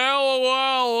shit,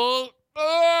 LOL.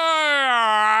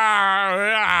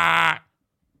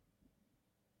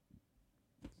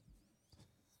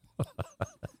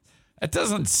 It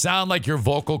doesn't sound like your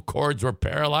vocal cords were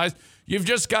paralyzed. You've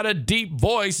just got a deep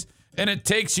voice, and it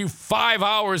takes you 5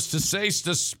 hours to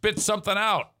spit something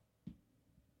out.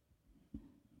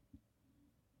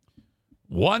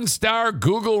 1-star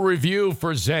Google review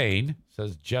for Zane,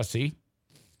 says Jesse.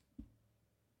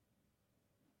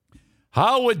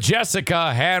 How would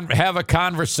Jessica have a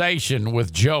conversation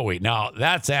with Joey? Now,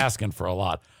 that's asking for a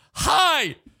lot.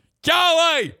 Hi,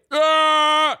 Joey.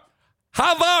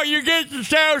 How about you get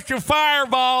yourself some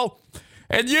Fireball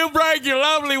and you bring your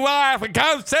lovely wife and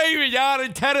come see me down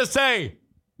in Tennessee?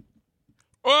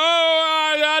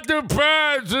 Oh, that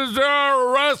depends. Is there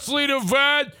a wrestling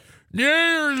event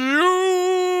near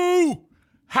you?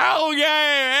 Hell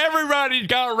yeah. Everybody's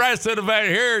got a wrestling event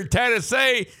here in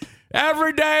Tennessee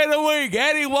every day of the week.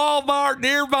 Any Walmart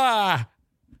nearby.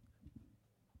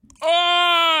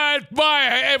 Oh, it's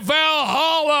my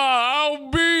Valhalla. I'll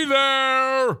be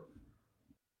there.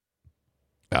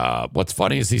 What's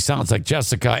funny is he sounds like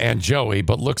Jessica and Joey,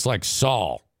 but looks like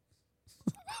Saul.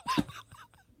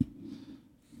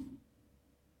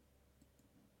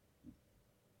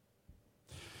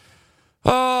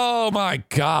 Oh, my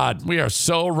God. We are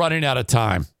so running out of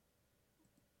time.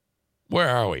 Where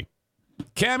are we?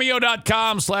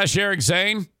 Cameo.com/Eric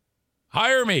Zane.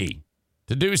 Hire me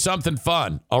to do something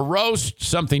fun. A roast,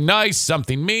 something nice,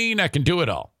 something mean. I can do it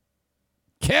all.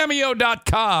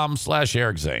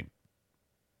 Cameo.com/Eric Zane.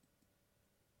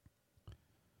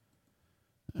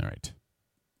 All right.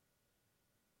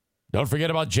 Don't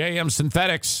forget about JM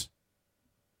Synthetics.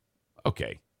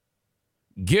 Okay.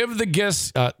 Give the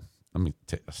gifts. Let me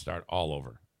start all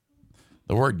over.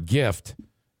 The word gift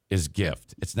is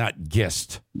gift. It's not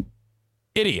gist.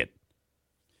 Idiot.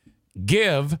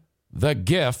 Give the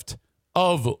gift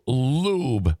of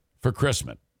lube for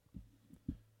Christmas.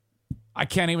 I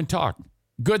can't even talk.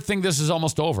 Good thing this is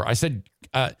almost over. I said,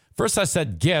 first I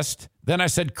said gist, then I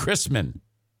said Christmas.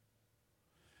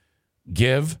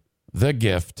 Give the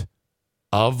gift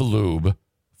of lube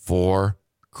for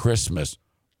Christmas.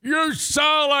 You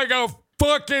sound like a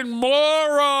fucking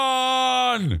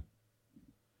moron.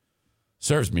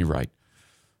 Serves me right.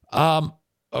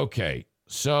 Okay,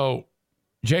 so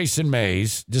Jason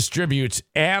Mays distributes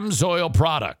AMSOIL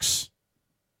products.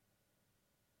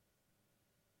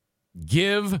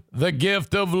 Give the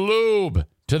gift of lube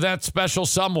to that special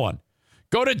someone.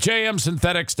 Go to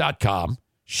jmsynthetics.com.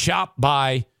 Shop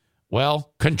by,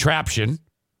 well, contraption,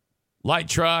 light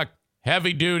truck,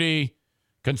 heavy duty,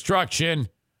 construction,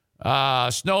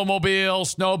 snowmobile,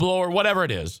 snowblower, whatever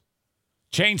it is,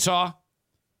 chainsaw.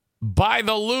 Buy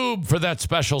the lube for that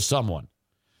special someone.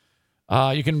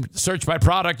 You can search by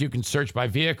product, you can search by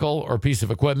vehicle or piece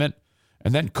of equipment,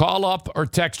 and then call up or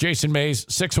text Jason Mays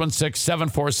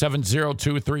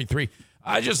 616-747-0233.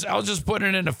 I was just putting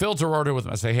it in a filter order with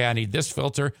him. I say, hey, I need this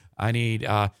filter. I need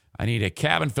a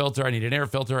cabin filter. I need an air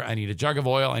filter. I need a jug of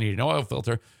oil. I need an oil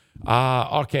filter.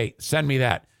 Okay, send me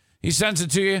that. He sends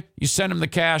it to you. You send him the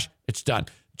cash. It's done.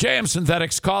 JM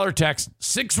Synthetics, call or text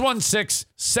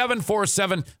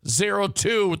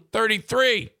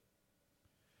 616-747-0233.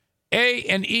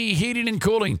 A&E Heating and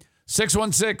Cooling,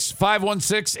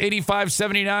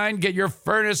 616-516-8579. Get your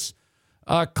furnace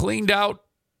cleaned out,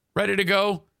 ready to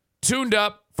go, tuned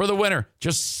up for the winter.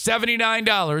 Just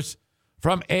 $79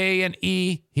 from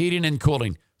A&E Heating and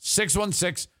Cooling.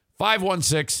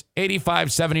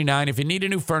 616-516-8579. If you need a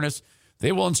new furnace,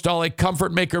 they will install a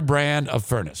Comfort Maker brand of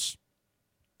furnace.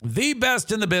 The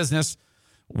best in the business,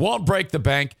 won't break the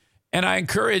bank, and I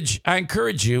encourage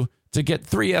you to get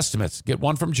 3 estimates. Get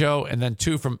 1 from Joe and then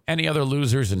 2 from any other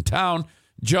losers in town.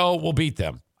 Joe will beat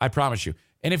them. I promise you.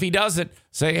 And if he doesn't,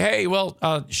 say, hey, well,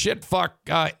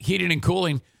 Heating and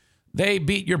Cooling, they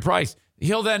beat your price.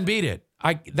 He'll then beat it.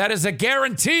 That is a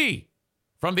guarantee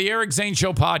from the Eric Zane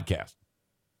Show podcast.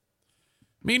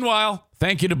 Meanwhile,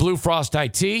 thank you to Blue Frost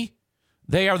IT.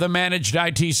 They are the managed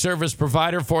IT service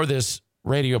provider for this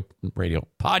radio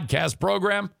podcast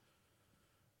program.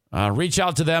 Reach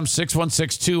out to them,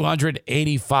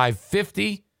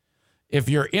 616-200-8550. If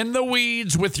you're in the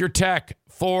weeds with your tech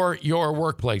for your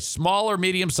workplace, small or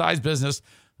medium-sized business,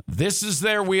 this is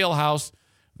their wheelhouse.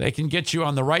 They can get you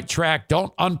on the right track.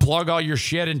 Don't unplug all your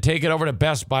shit and take it over to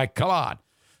Best Buy. Come on.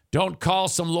 Don't call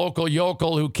some local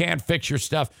yokel who can't fix your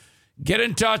stuff. Get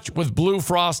in touch with Blue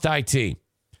Frost IT.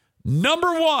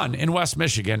 Number 1 in West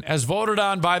Michigan, as voted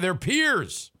on by their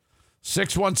peers.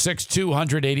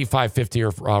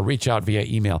 616-200-8550 or reach out via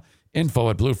email,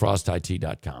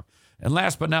 info@bluefrostit.com. And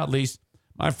last but not least,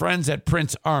 my friends at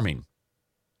Prince Arming.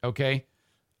 Okay?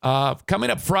 Coming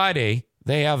up Friday,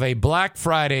 they have a Black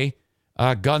Friday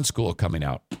gun school coming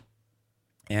out.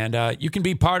 And you can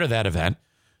be part of that event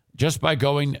just by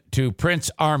going to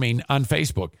Prince Arming on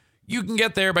Facebook. You can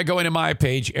get there by going to my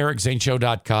page,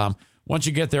 ericzaneshow.com. Once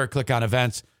you get there, click on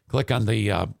events, click on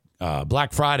the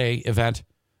Black Friday event,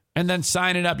 and then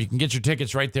sign it up. You can get your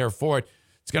tickets right there for it.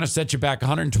 It's going to set you back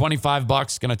 $125.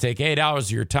 It's going to take 8 hours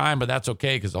of your time, but that's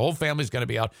okay because the whole family's going to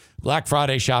be out Black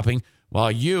Friday shopping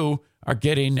while you are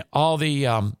getting all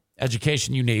the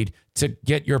education you need to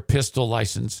get your pistol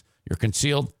license, your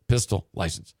concealed pistol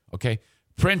license. Okay?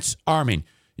 Prince Arming.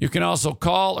 You can also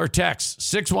call or text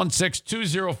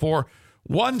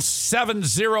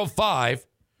 616-204-1705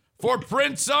 for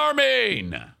Prince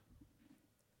Arming.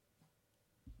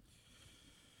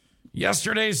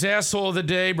 Yesterday's asshole of the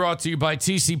day, brought to you by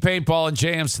TC Paintball and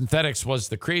JM Synthetics, was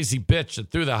the crazy bitch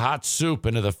that threw the hot soup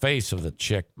into the face of the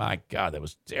chick. My God, that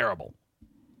was terrible.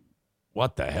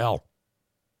 What the hell?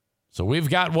 So we've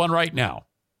got one right now.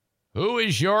 Who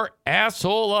is your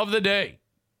asshole of the day?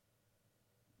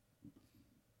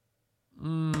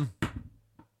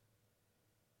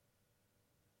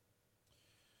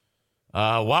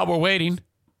 While we're waiting,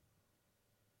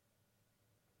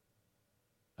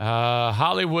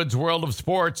 Hollywood's World of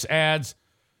Sports adds,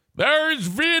 there's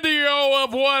video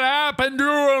of what happened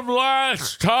to him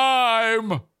last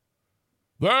time.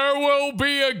 There will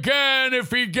be again if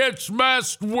he gets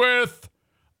messed with.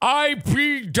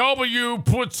 IPW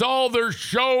puts all their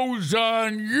shows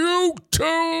on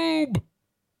YouTube.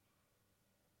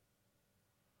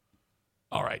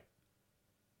 All right.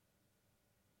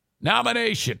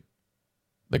 Nomination.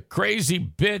 The crazy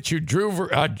bitch who drove her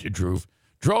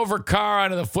car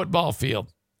onto the football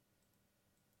field.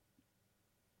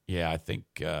 Yeah, I think,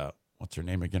 what's her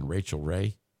name again? Rachel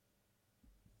Ray?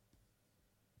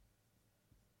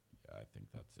 Yeah, I think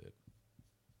that's it.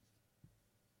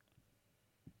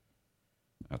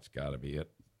 That's got to be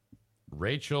it.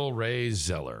 Rachel Ray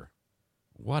Zeller.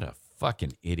 What a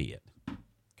fucking idiot.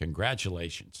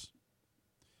 Congratulations.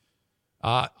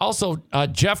 Also,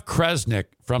 Jeff Kresnick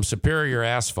from Superior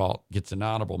Asphalt gets an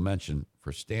honorable mention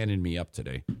for standing me up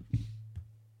today.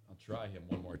 I'll try him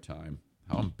one more time.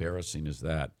 How embarrassing is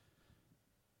that?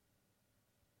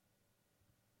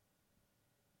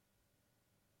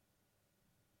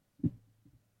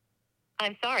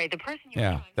 I'm sorry, the person you're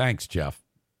Yeah, thanks, Jeff.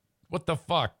 What the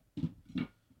fuck?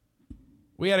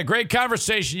 We had a great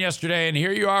conversation yesterday, and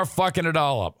here you are fucking it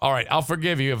all up. All right, I'll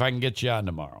forgive you if I can get you on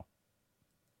tomorrow.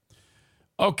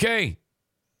 Okay.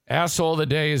 Asshole of the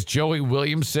day is Joey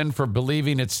Williamson for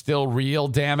believing it's still real,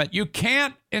 damn it. You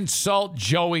can't insult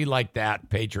Joey like that,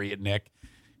 Patriot Nick.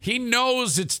 He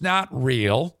knows it's not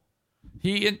real.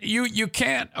 You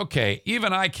can't. Okay,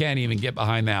 even I can't even get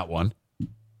behind that one.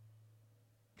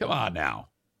 Come on now.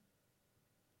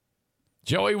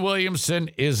 Joey Williamson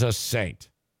is a saint.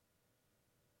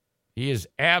 He is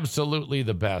absolutely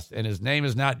the best. And his name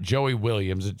is not Joey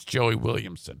Williams. It's Joey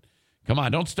Williamson. Come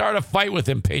on, don't start a fight with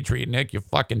him, Patriot Nick, you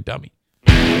fucking dummy.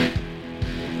 All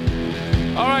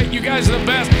right, you guys are the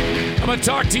best. I'm going to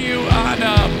talk to you on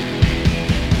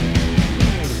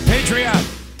Patreon.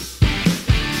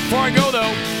 Before I go,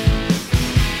 though,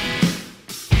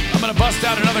 I'm going to bust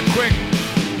out another quick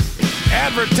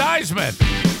advertisement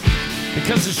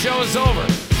because the show is over.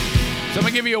 So I'm going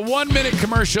to give you a 1-minute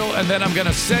commercial, and then I'm going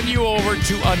to send you over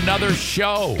to another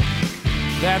show.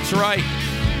 That's right.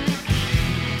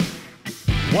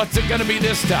 What's it going to be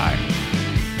this time?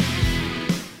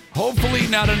 Hopefully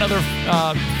not another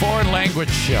foreign language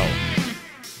show.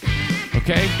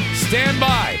 Okay? Stand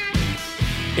by.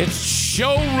 It's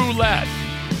Show Roulette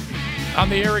on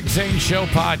the Eric Zane Show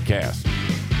Podcast.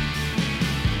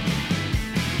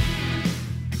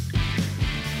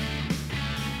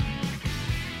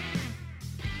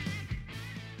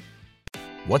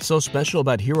 What's so special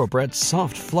about Hero Bread's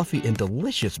soft, fluffy, and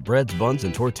delicious breads, buns,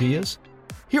 and tortillas?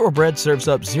 Hero Bread serves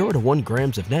up 0 to 1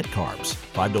 grams of net carbs,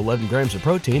 5 to 11 grams of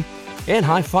protein, and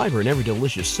high fiber in every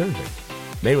delicious serving.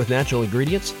 Made with natural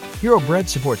ingredients, Hero Bread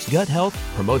supports gut health,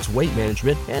 promotes weight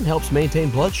management, and helps maintain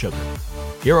blood sugar.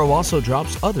 Hero also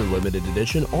drops other limited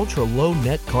edition ultra-low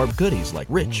net carb goodies like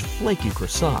rich, flaky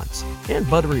croissants and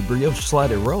buttery brioche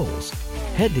slider rolls.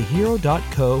 Head to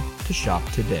hero.co to shop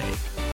today.